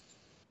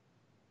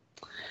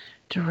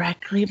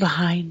 Directly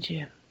behind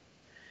you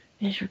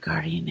is your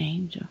guardian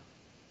angel.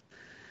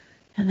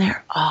 And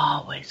they're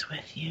always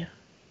with you.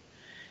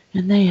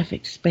 And they have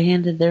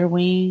expanded their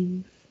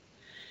wings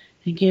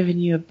and given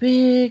you a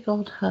big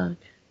old hug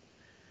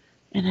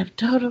and have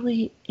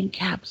totally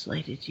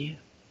encapsulated you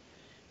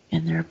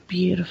in their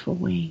beautiful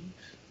wings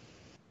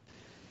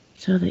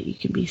so that you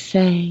can be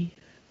safe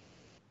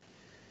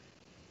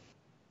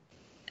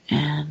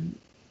and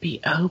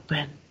be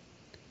open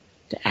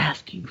to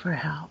asking for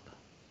help.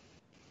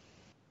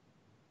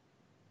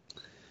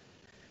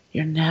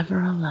 You're never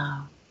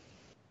alone.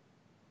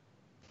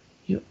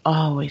 You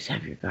always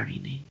have your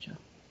guardian angel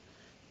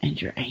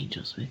and your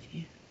angels with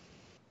you.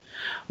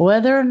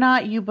 Whether or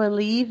not you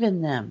believe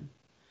in them,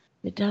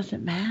 it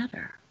doesn't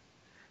matter.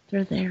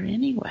 They're there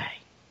anyway.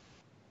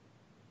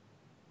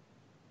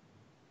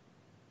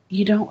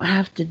 You don't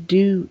have to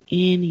do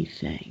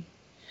anything.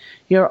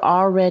 You're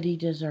already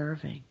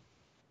deserving.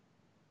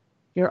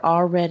 You're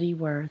already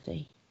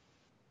worthy.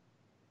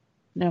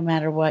 No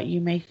matter what you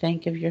may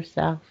think of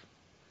yourself,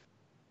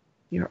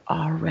 you're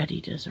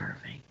already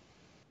deserving.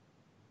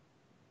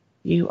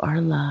 You are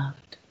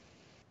loved.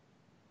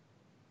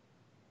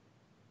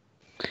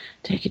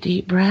 Take a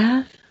deep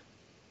breath.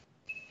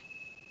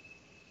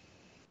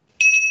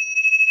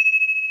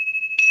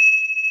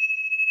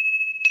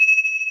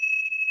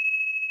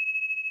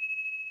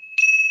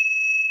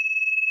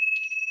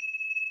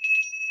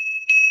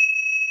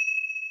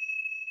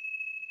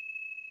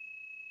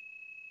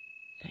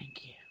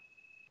 Thank you.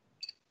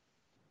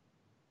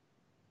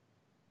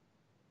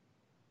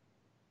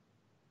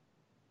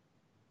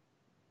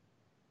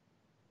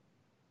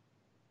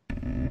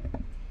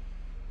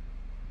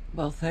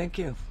 Well, thank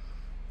you.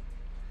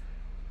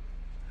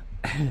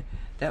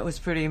 That was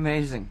pretty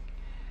amazing.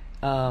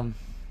 Dolly,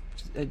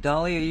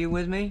 are you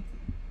with me?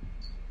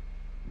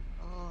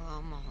 Oh,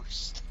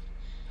 almost.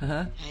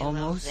 Huh?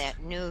 Almost? I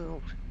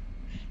love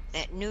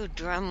that new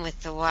drum with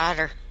the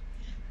water.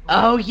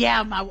 Oh,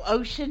 yeah, my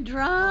ocean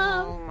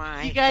drum. Oh,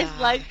 my You guys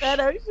gosh. like that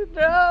ocean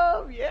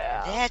drum?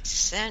 Yeah. That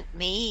sent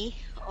me.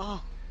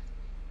 Oh,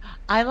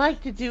 I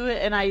like to do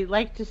it, and I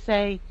like to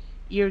say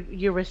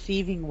you're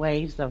receiving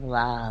waves of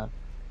love.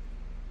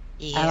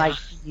 yeah. I like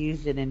to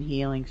use it in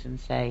healings and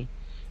say,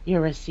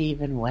 you're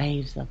receiving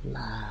waves of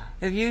love.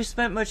 Have you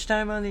spent much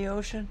time on the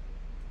ocean?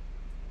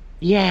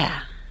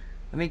 Yeah.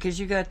 I mean, 'cause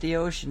you got the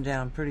ocean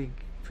down pretty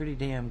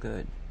damn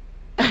good.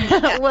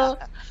 Well,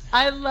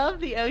 I love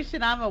the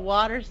ocean. I'm a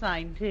water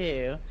sign,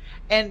 too.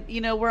 And,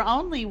 we're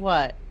only,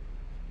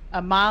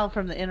 a mile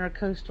from the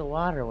intercoastal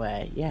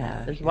waterway.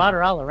 Yeah, there's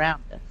water all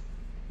around us.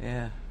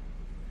 Yeah.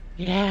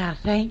 Yeah,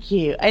 thank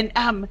you.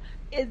 And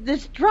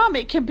this drum,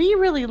 it can be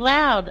really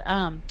loud,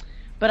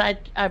 but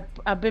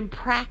I've been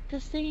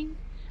practicing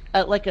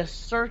like a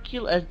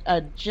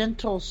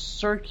gentle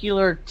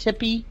circular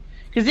tippy,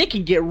 because it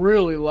can get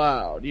really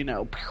loud,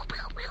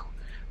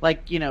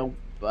 like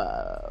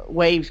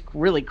waves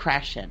really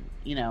crashing,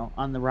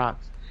 on the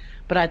rocks.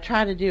 But I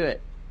try to do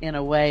it in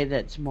a way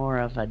that's more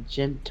of a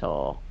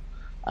gentle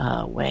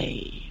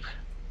wave.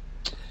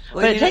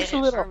 Well, But it takes a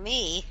For little.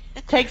 me.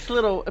 Takes a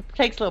little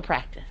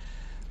practice.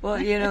 Well,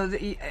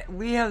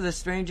 we have the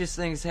strangest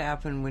things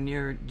happen when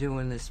you're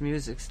doing this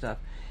music stuff.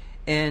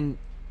 And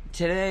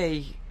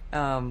today,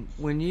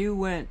 when you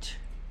went,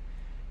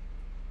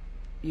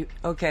 you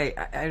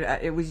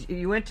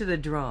went to the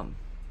drum,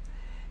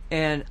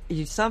 and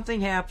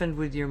something happened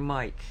with your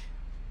mic,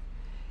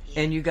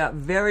 and you got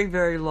very,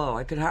 very low.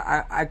 I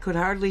could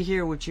hardly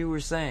hear what you were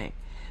saying,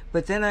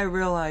 but then I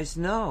realized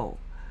no.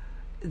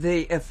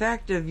 The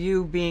effect of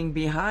you being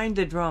behind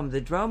the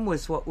drum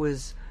was what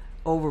was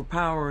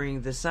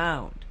overpowering the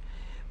sound.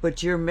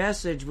 But your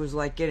message was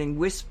like getting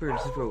whispered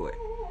through it.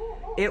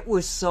 It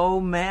was so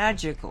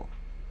magical.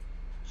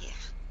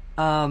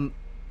 Yeah.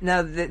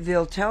 Now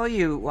they'll tell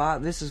you. Well,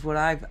 this is what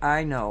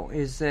I know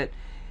is that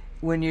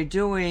when you're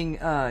doing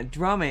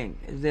drumming,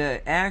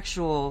 the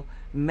actual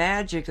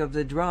magic of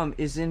the drum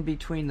is in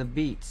between the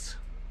beats,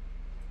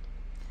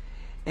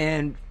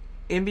 and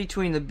in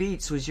between the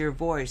beats was your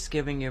voice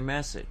giving your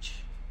message.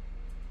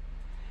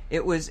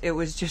 It was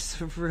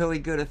just a really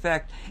good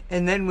effect.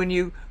 And then when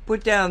you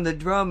put down the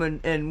drum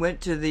and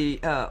went to the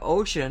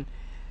ocean,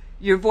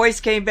 your voice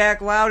came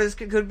back loud as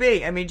could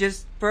be. I mean,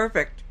 just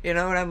perfect, And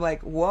I'm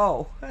like,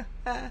 whoa.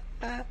 I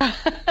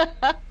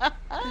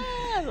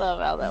love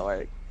how that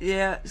works.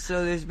 Yeah,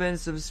 so there's been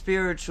some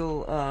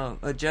spiritual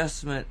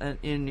adjustment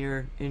in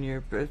your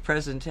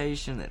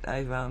presentation that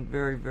I found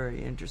very,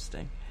 very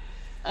interesting.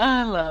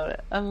 I love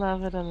it. I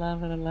love it. I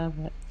love it. I love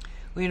it.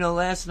 Well,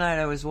 last night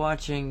I was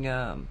watching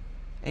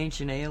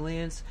Ancient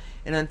Aliens,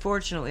 and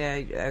unfortunately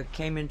I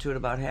came into it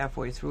about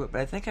halfway through it.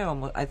 But I think I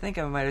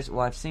might have.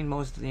 Well, I've seen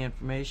most of the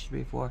information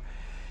before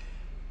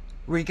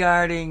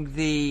regarding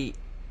the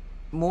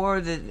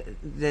more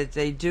that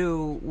they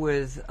do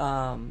with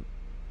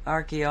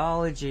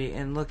archaeology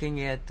and looking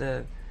at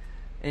the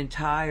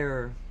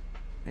entire,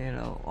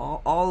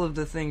 all of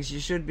the things you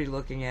should be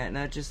looking at,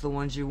 not just the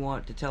ones you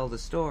want to tell the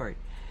story.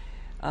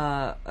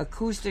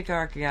 Acoustic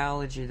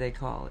archaeology, they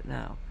call it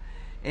now,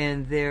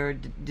 and they're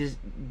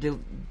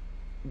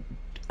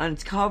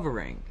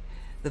uncovering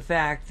the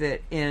fact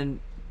that in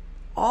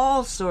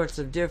all sorts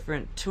of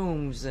different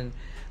tombs and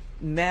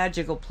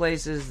magical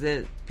places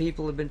that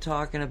people have been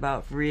talking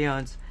about for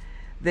eons,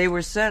 they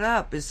were set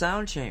up as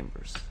sound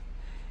chambers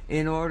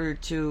in order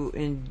to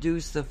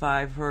induce the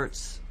 5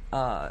 hertz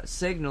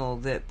signal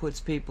that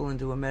puts people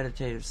into a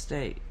meditative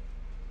state.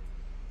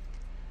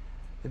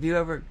 Have you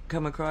ever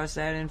come across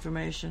that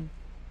information?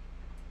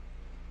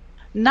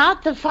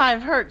 Not the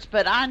 5 hertz,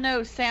 but I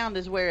know sound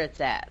is where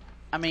it's at.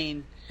 I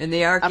mean... And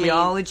the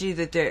archaeology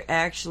that they're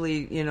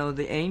actually,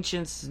 the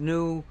ancients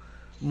knew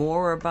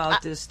more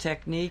about this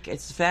technique.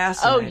 It's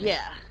fascinating. Oh,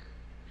 yeah.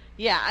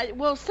 Yeah,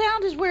 well,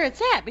 sound is where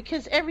it's at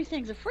because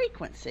everything's a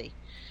frequency.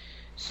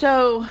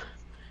 So...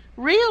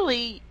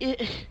 really,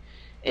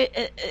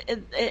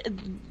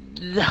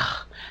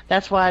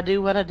 that's why I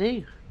do what I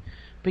do,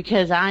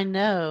 because I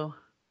know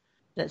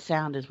that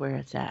sound is where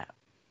it's at.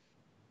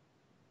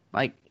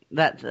 Like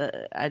that's,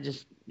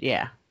 it's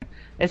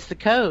the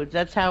codes.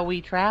 That's how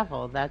we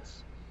travel.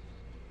 That's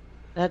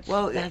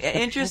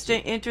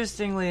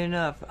interestingly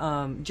enough,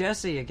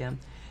 Jessie again,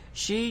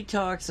 she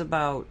talks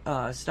about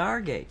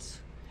stargates.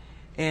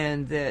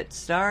 And that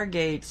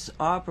stargates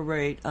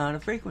operate on a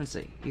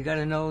frequency. You got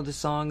to know the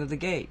song of the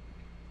gate.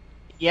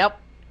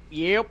 Yep.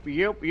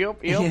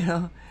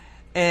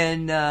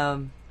 And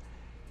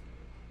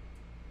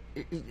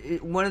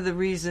one of the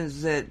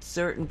reasons that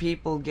certain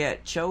people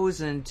get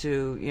chosen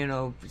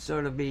to,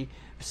 sort of be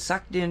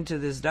sucked into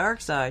this dark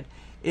side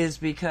is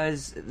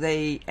because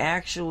they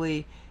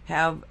actually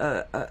have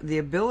the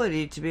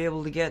ability to be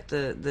able to get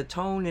the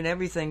tone and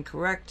everything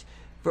correct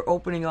for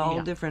opening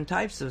all different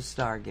types of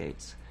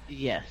stargates.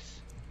 Yes,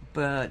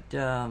 but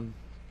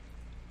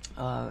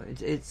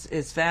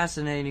it's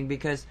fascinating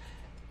because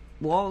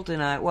Walt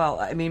and I. Well,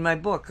 I mean, my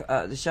book,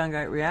 The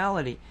Shungite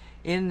Reality,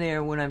 in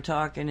there when I'm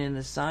talking in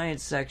the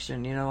science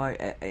section,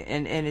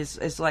 and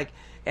it's like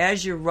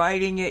as you're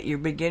writing it, you're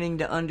beginning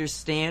to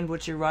understand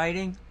what you're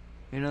writing,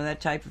 that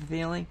type of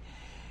feeling.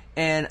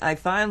 And I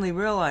finally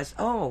realized,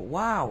 oh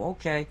wow,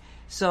 okay,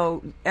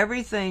 so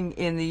everything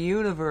in the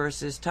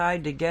universe is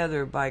tied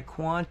together by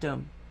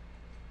quantum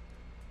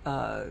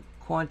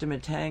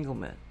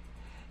entanglement.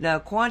 Now,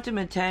 quantum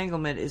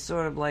entanglement is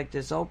sort of like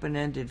this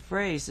open-ended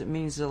phrase. It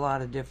means a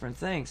lot of different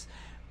things.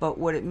 But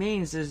what it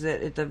means is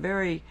that at the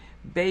very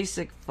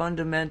basic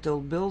fundamental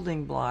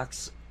building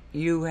blocks,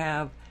 you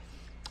have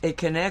a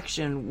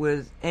connection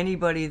with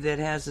anybody that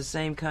has the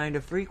same kind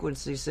of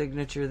frequency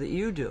signature that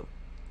you do.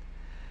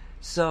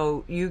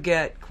 So you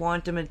get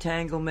quantum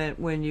entanglement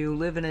when you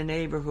live in a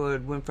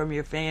neighborhood, when from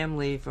your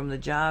family, from the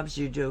jobs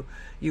you do,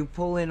 you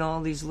pull in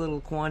all these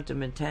little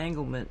quantum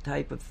entanglement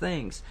type of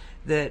things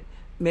that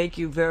make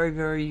you very,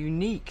 very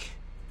unique.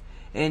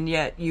 And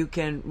yet you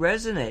can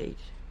resonate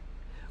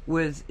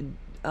with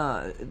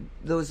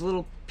those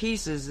little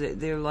pieces.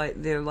 They're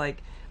like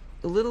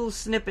little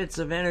snippets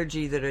of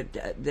energy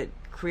that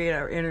create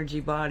our energy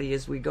body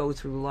as we go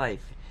through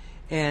life.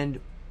 And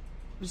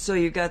so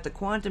you got the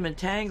quantum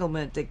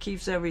entanglement that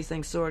keeps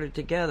everything sorted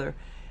together,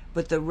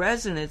 but the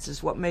resonance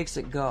is what makes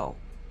it go.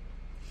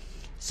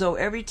 So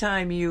every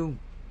time you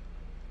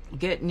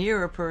get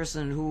near a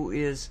person who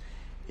is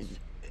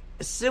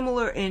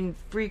similar in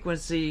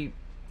frequency,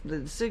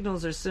 the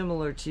signals are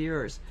similar to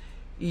yours,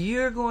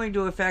 you're going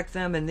to affect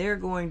them and they're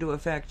going to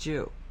affect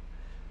you,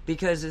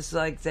 because it's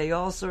like they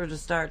all sort of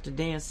start to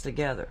dance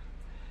together.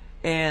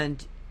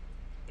 And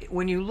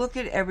when you look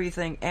at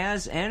everything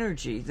as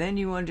energy, then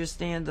you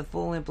understand the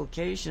full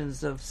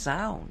implications of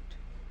sound.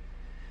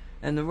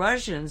 And the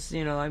Russians,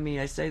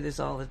 I say this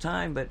all the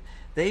time, but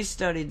they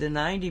studied the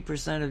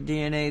 90% of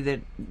DNA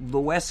that the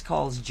West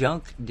calls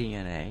junk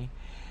DNA,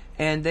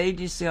 and they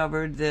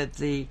discovered that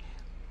the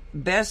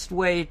best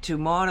way to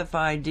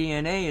modify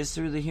DNA is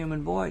through the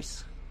human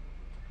voice.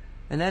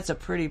 And that's a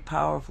pretty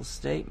powerful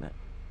statement.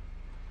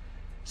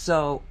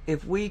 So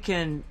if we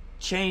can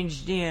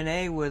change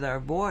DNA with our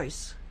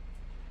voice,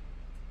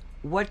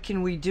 what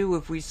can we do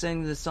if we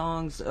sing the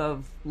songs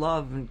of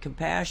love and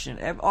compassion?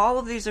 All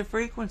of these are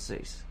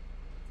frequencies.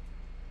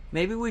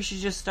 Maybe we should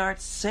just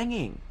start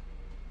singing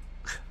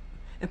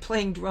and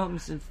playing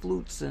drums and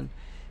flutes and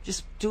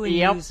just doing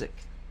music.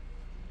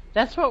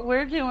 That's what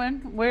we're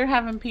doing. We're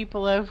having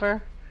people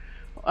over.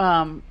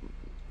 We're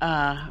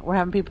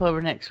having people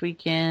over next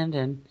weekend,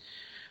 and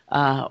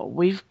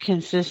we've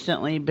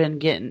consistently been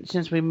getting,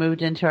 since we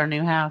moved into our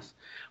new house,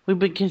 we've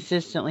been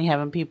consistently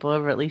having people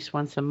over at least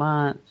once a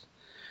month,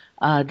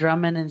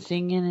 drumming and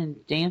singing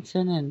and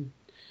dancing, and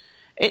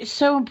it's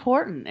so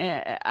important.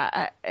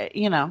 I'm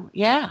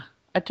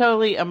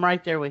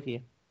right there with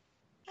you.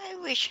 I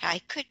wish I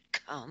could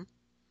come.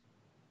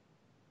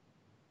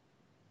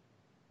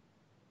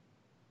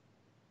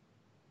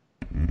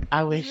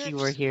 I wish you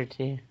were here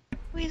too.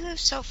 We live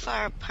so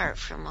far apart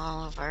from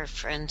all of our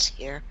friends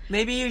here.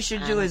 Maybe you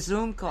should do a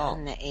Zoom call.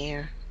 On the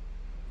air.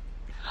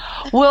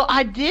 Well,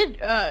 I did.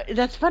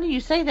 That's funny you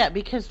say that,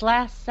 because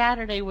last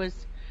Saturday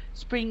was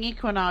spring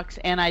equinox,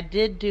 and I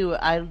did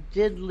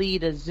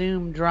lead a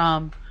Zoom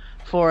drum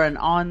for an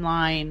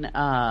online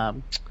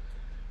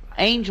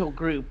angel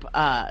group.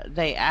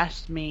 They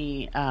asked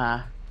me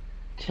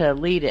to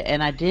lead it,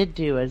 and I did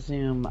do a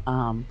Zoom.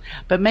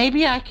 But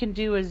maybe I can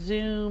do a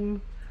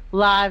Zoom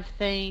live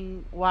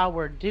thing while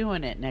we're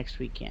doing it next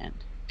weekend.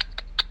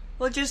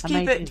 Well, just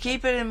keep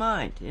it in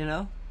mind,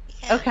 Yeah.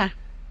 Okay.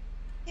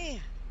 Yeah.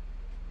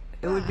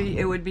 It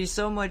would be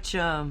so much.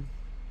 Back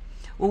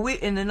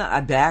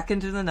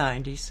into the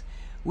 90s,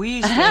 we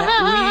used to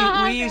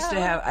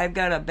have. I've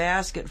got a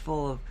basket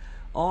full of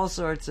all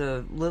sorts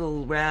of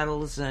little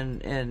rattles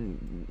and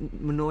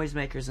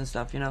noisemakers and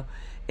stuff,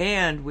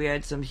 and we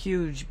had some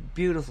huge,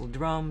 beautiful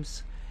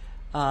drums.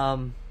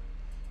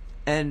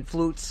 And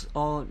flutes,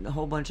 a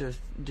whole bunch of,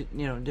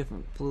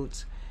 different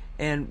flutes.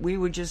 And we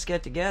would just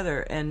get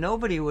together, and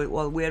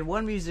we had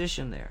one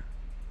musician there.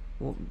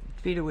 Well,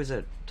 Peter was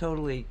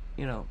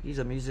he's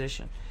a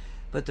musician.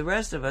 But the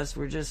rest of us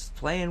were just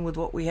playing with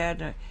what we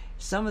had.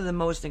 Some of the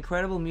most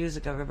incredible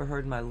music I've ever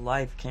heard in my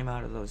life came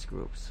out of those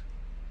groups.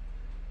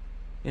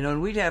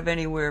 And we'd have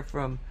anywhere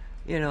from,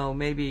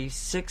 maybe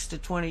 6 to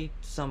 20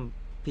 some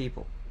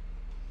people.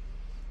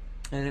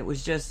 And it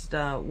was just,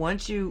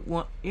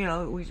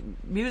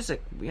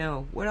 music,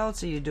 what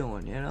else are you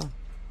doing,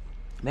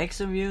 Make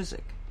some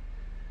music.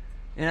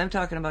 And I'm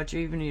talking about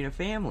even your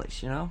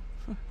families,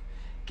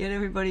 Get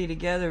everybody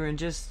together and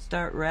just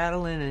start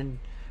rattling and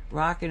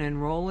rocking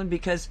and rolling,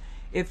 because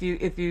if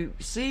you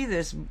see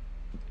this,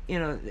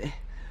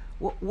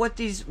 what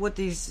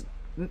these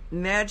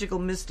magical,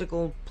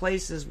 mystical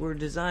places were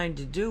designed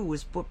to do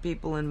was put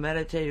people in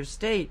meditative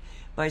state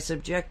by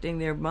subjecting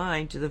their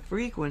mind to the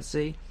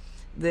frequency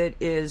that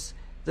is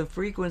the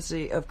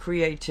frequency of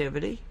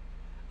creativity,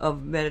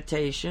 of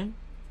meditation.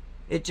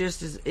 It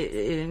just is.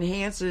 It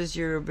enhances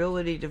your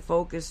ability to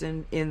focus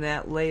in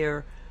that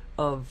layer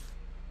of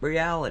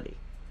reality,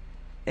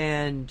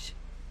 and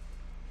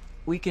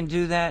we can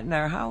do that in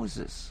our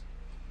houses.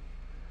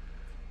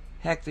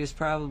 Heck, there's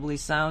probably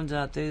sounds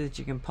out there that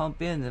you can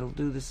pump in that'll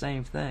do the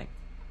same thing.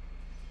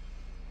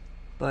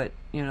 But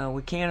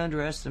we can't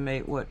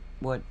underestimate what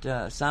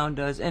sound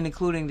does, and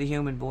including the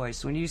human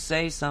voice. When you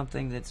say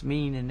something that's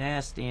mean and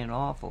nasty and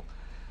awful,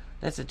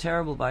 that's a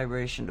terrible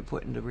vibration to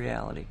put into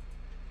reality.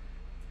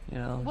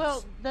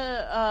 Well,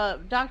 the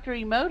Dr.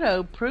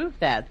 Emoto proved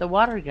that, the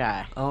water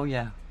guy. Oh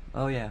yeah.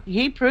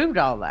 He proved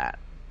all that.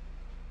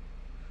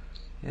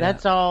 Yeah.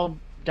 That's all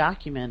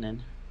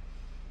documented.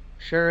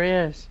 Sure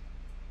is.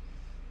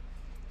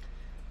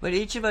 But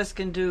each of us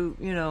can do,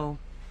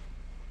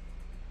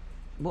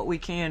 what we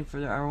can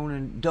for our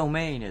own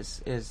domain,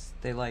 as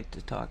they like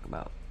to talk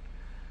about.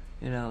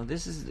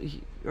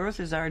 Earth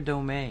is our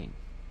domain.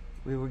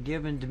 We were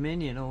given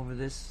dominion over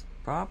this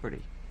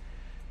property,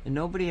 and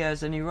nobody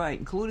has any right,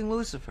 including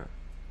Lucifer.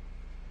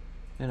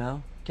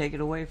 Take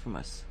it away from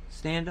us.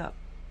 Stand up.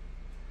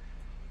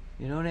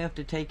 You don't have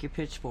to take your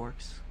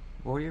pitchforks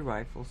or your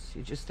rifles.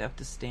 You just have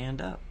to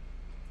stand up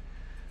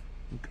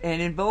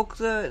and invoke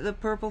the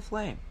purple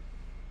flame.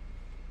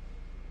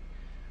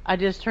 I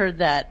just heard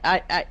that.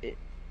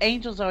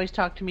 Angels always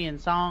talk to me in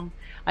song.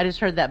 I just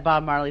heard that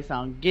Bob Marley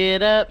song.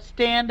 Get up,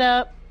 stand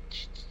up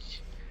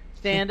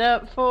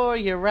for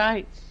your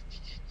rights.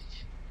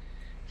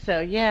 So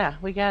yeah,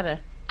 we gotta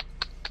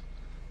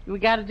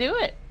do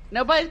it.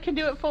 Nobody can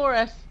do it for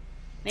us.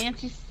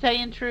 Nancy's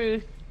saying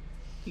truth.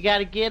 You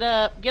gotta get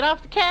up, get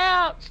off the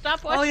couch,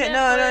 stop watching. Oh yeah,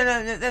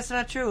 no, that's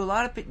not true. A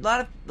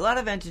lot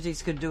of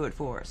entities could do it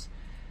for us,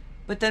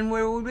 but then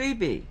where would we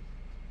be?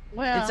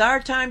 Well, it's our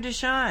time to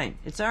shine.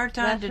 It's our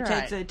time to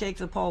right. take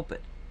the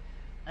pulpit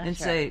that's and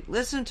say,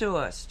 listen to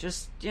us.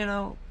 Just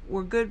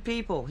we're good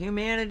people.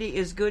 Humanity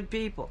is good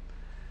people.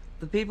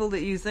 The people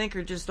that you think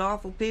are just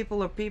awful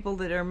people are people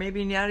that are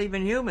maybe not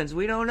even humans.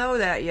 We don't know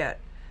that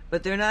yet,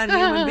 but they're not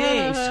human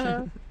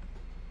beings.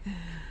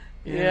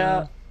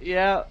 Yeah.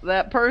 Yeah.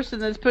 That person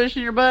that's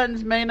pushing your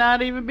buttons may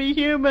not even be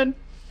human.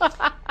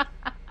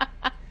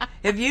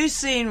 Have you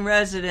seen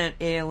Resident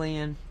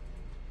Alien?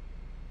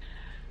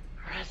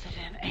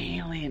 Resident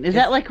Alien. Is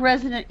that like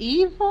Resident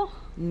Evil?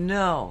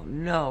 No.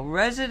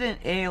 Resident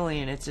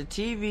Alien. It's a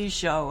TV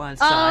show on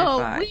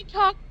Sci-Fi. Oh, we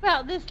talked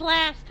about this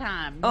last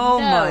time. Oh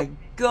No. my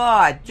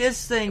God,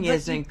 this thing But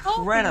is you told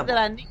me incredible. that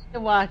I need to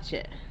watch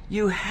it.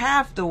 You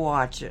have to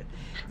watch it.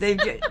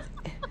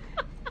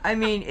 I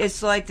mean,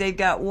 it's like they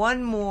got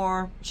one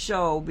more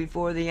show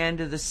before the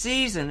end of the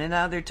season, and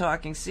now they're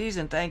talking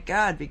season. Thank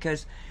God,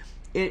 because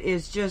it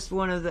is just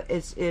one of the.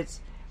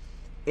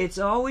 It's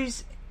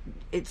always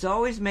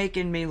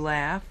making me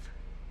laugh,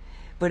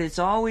 but it's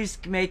always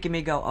making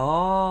me go,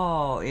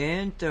 oh,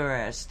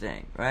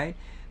 interesting, right?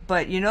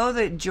 But you know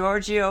that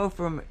Giorgio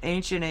from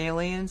Ancient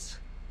Aliens.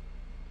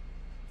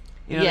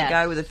 You know, Yes. the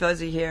guy with the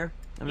fuzzy hair?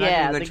 I'm not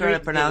Yeah, going the to try to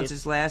Greek pronounce dude.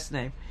 his last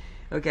name.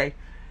 Okay.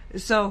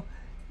 So,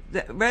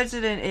 the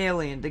Resident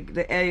Alien,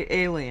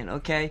 alien,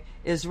 okay,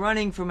 is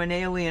running from an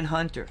alien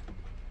hunter.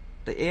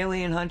 The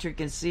alien hunter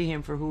can see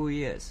him for who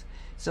he is.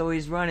 So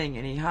he's running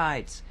and he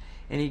hides.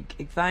 And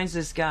he finds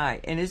this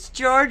guy. And it's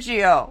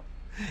Giorgio.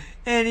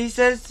 And he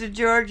says to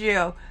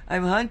Giorgio,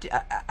 I'm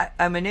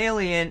an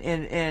alien,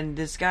 and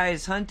this guy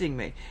is hunting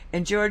me.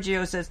 And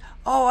Giorgio says,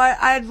 oh,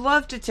 I'd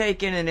love to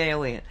take in an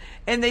alien.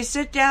 And they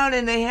sit down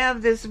and they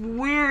have this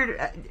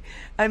weird,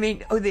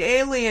 the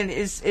alien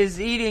is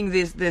eating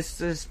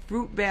this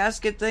fruit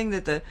basket thing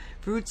that the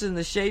fruit's in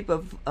the shape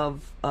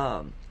of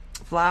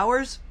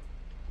flowers.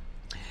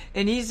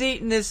 And he's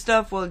eating this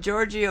stuff while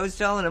Giorgio's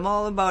telling him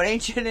all about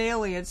ancient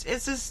aliens.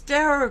 It's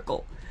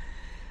hysterical.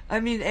 I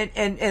mean,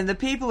 and the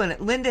people in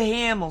it, Linda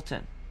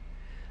Hamilton,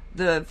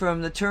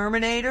 from the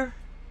Terminator.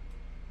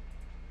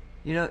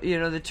 You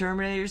know the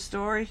Terminator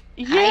story?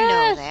 Yes, I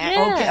know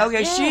that.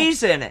 Okay, yes.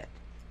 she's in it.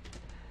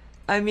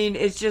 I mean,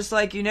 it's just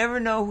like you never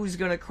know who's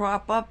going to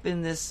crop up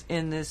in this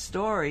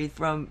story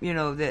from,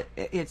 that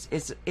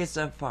it's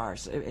a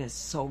farce. It's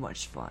so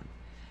much fun.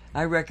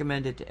 I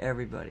recommend it to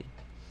everybody.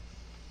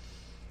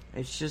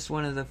 It's just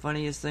one of the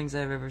funniest things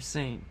I've ever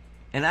seen.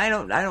 And I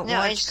don't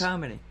watch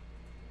comedy.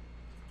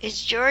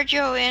 Is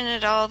Giorgio in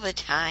it all the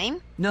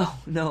time? No,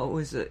 it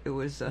was just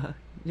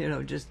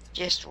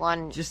that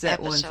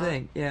episode. one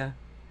thing, yeah.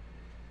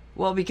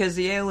 Well, because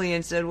the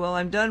alien said, well,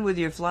 I'm done with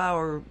your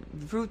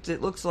fruit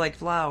that looks like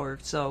flour,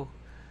 so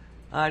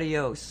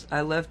adios.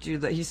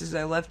 He says,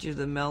 I left you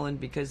the melon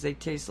because they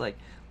taste like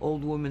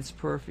old woman's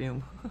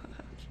perfume.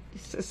 He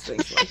says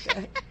things like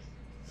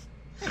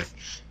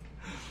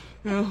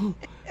that.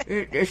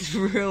 It's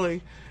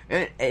really,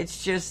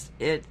 it's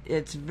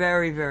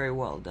very, very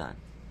well done.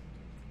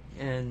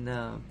 And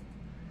I'm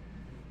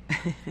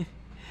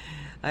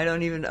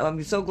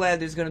so glad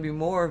there's going to be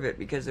more of it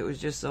because it was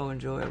just so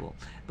enjoyable.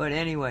 But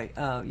anyway,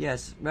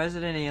 yes,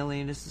 Resident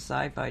Alien is the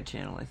Sci-Fi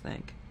Channel, I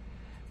think.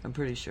 I'm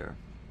pretty sure.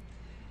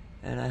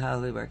 And I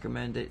highly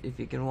recommend it. If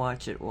you can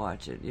watch it,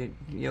 watch it. You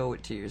owe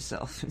it to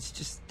yourself. It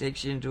just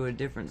takes you into a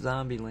different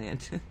zombie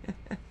land.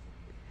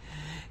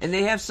 And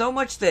they have so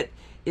much that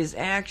is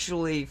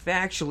actually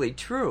factually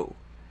true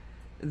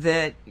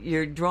that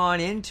you're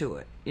drawn into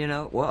it.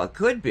 Well, it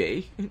could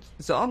be.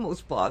 It's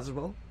almost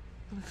plausible.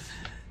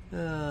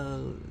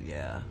 Oh,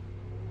 yeah.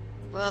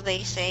 Well,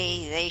 they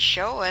say they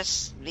show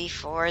us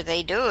before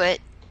they do it.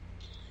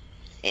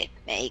 It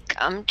may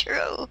come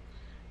true.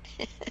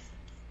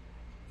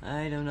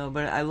 I don't know,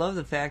 but I love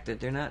the fact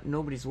that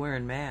nobody's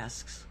wearing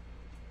masks.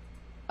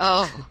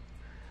 Oh.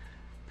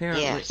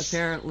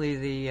 Apparently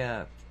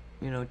the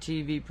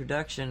TV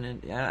production,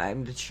 and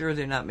I'm sure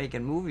they're not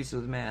making movies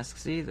with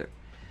masks either.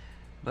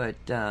 But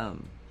they're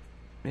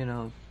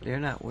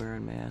not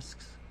wearing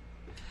masks.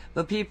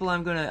 But people,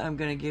 I'm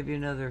gonna give you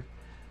another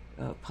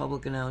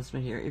public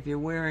announcement here. If you're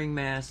wearing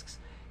masks,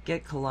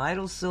 get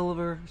Colloidal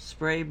Silver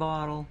spray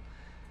bottle.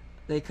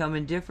 They come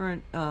in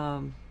different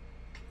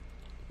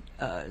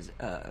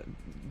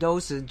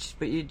dosage,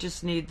 but you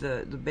just need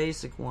the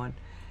basic one,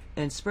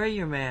 and spray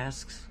your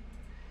masks.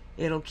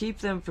 It'll keep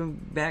them from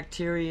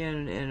bacteria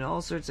and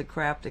all sorts of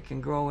crap that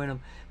can grow in them.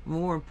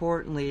 More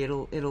importantly,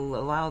 it'll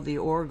allow the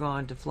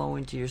organ to flow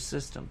into your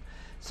system.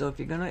 So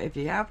if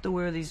you have to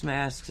wear these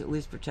masks, at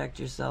least protect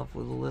yourself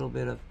with a little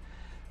bit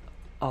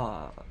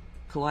of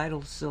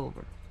Colloidal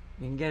Silver.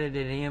 You can get it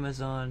at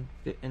Amazon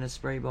in a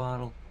spray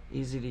bottle,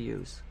 easy to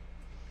use.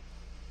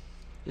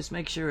 Just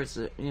make sure it's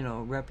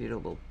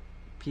reputable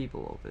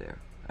people over there.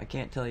 I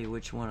can't tell you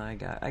which one I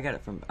got. I got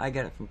it from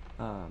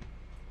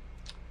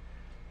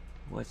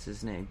what's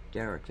his name?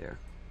 Derek there.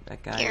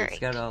 That guy that's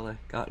got all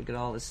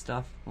this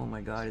stuff. Oh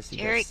my God, has he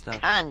got stuff?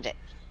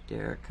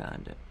 Derek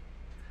Condit.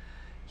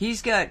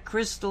 He's got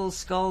crystal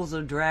skulls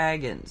of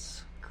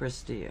dragons,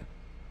 Christia.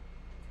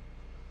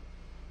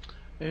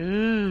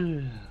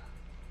 Ooh.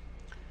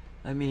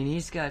 I mean,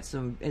 he's got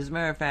some. As a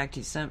matter of fact,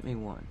 he sent me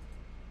one.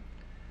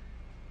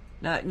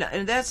 Now,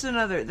 and that's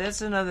another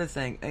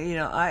thing.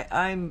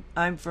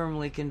 I'm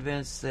firmly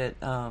convinced that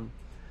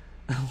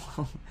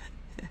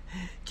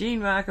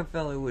Gene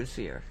Rockefeller was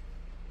here,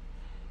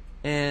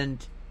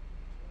 and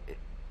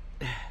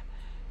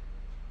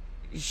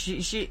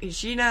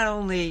she not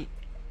only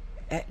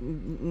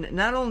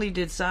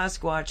did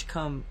Sasquatch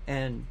come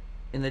and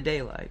in the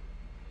daylight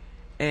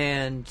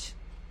and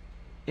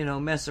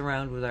mess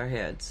around with our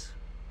heads,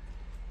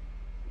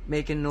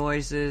 making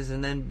noises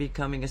and then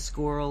becoming a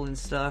squirrel and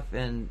stuff,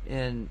 and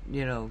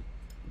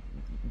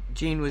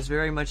Jean was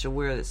very much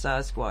aware that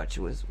Sasquatch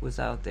was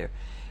out there,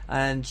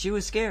 and she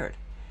was scared.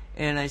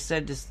 And I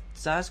said to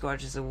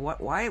Sasquatch, I said,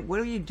 what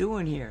are you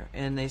doing here?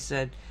 And they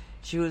said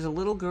she was a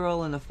little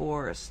girl in the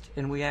forest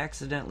and we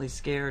accidentally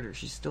scared her.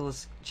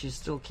 She's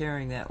still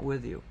carrying that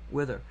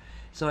with her.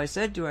 So I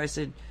said to her, I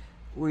said,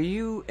 were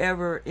you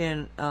ever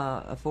in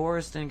a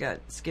forest and got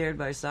scared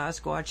by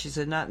Sasquatch? She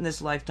said, not in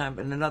this lifetime,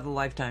 but in another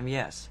lifetime,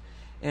 yes.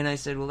 And I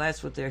said, well,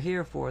 that's what they're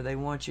here for. They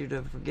want you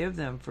to forgive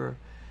them for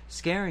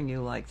scaring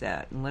you like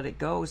that and let it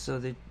go so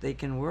that they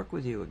can work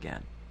with you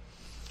again.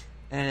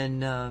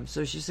 And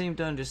so she seemed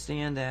to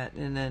understand that.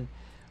 And then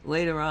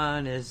later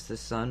on, as the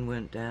sun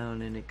went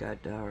down and it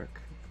got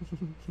dark,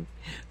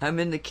 I'm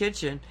in the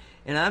kitchen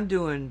and I'm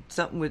doing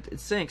something with the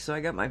sink. So I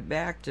got my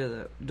back to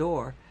the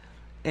door.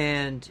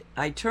 And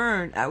I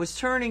was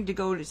turning to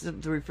go to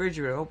the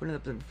refrigerator, opening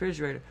up the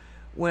refrigerator,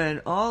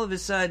 when all of a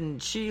sudden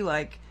she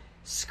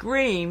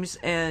screams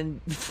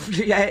and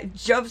she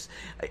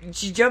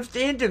jumps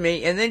into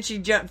me, and then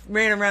she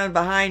ran around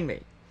behind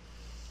me.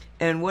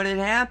 And what had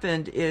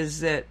happened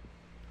is that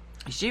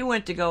she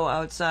went to go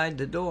out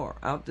the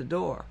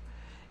door,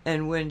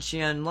 and when she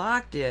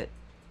unlocked it,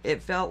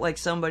 it felt like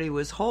somebody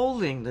was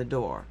holding the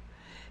door.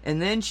 And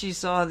then she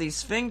saw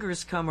these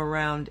fingers come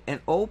around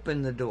and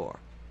open the door.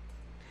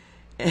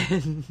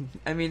 And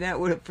I mean, that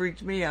would have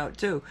freaked me out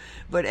too.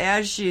 But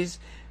as she's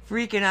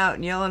freaking out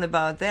and yelling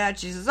about that,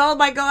 she says, "Oh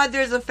my God,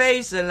 there's a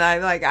face!" And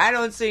I'm like, "I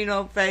don't see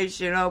no face,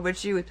 But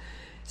she was,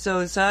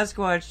 so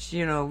Sasquatch,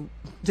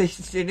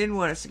 they didn't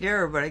want to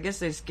scare her, but I guess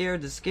they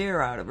scared the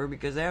scare out of her,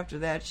 because after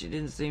that she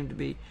didn't seem to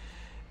be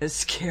as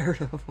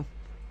scared of them.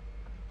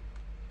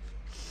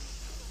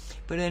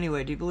 But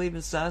anyway, do you believe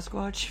in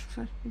Sasquatch,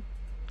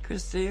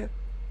 Christia?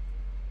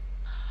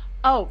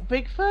 Oh,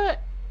 Bigfoot.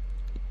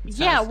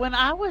 Yeah, when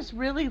I was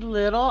really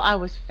little, I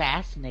was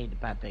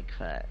fascinated by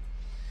Bigfoot.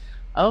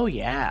 Oh,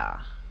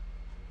 yeah.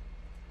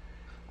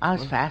 I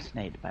was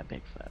fascinated by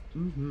Bigfoot.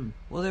 Mm-hmm.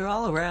 Well, they're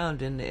all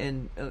around,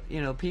 and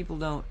people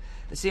don't...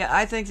 See,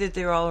 I think that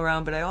they're all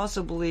around, but I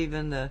also believe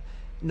in the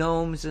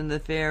gnomes and the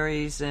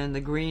fairies and the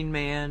green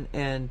man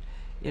and,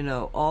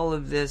 all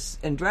of this,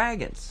 and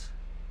dragons.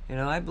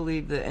 I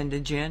believe that, and the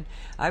djinn.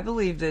 I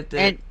believe that...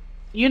 And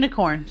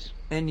unicorns.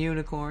 And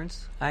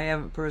unicorns. I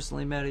haven't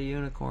personally met a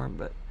unicorn,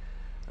 but...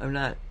 I'm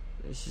not.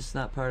 It's just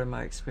not part of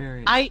my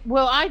experience.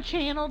 I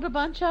channeled a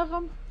bunch of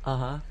them.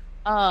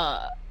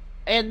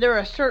 And they're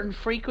a certain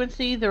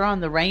frequency. They're on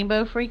the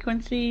rainbow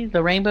frequency,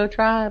 the rainbow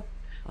tribe.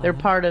 They're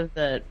part of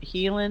the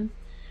healing,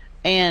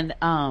 and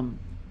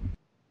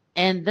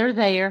they're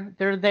there.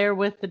 They're there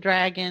with the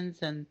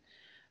dragons, and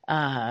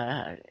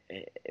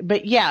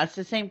but yeah, it's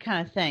the same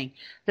kind of thing.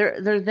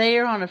 They're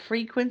there on a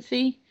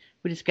frequency.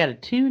 We just got to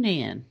tune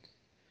in.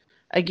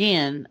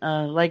 Again,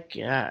 like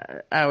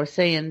I was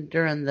saying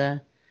during the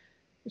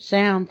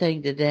sound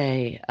thing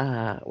today,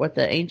 what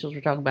the angels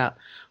were talking about,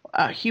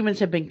 humans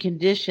have been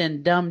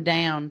conditioned, dumbed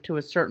down to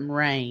a certain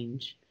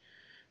range,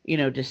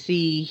 to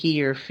see,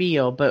 hear,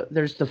 feel, but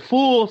there's the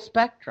full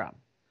spectrum.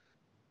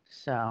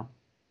 So,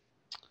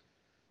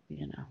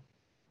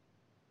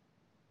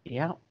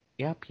 Yep.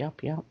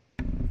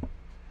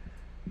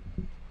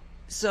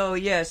 So,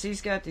 yes, he's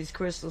got these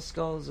crystal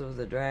skulls of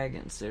the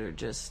dragons that are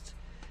just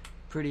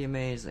pretty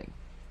amazing.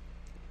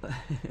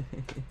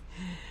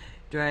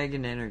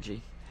 Dragon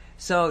energy.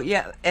 So,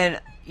 yeah,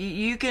 and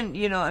you can,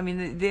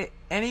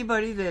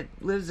 anybody that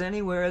lives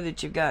anywhere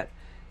that you've got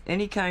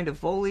any kind of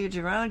foliage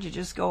around, you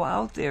just go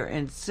out there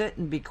and sit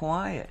and be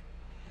quiet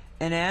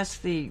and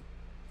ask the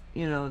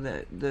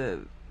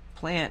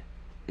plant,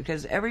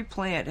 because every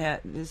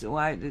plant this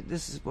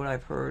is what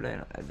I've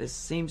heard, this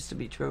seems to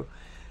be true,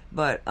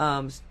 but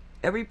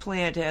every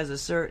plant has a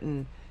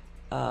certain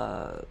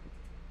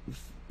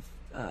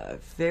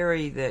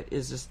fairy that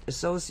is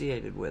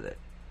associated with it.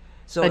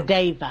 So a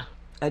deva.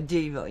 A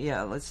diva,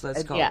 yeah. Let's call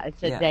it. Yeah,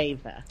 it's a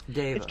deva.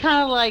 Deva. It's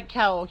kind of like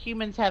how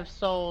humans have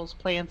souls,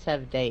 plants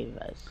have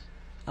devas.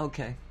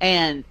 Okay.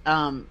 And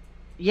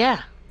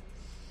yeah.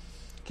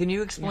 Can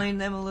you explain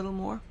them a little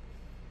more?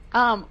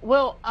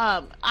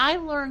 I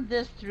learned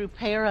this through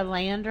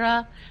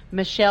Paralandra,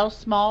 Michelle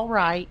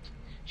Small-Wright.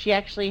 She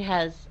actually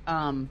has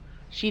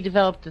she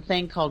developed a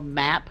thing called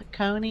map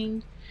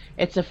coning.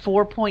 It's a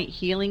 4-point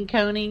healing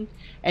coning,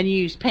 and you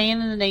use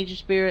Pan and the Nature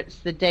Spirits,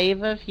 the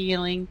Deva of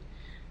Healing,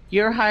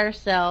 your higher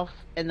self,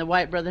 and the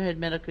White Brotherhood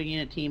Medical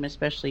Unit team,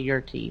 especially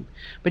your team.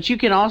 But you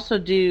can also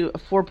do a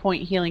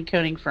 4-point healing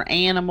coning for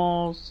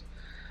animals.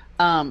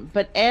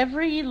 But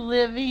every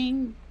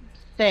living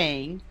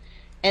thing,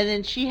 and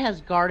then she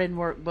has garden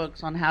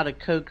workbooks on how to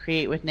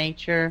co-create with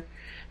nature,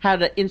 how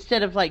to,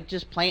 instead of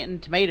just planting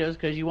tomatoes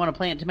because you want to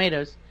plant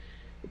tomatoes,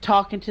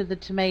 talking to the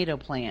tomato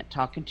plant,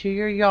 talking to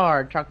your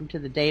yard, talking to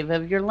the deva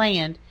of your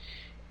land,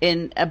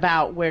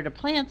 about where to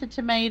plant the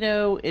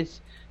tomato.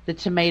 Is the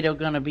tomato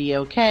going to be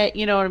okay?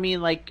 You know what I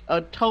mean? Like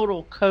a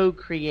total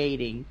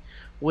co-creating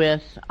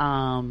with,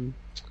 and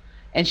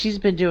she's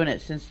been doing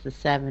it since the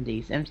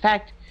 70s. In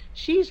fact,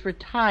 she's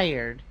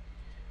retired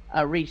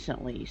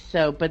recently.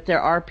 So, but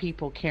there are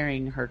people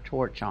carrying her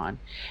torch on.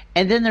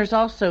 And then there's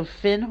also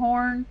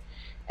Finhorn,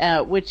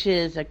 which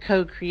is a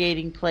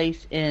co-creating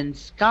place in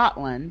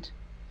Scotland.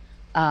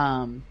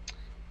 And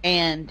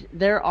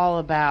they're all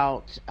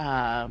about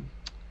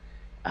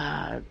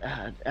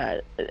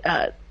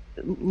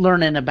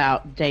learning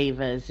about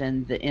devas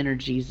and the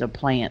energies of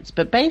plants.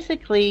 But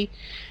basically,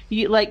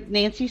 you, like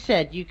Nancy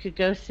said, you could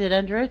go sit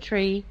under a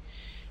tree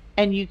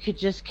and you could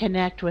just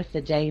connect with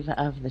the deva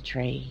of the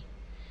tree.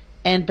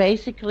 And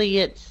basically,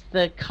 it's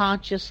the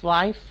conscious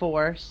life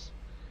force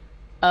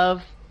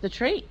of the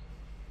tree.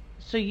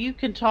 So you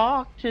can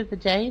talk to the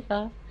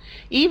deva.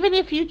 Even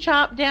if you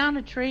chop down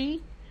a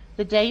tree,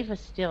 the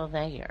deva's still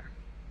there.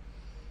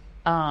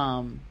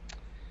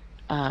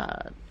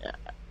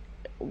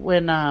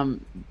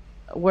 When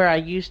where I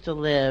used to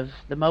live,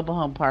 the mobile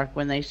home park,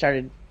 when they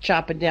started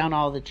chopping down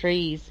all the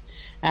trees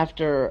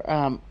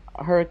after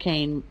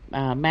Hurricane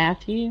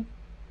Matthew,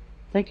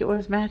 I think it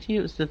was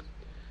Matthew. It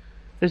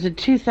was in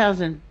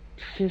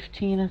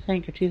 2015, I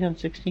think, or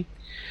 2016.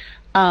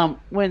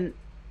 When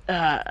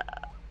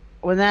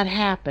that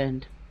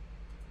happened,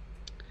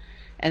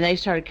 and they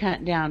started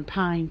cutting down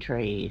pine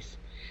trees,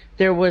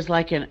 there was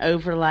like an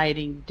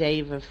overlighting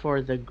deva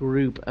for the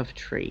group of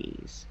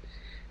trees.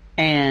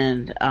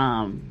 And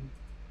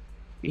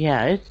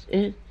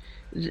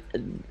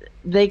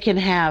they can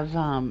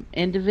have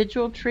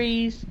individual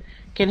trees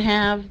can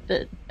have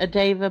a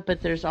deva,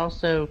 but there's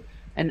also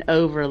an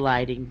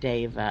overlighting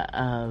deva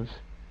of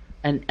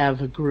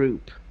a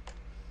group,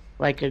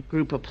 like a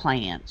group of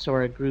plants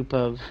or a group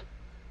of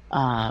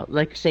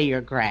like say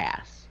your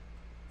grass,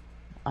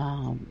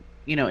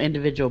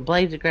 individual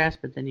blades of grass,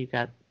 but then you've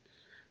got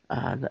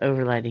the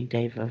overlighting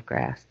deva of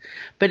grass.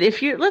 But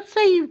if let's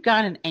say you've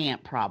got an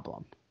ant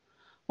problem,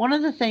 one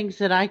of the things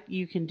that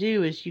you can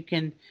do is you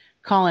can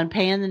call in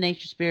Pan the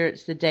nature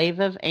spirits, the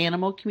deva of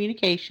animal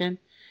communication,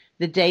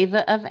 the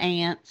deva of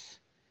ants,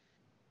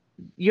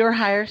 your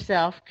higher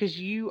self, because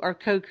you are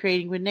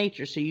co-creating with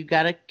nature, so you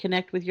got to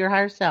connect with your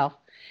higher self,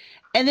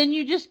 and then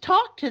you just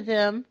talk to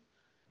them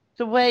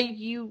the way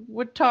you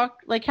would talk,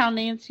 like how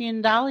Nancy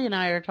and Dolly and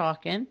I are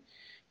talking.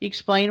 You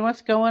explain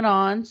what's going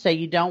on, say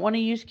you don't want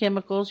to use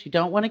chemicals, you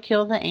don't want to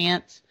kill the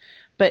ants,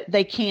 but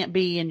they can't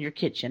be in your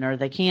kitchen, or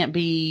they can't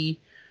be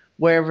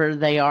wherever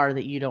they are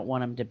that you don't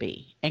want them to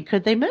be. And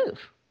could they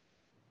move?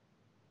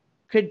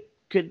 Could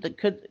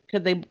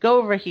they go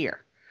over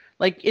here?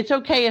 Like, it's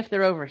okay if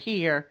they're over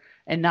here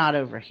and not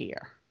over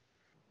here.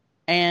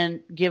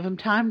 And give them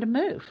time to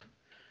move.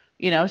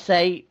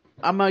 Say,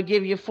 I'm going to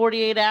give you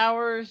 48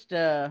 hours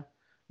to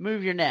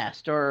move your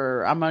nest,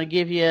 or I'm going to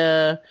give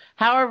you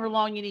however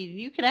long you need. And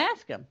you can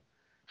ask them,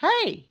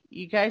 hey,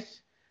 you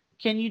guys,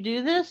 can you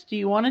do this? Do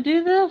you want to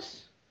do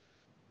this?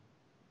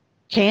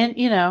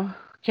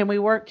 Can we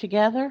work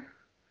together?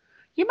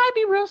 You might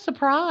be real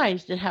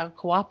surprised at how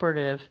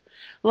cooperative.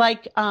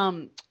 Like,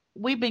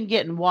 we've been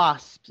getting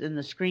wasps in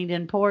the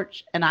screened-in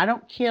porch, and I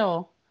don't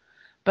kill,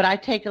 but I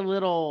take a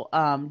little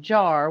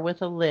jar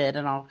with a lid,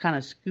 and I'll kind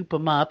of scoop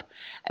them up.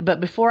 But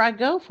before I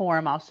go for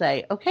them, I'll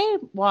say, okay,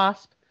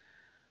 wasp,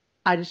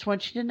 I just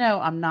want you to know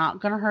I'm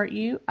not going to hurt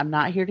you. I'm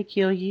not here to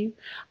kill you.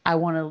 I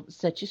want to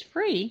set you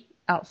free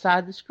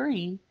outside the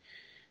screen.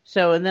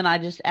 So, and then I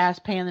just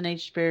ask Pan the nature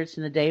spirits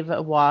and the deva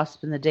of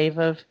wasp and the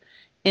deva of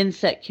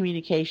insect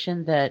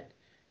communication that,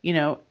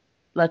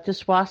 let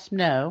this wasp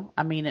know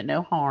I mean it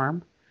no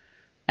harm.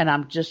 And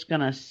I'm just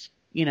going to,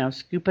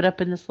 scoop it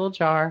up in this little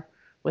jar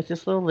with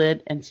this little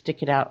lid and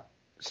stick it out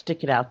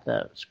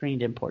the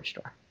screened in porch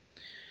door.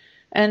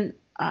 And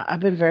I've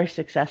been very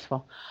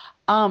successful.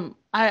 I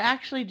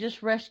actually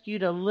just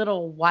rescued a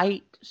little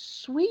white,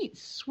 sweet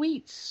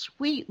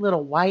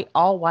little white,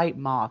 all white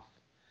moth.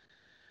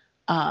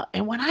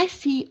 And when I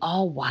see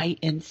all white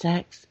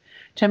insects,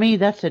 to me,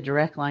 that's a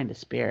direct line to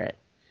spirit.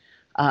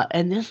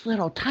 And this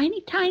little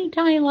tiny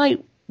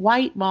light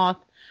white moth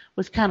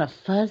was kind of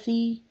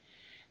fuzzy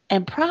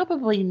and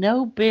probably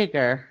no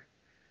bigger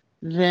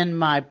than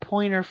my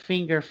pointer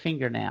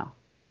fingernail.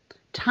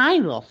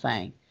 Tiny little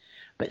thing,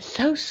 but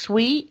so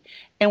sweet.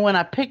 And when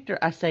I picked her,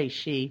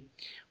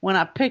 when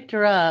I picked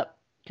her up,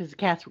 because the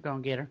cats were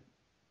going to get her,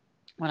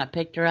 when I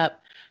picked her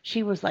up,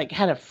 she was like,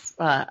 had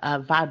a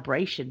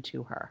vibration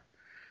to her.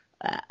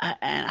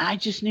 And I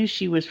just knew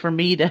she was for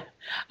me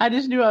I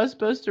just knew I was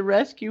supposed to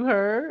rescue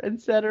her and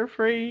set her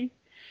free.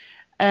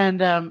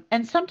 And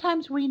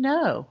sometimes we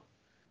know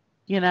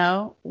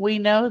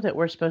that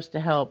we're supposed to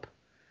help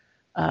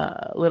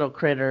little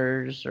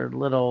critters or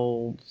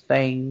little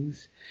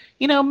things.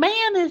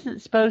 Man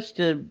isn't supposed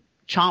to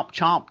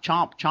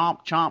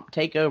chomp,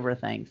 take over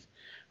things.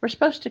 We're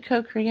supposed to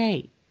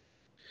co-create.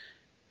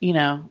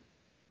 Gaia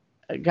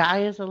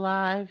is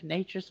alive,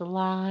 nature's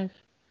alive.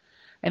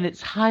 And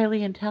it's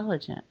highly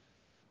intelligent.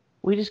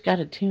 We just got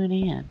to tune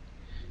in.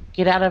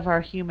 Get out of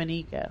our human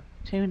ego.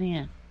 Tune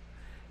in.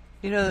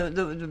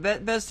 The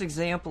best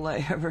example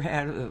I ever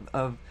had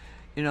of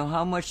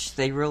how much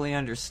they really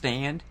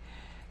understand.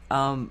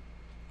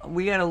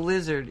 We had a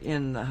lizard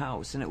in the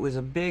house, and it was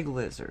a big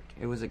lizard.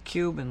 It was a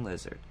Cuban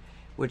lizard,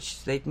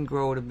 which they can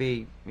grow to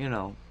be,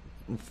 a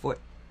foot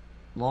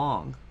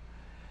long.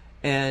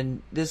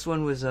 And this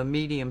one was a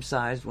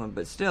medium-sized one,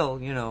 but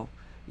still, you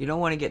don't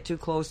want to get too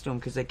close to them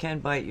because they can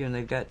bite you, and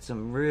they've got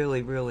some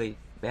really, really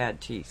bad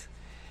teeth.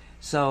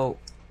 So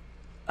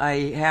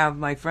I have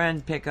my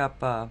friend pick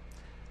up a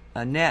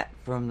net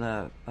from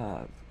the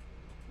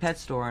pet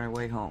store on her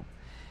way home.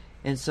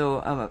 And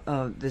so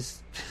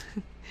this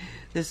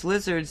this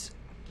lizard's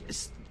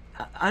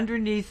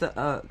underneath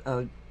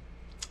a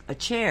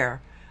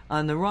chair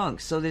on the rung.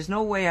 So there's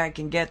no way I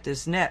can get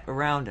this net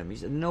around him.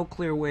 There's no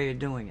clear way of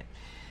doing it.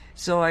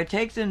 So I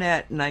take the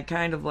net and I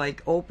kind of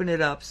like open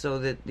it up so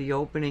that the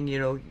opening,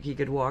 he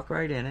could walk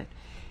right in it.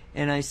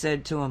 And I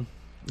said to him,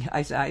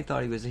 I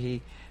thought he was a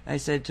he. I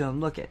said to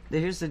him, look,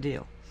 here's the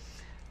deal.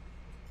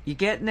 You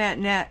get in that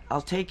net,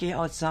 I'll take you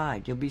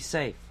outside. You'll be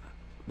safe.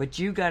 But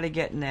you got to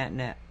get in that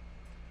net.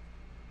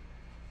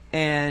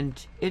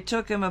 And it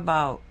took him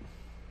about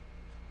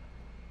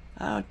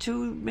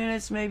 2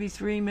 minutes, maybe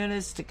 3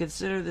 minutes to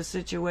consider the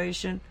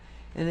situation.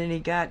 And then he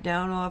got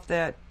down off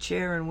that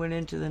chair and went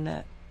into the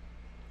net.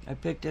 I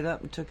picked it up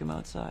and took him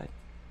outside.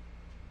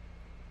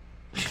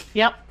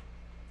 Yep.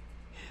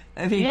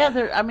 I mean, yeah,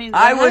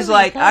 I was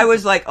like,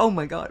 oh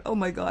my God,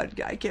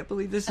 I can't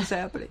believe this is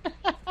happening.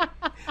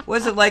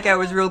 Wasn't like I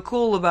was real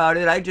cool about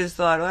it. I just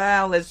thought,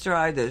 well, let's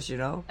try this,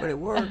 but it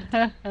worked.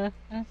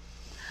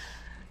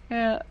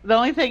 Yeah, the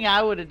only thing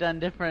I would have done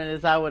different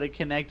is I would have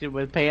connected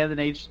with Pan the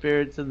Nature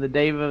Spirits and the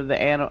Dave of the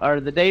animal, or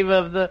the Dave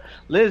of the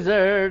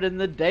Lizard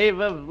and the Dave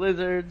of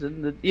Lizards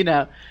and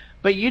the,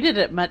 But you did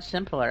it much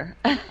simpler.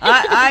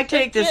 I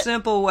take the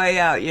simple way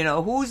out.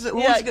 Who's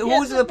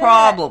the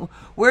problem?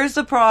 Where's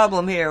the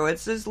problem here?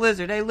 It's this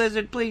lizard. Hey,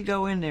 lizard, please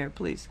go in there.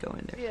 Please go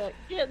in there. Yeah,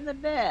 get in the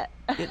net.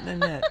 Get in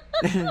the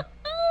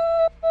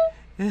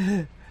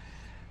net.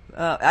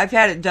 I've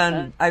had it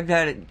done. I've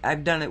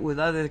done it with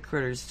other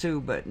critters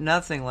too, but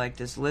nothing like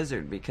this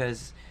lizard,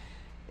 because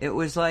it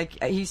was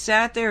like he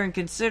sat there and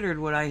considered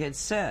what I had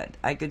said.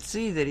 I could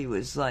see that he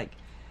was like,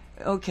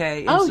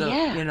 okay,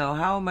 and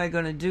how am I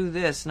going to do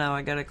this now?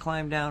 I got to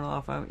climb down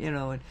off,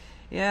 and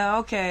yeah,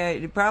 okay.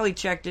 He probably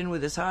checked in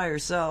with his higher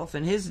self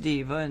and his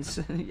diva,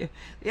 and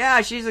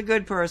yeah, she's a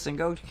good person.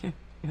 Go,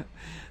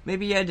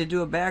 maybe you had to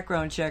do a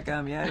background check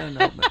on me. I don't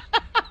know.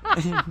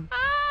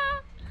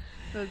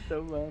 But that's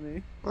so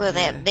funny. Well,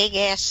 that big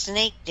ass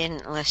snake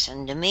didn't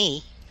listen to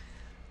me.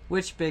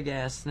 Which big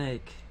ass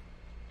snake?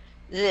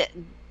 The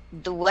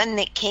one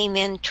that came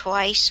in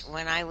twice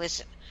when I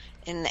was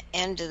in the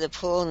end of the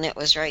pool, and it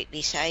was right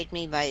beside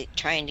me by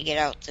trying to get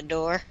out the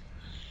door.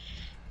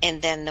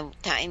 And then the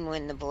time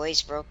when the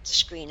boys broke the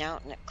screen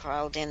out and it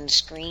crawled in the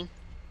screen.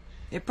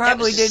 It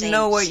probably didn't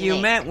know what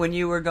you meant when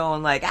you were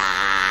going like,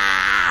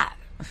 ah!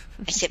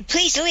 I said,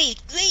 please leave,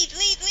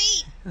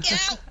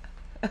 get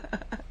out.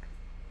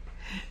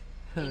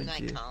 In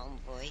my calm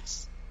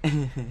voice.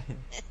 It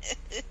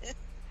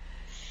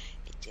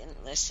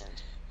didn't listen.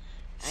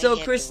 So,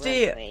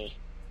 Christia,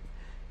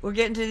 we're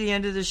getting to the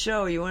end of the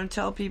show. You want to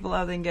tell people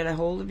how they can get a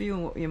hold of you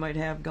and what you might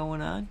have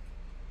going on?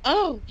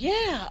 Oh,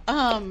 yeah.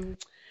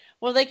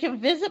 Well, they can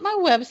visit my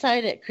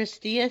website at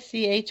Christia,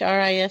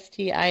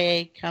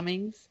 Christia,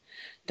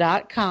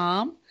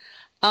 Cummings.com.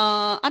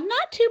 I'm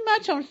not too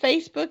much on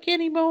Facebook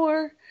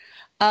anymore,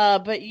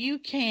 but you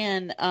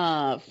can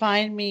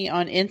find me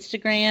on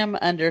Instagram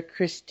under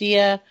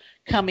Christia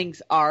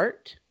Cummings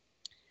Art,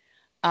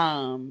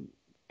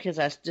 because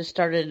I just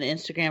started an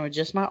Instagram with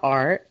just my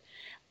art,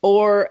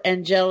 or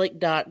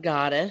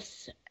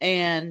angelic.goddess,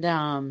 and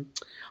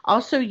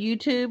also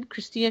YouTube,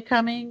 Christia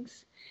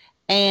Cummings,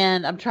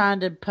 and I'm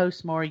trying to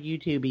post more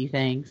YouTube-y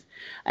things.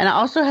 And I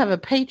also have a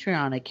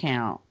Patreon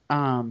account,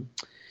 and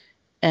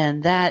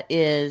that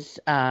is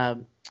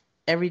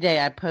every day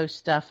I post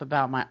stuff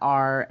about my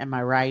art and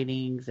my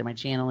writings and my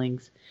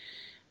channelings,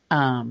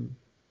 and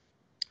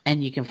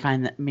you can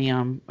find me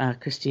on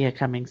Christia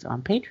Cummings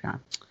on Patreon.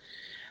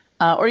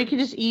 Or you can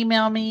just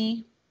email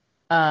me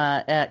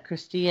at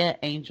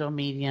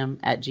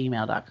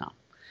christiaangelmedium@gmail.com.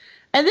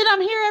 And then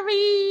I'm here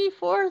every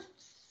fourth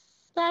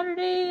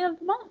Saturday of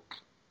the month.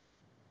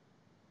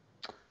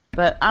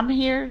 But I'm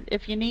here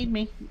if you need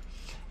me.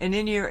 And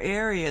in your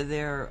area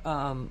there,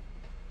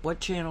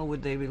 what channel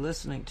would they be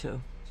listening to?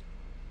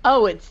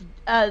 Oh, it's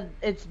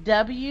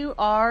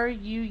WRUU.org.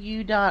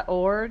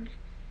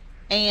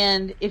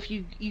 And if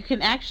you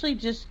can actually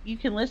you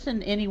can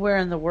listen anywhere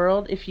in the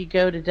world if you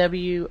go to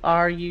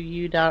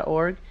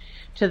WRUU.org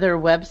to their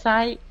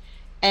website,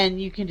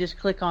 and you can just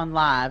click on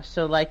live.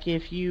 So like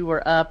if you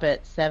were up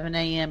at 7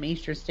 a.m.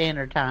 Eastern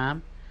Standard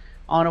Time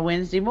on a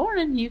Wednesday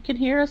morning, you can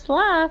hear us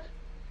live.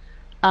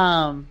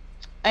 And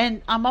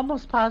I'm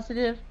almost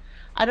positive,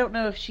 I don't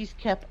know if she's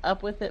kept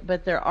up with it,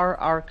 but there are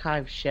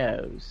archive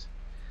shows.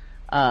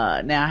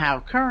 Now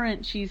how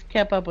current she's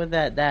kept up with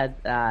that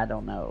I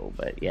don't know,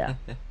 but yeah.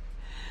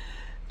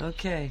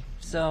 Okay,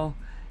 so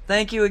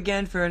thank you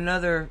again for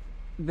another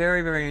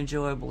very, very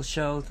enjoyable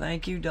show.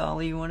 Thank you,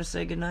 Dolly. You want to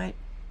say goodnight?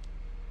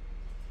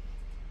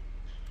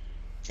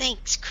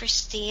 Thanks,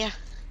 Christia.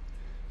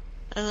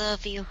 I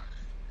love you.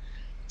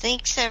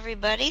 Thanks,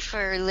 everybody,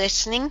 for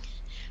listening,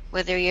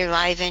 whether you're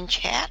live in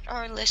chat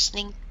or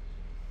listening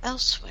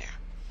elsewhere.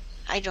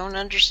 I don't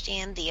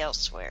understand the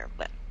elsewhere,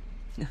 but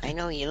I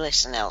know you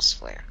listen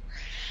elsewhere.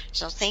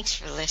 So thanks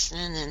for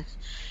listening,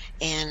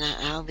 and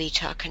I'll be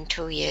talking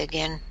to you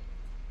again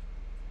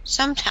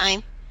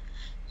sometime.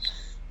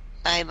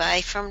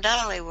 Bye-bye from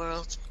Dolly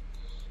World.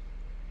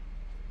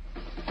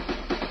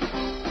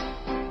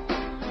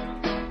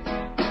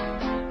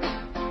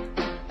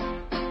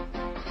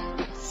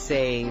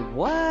 Say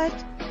what?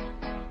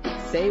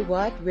 Say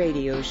what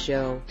radio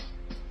show.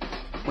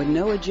 With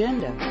no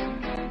agenda.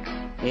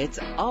 It's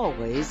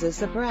always a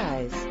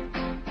surprise.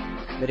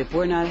 But if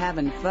we're not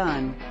having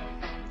fun,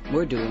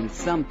 we're doing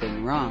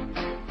something wrong.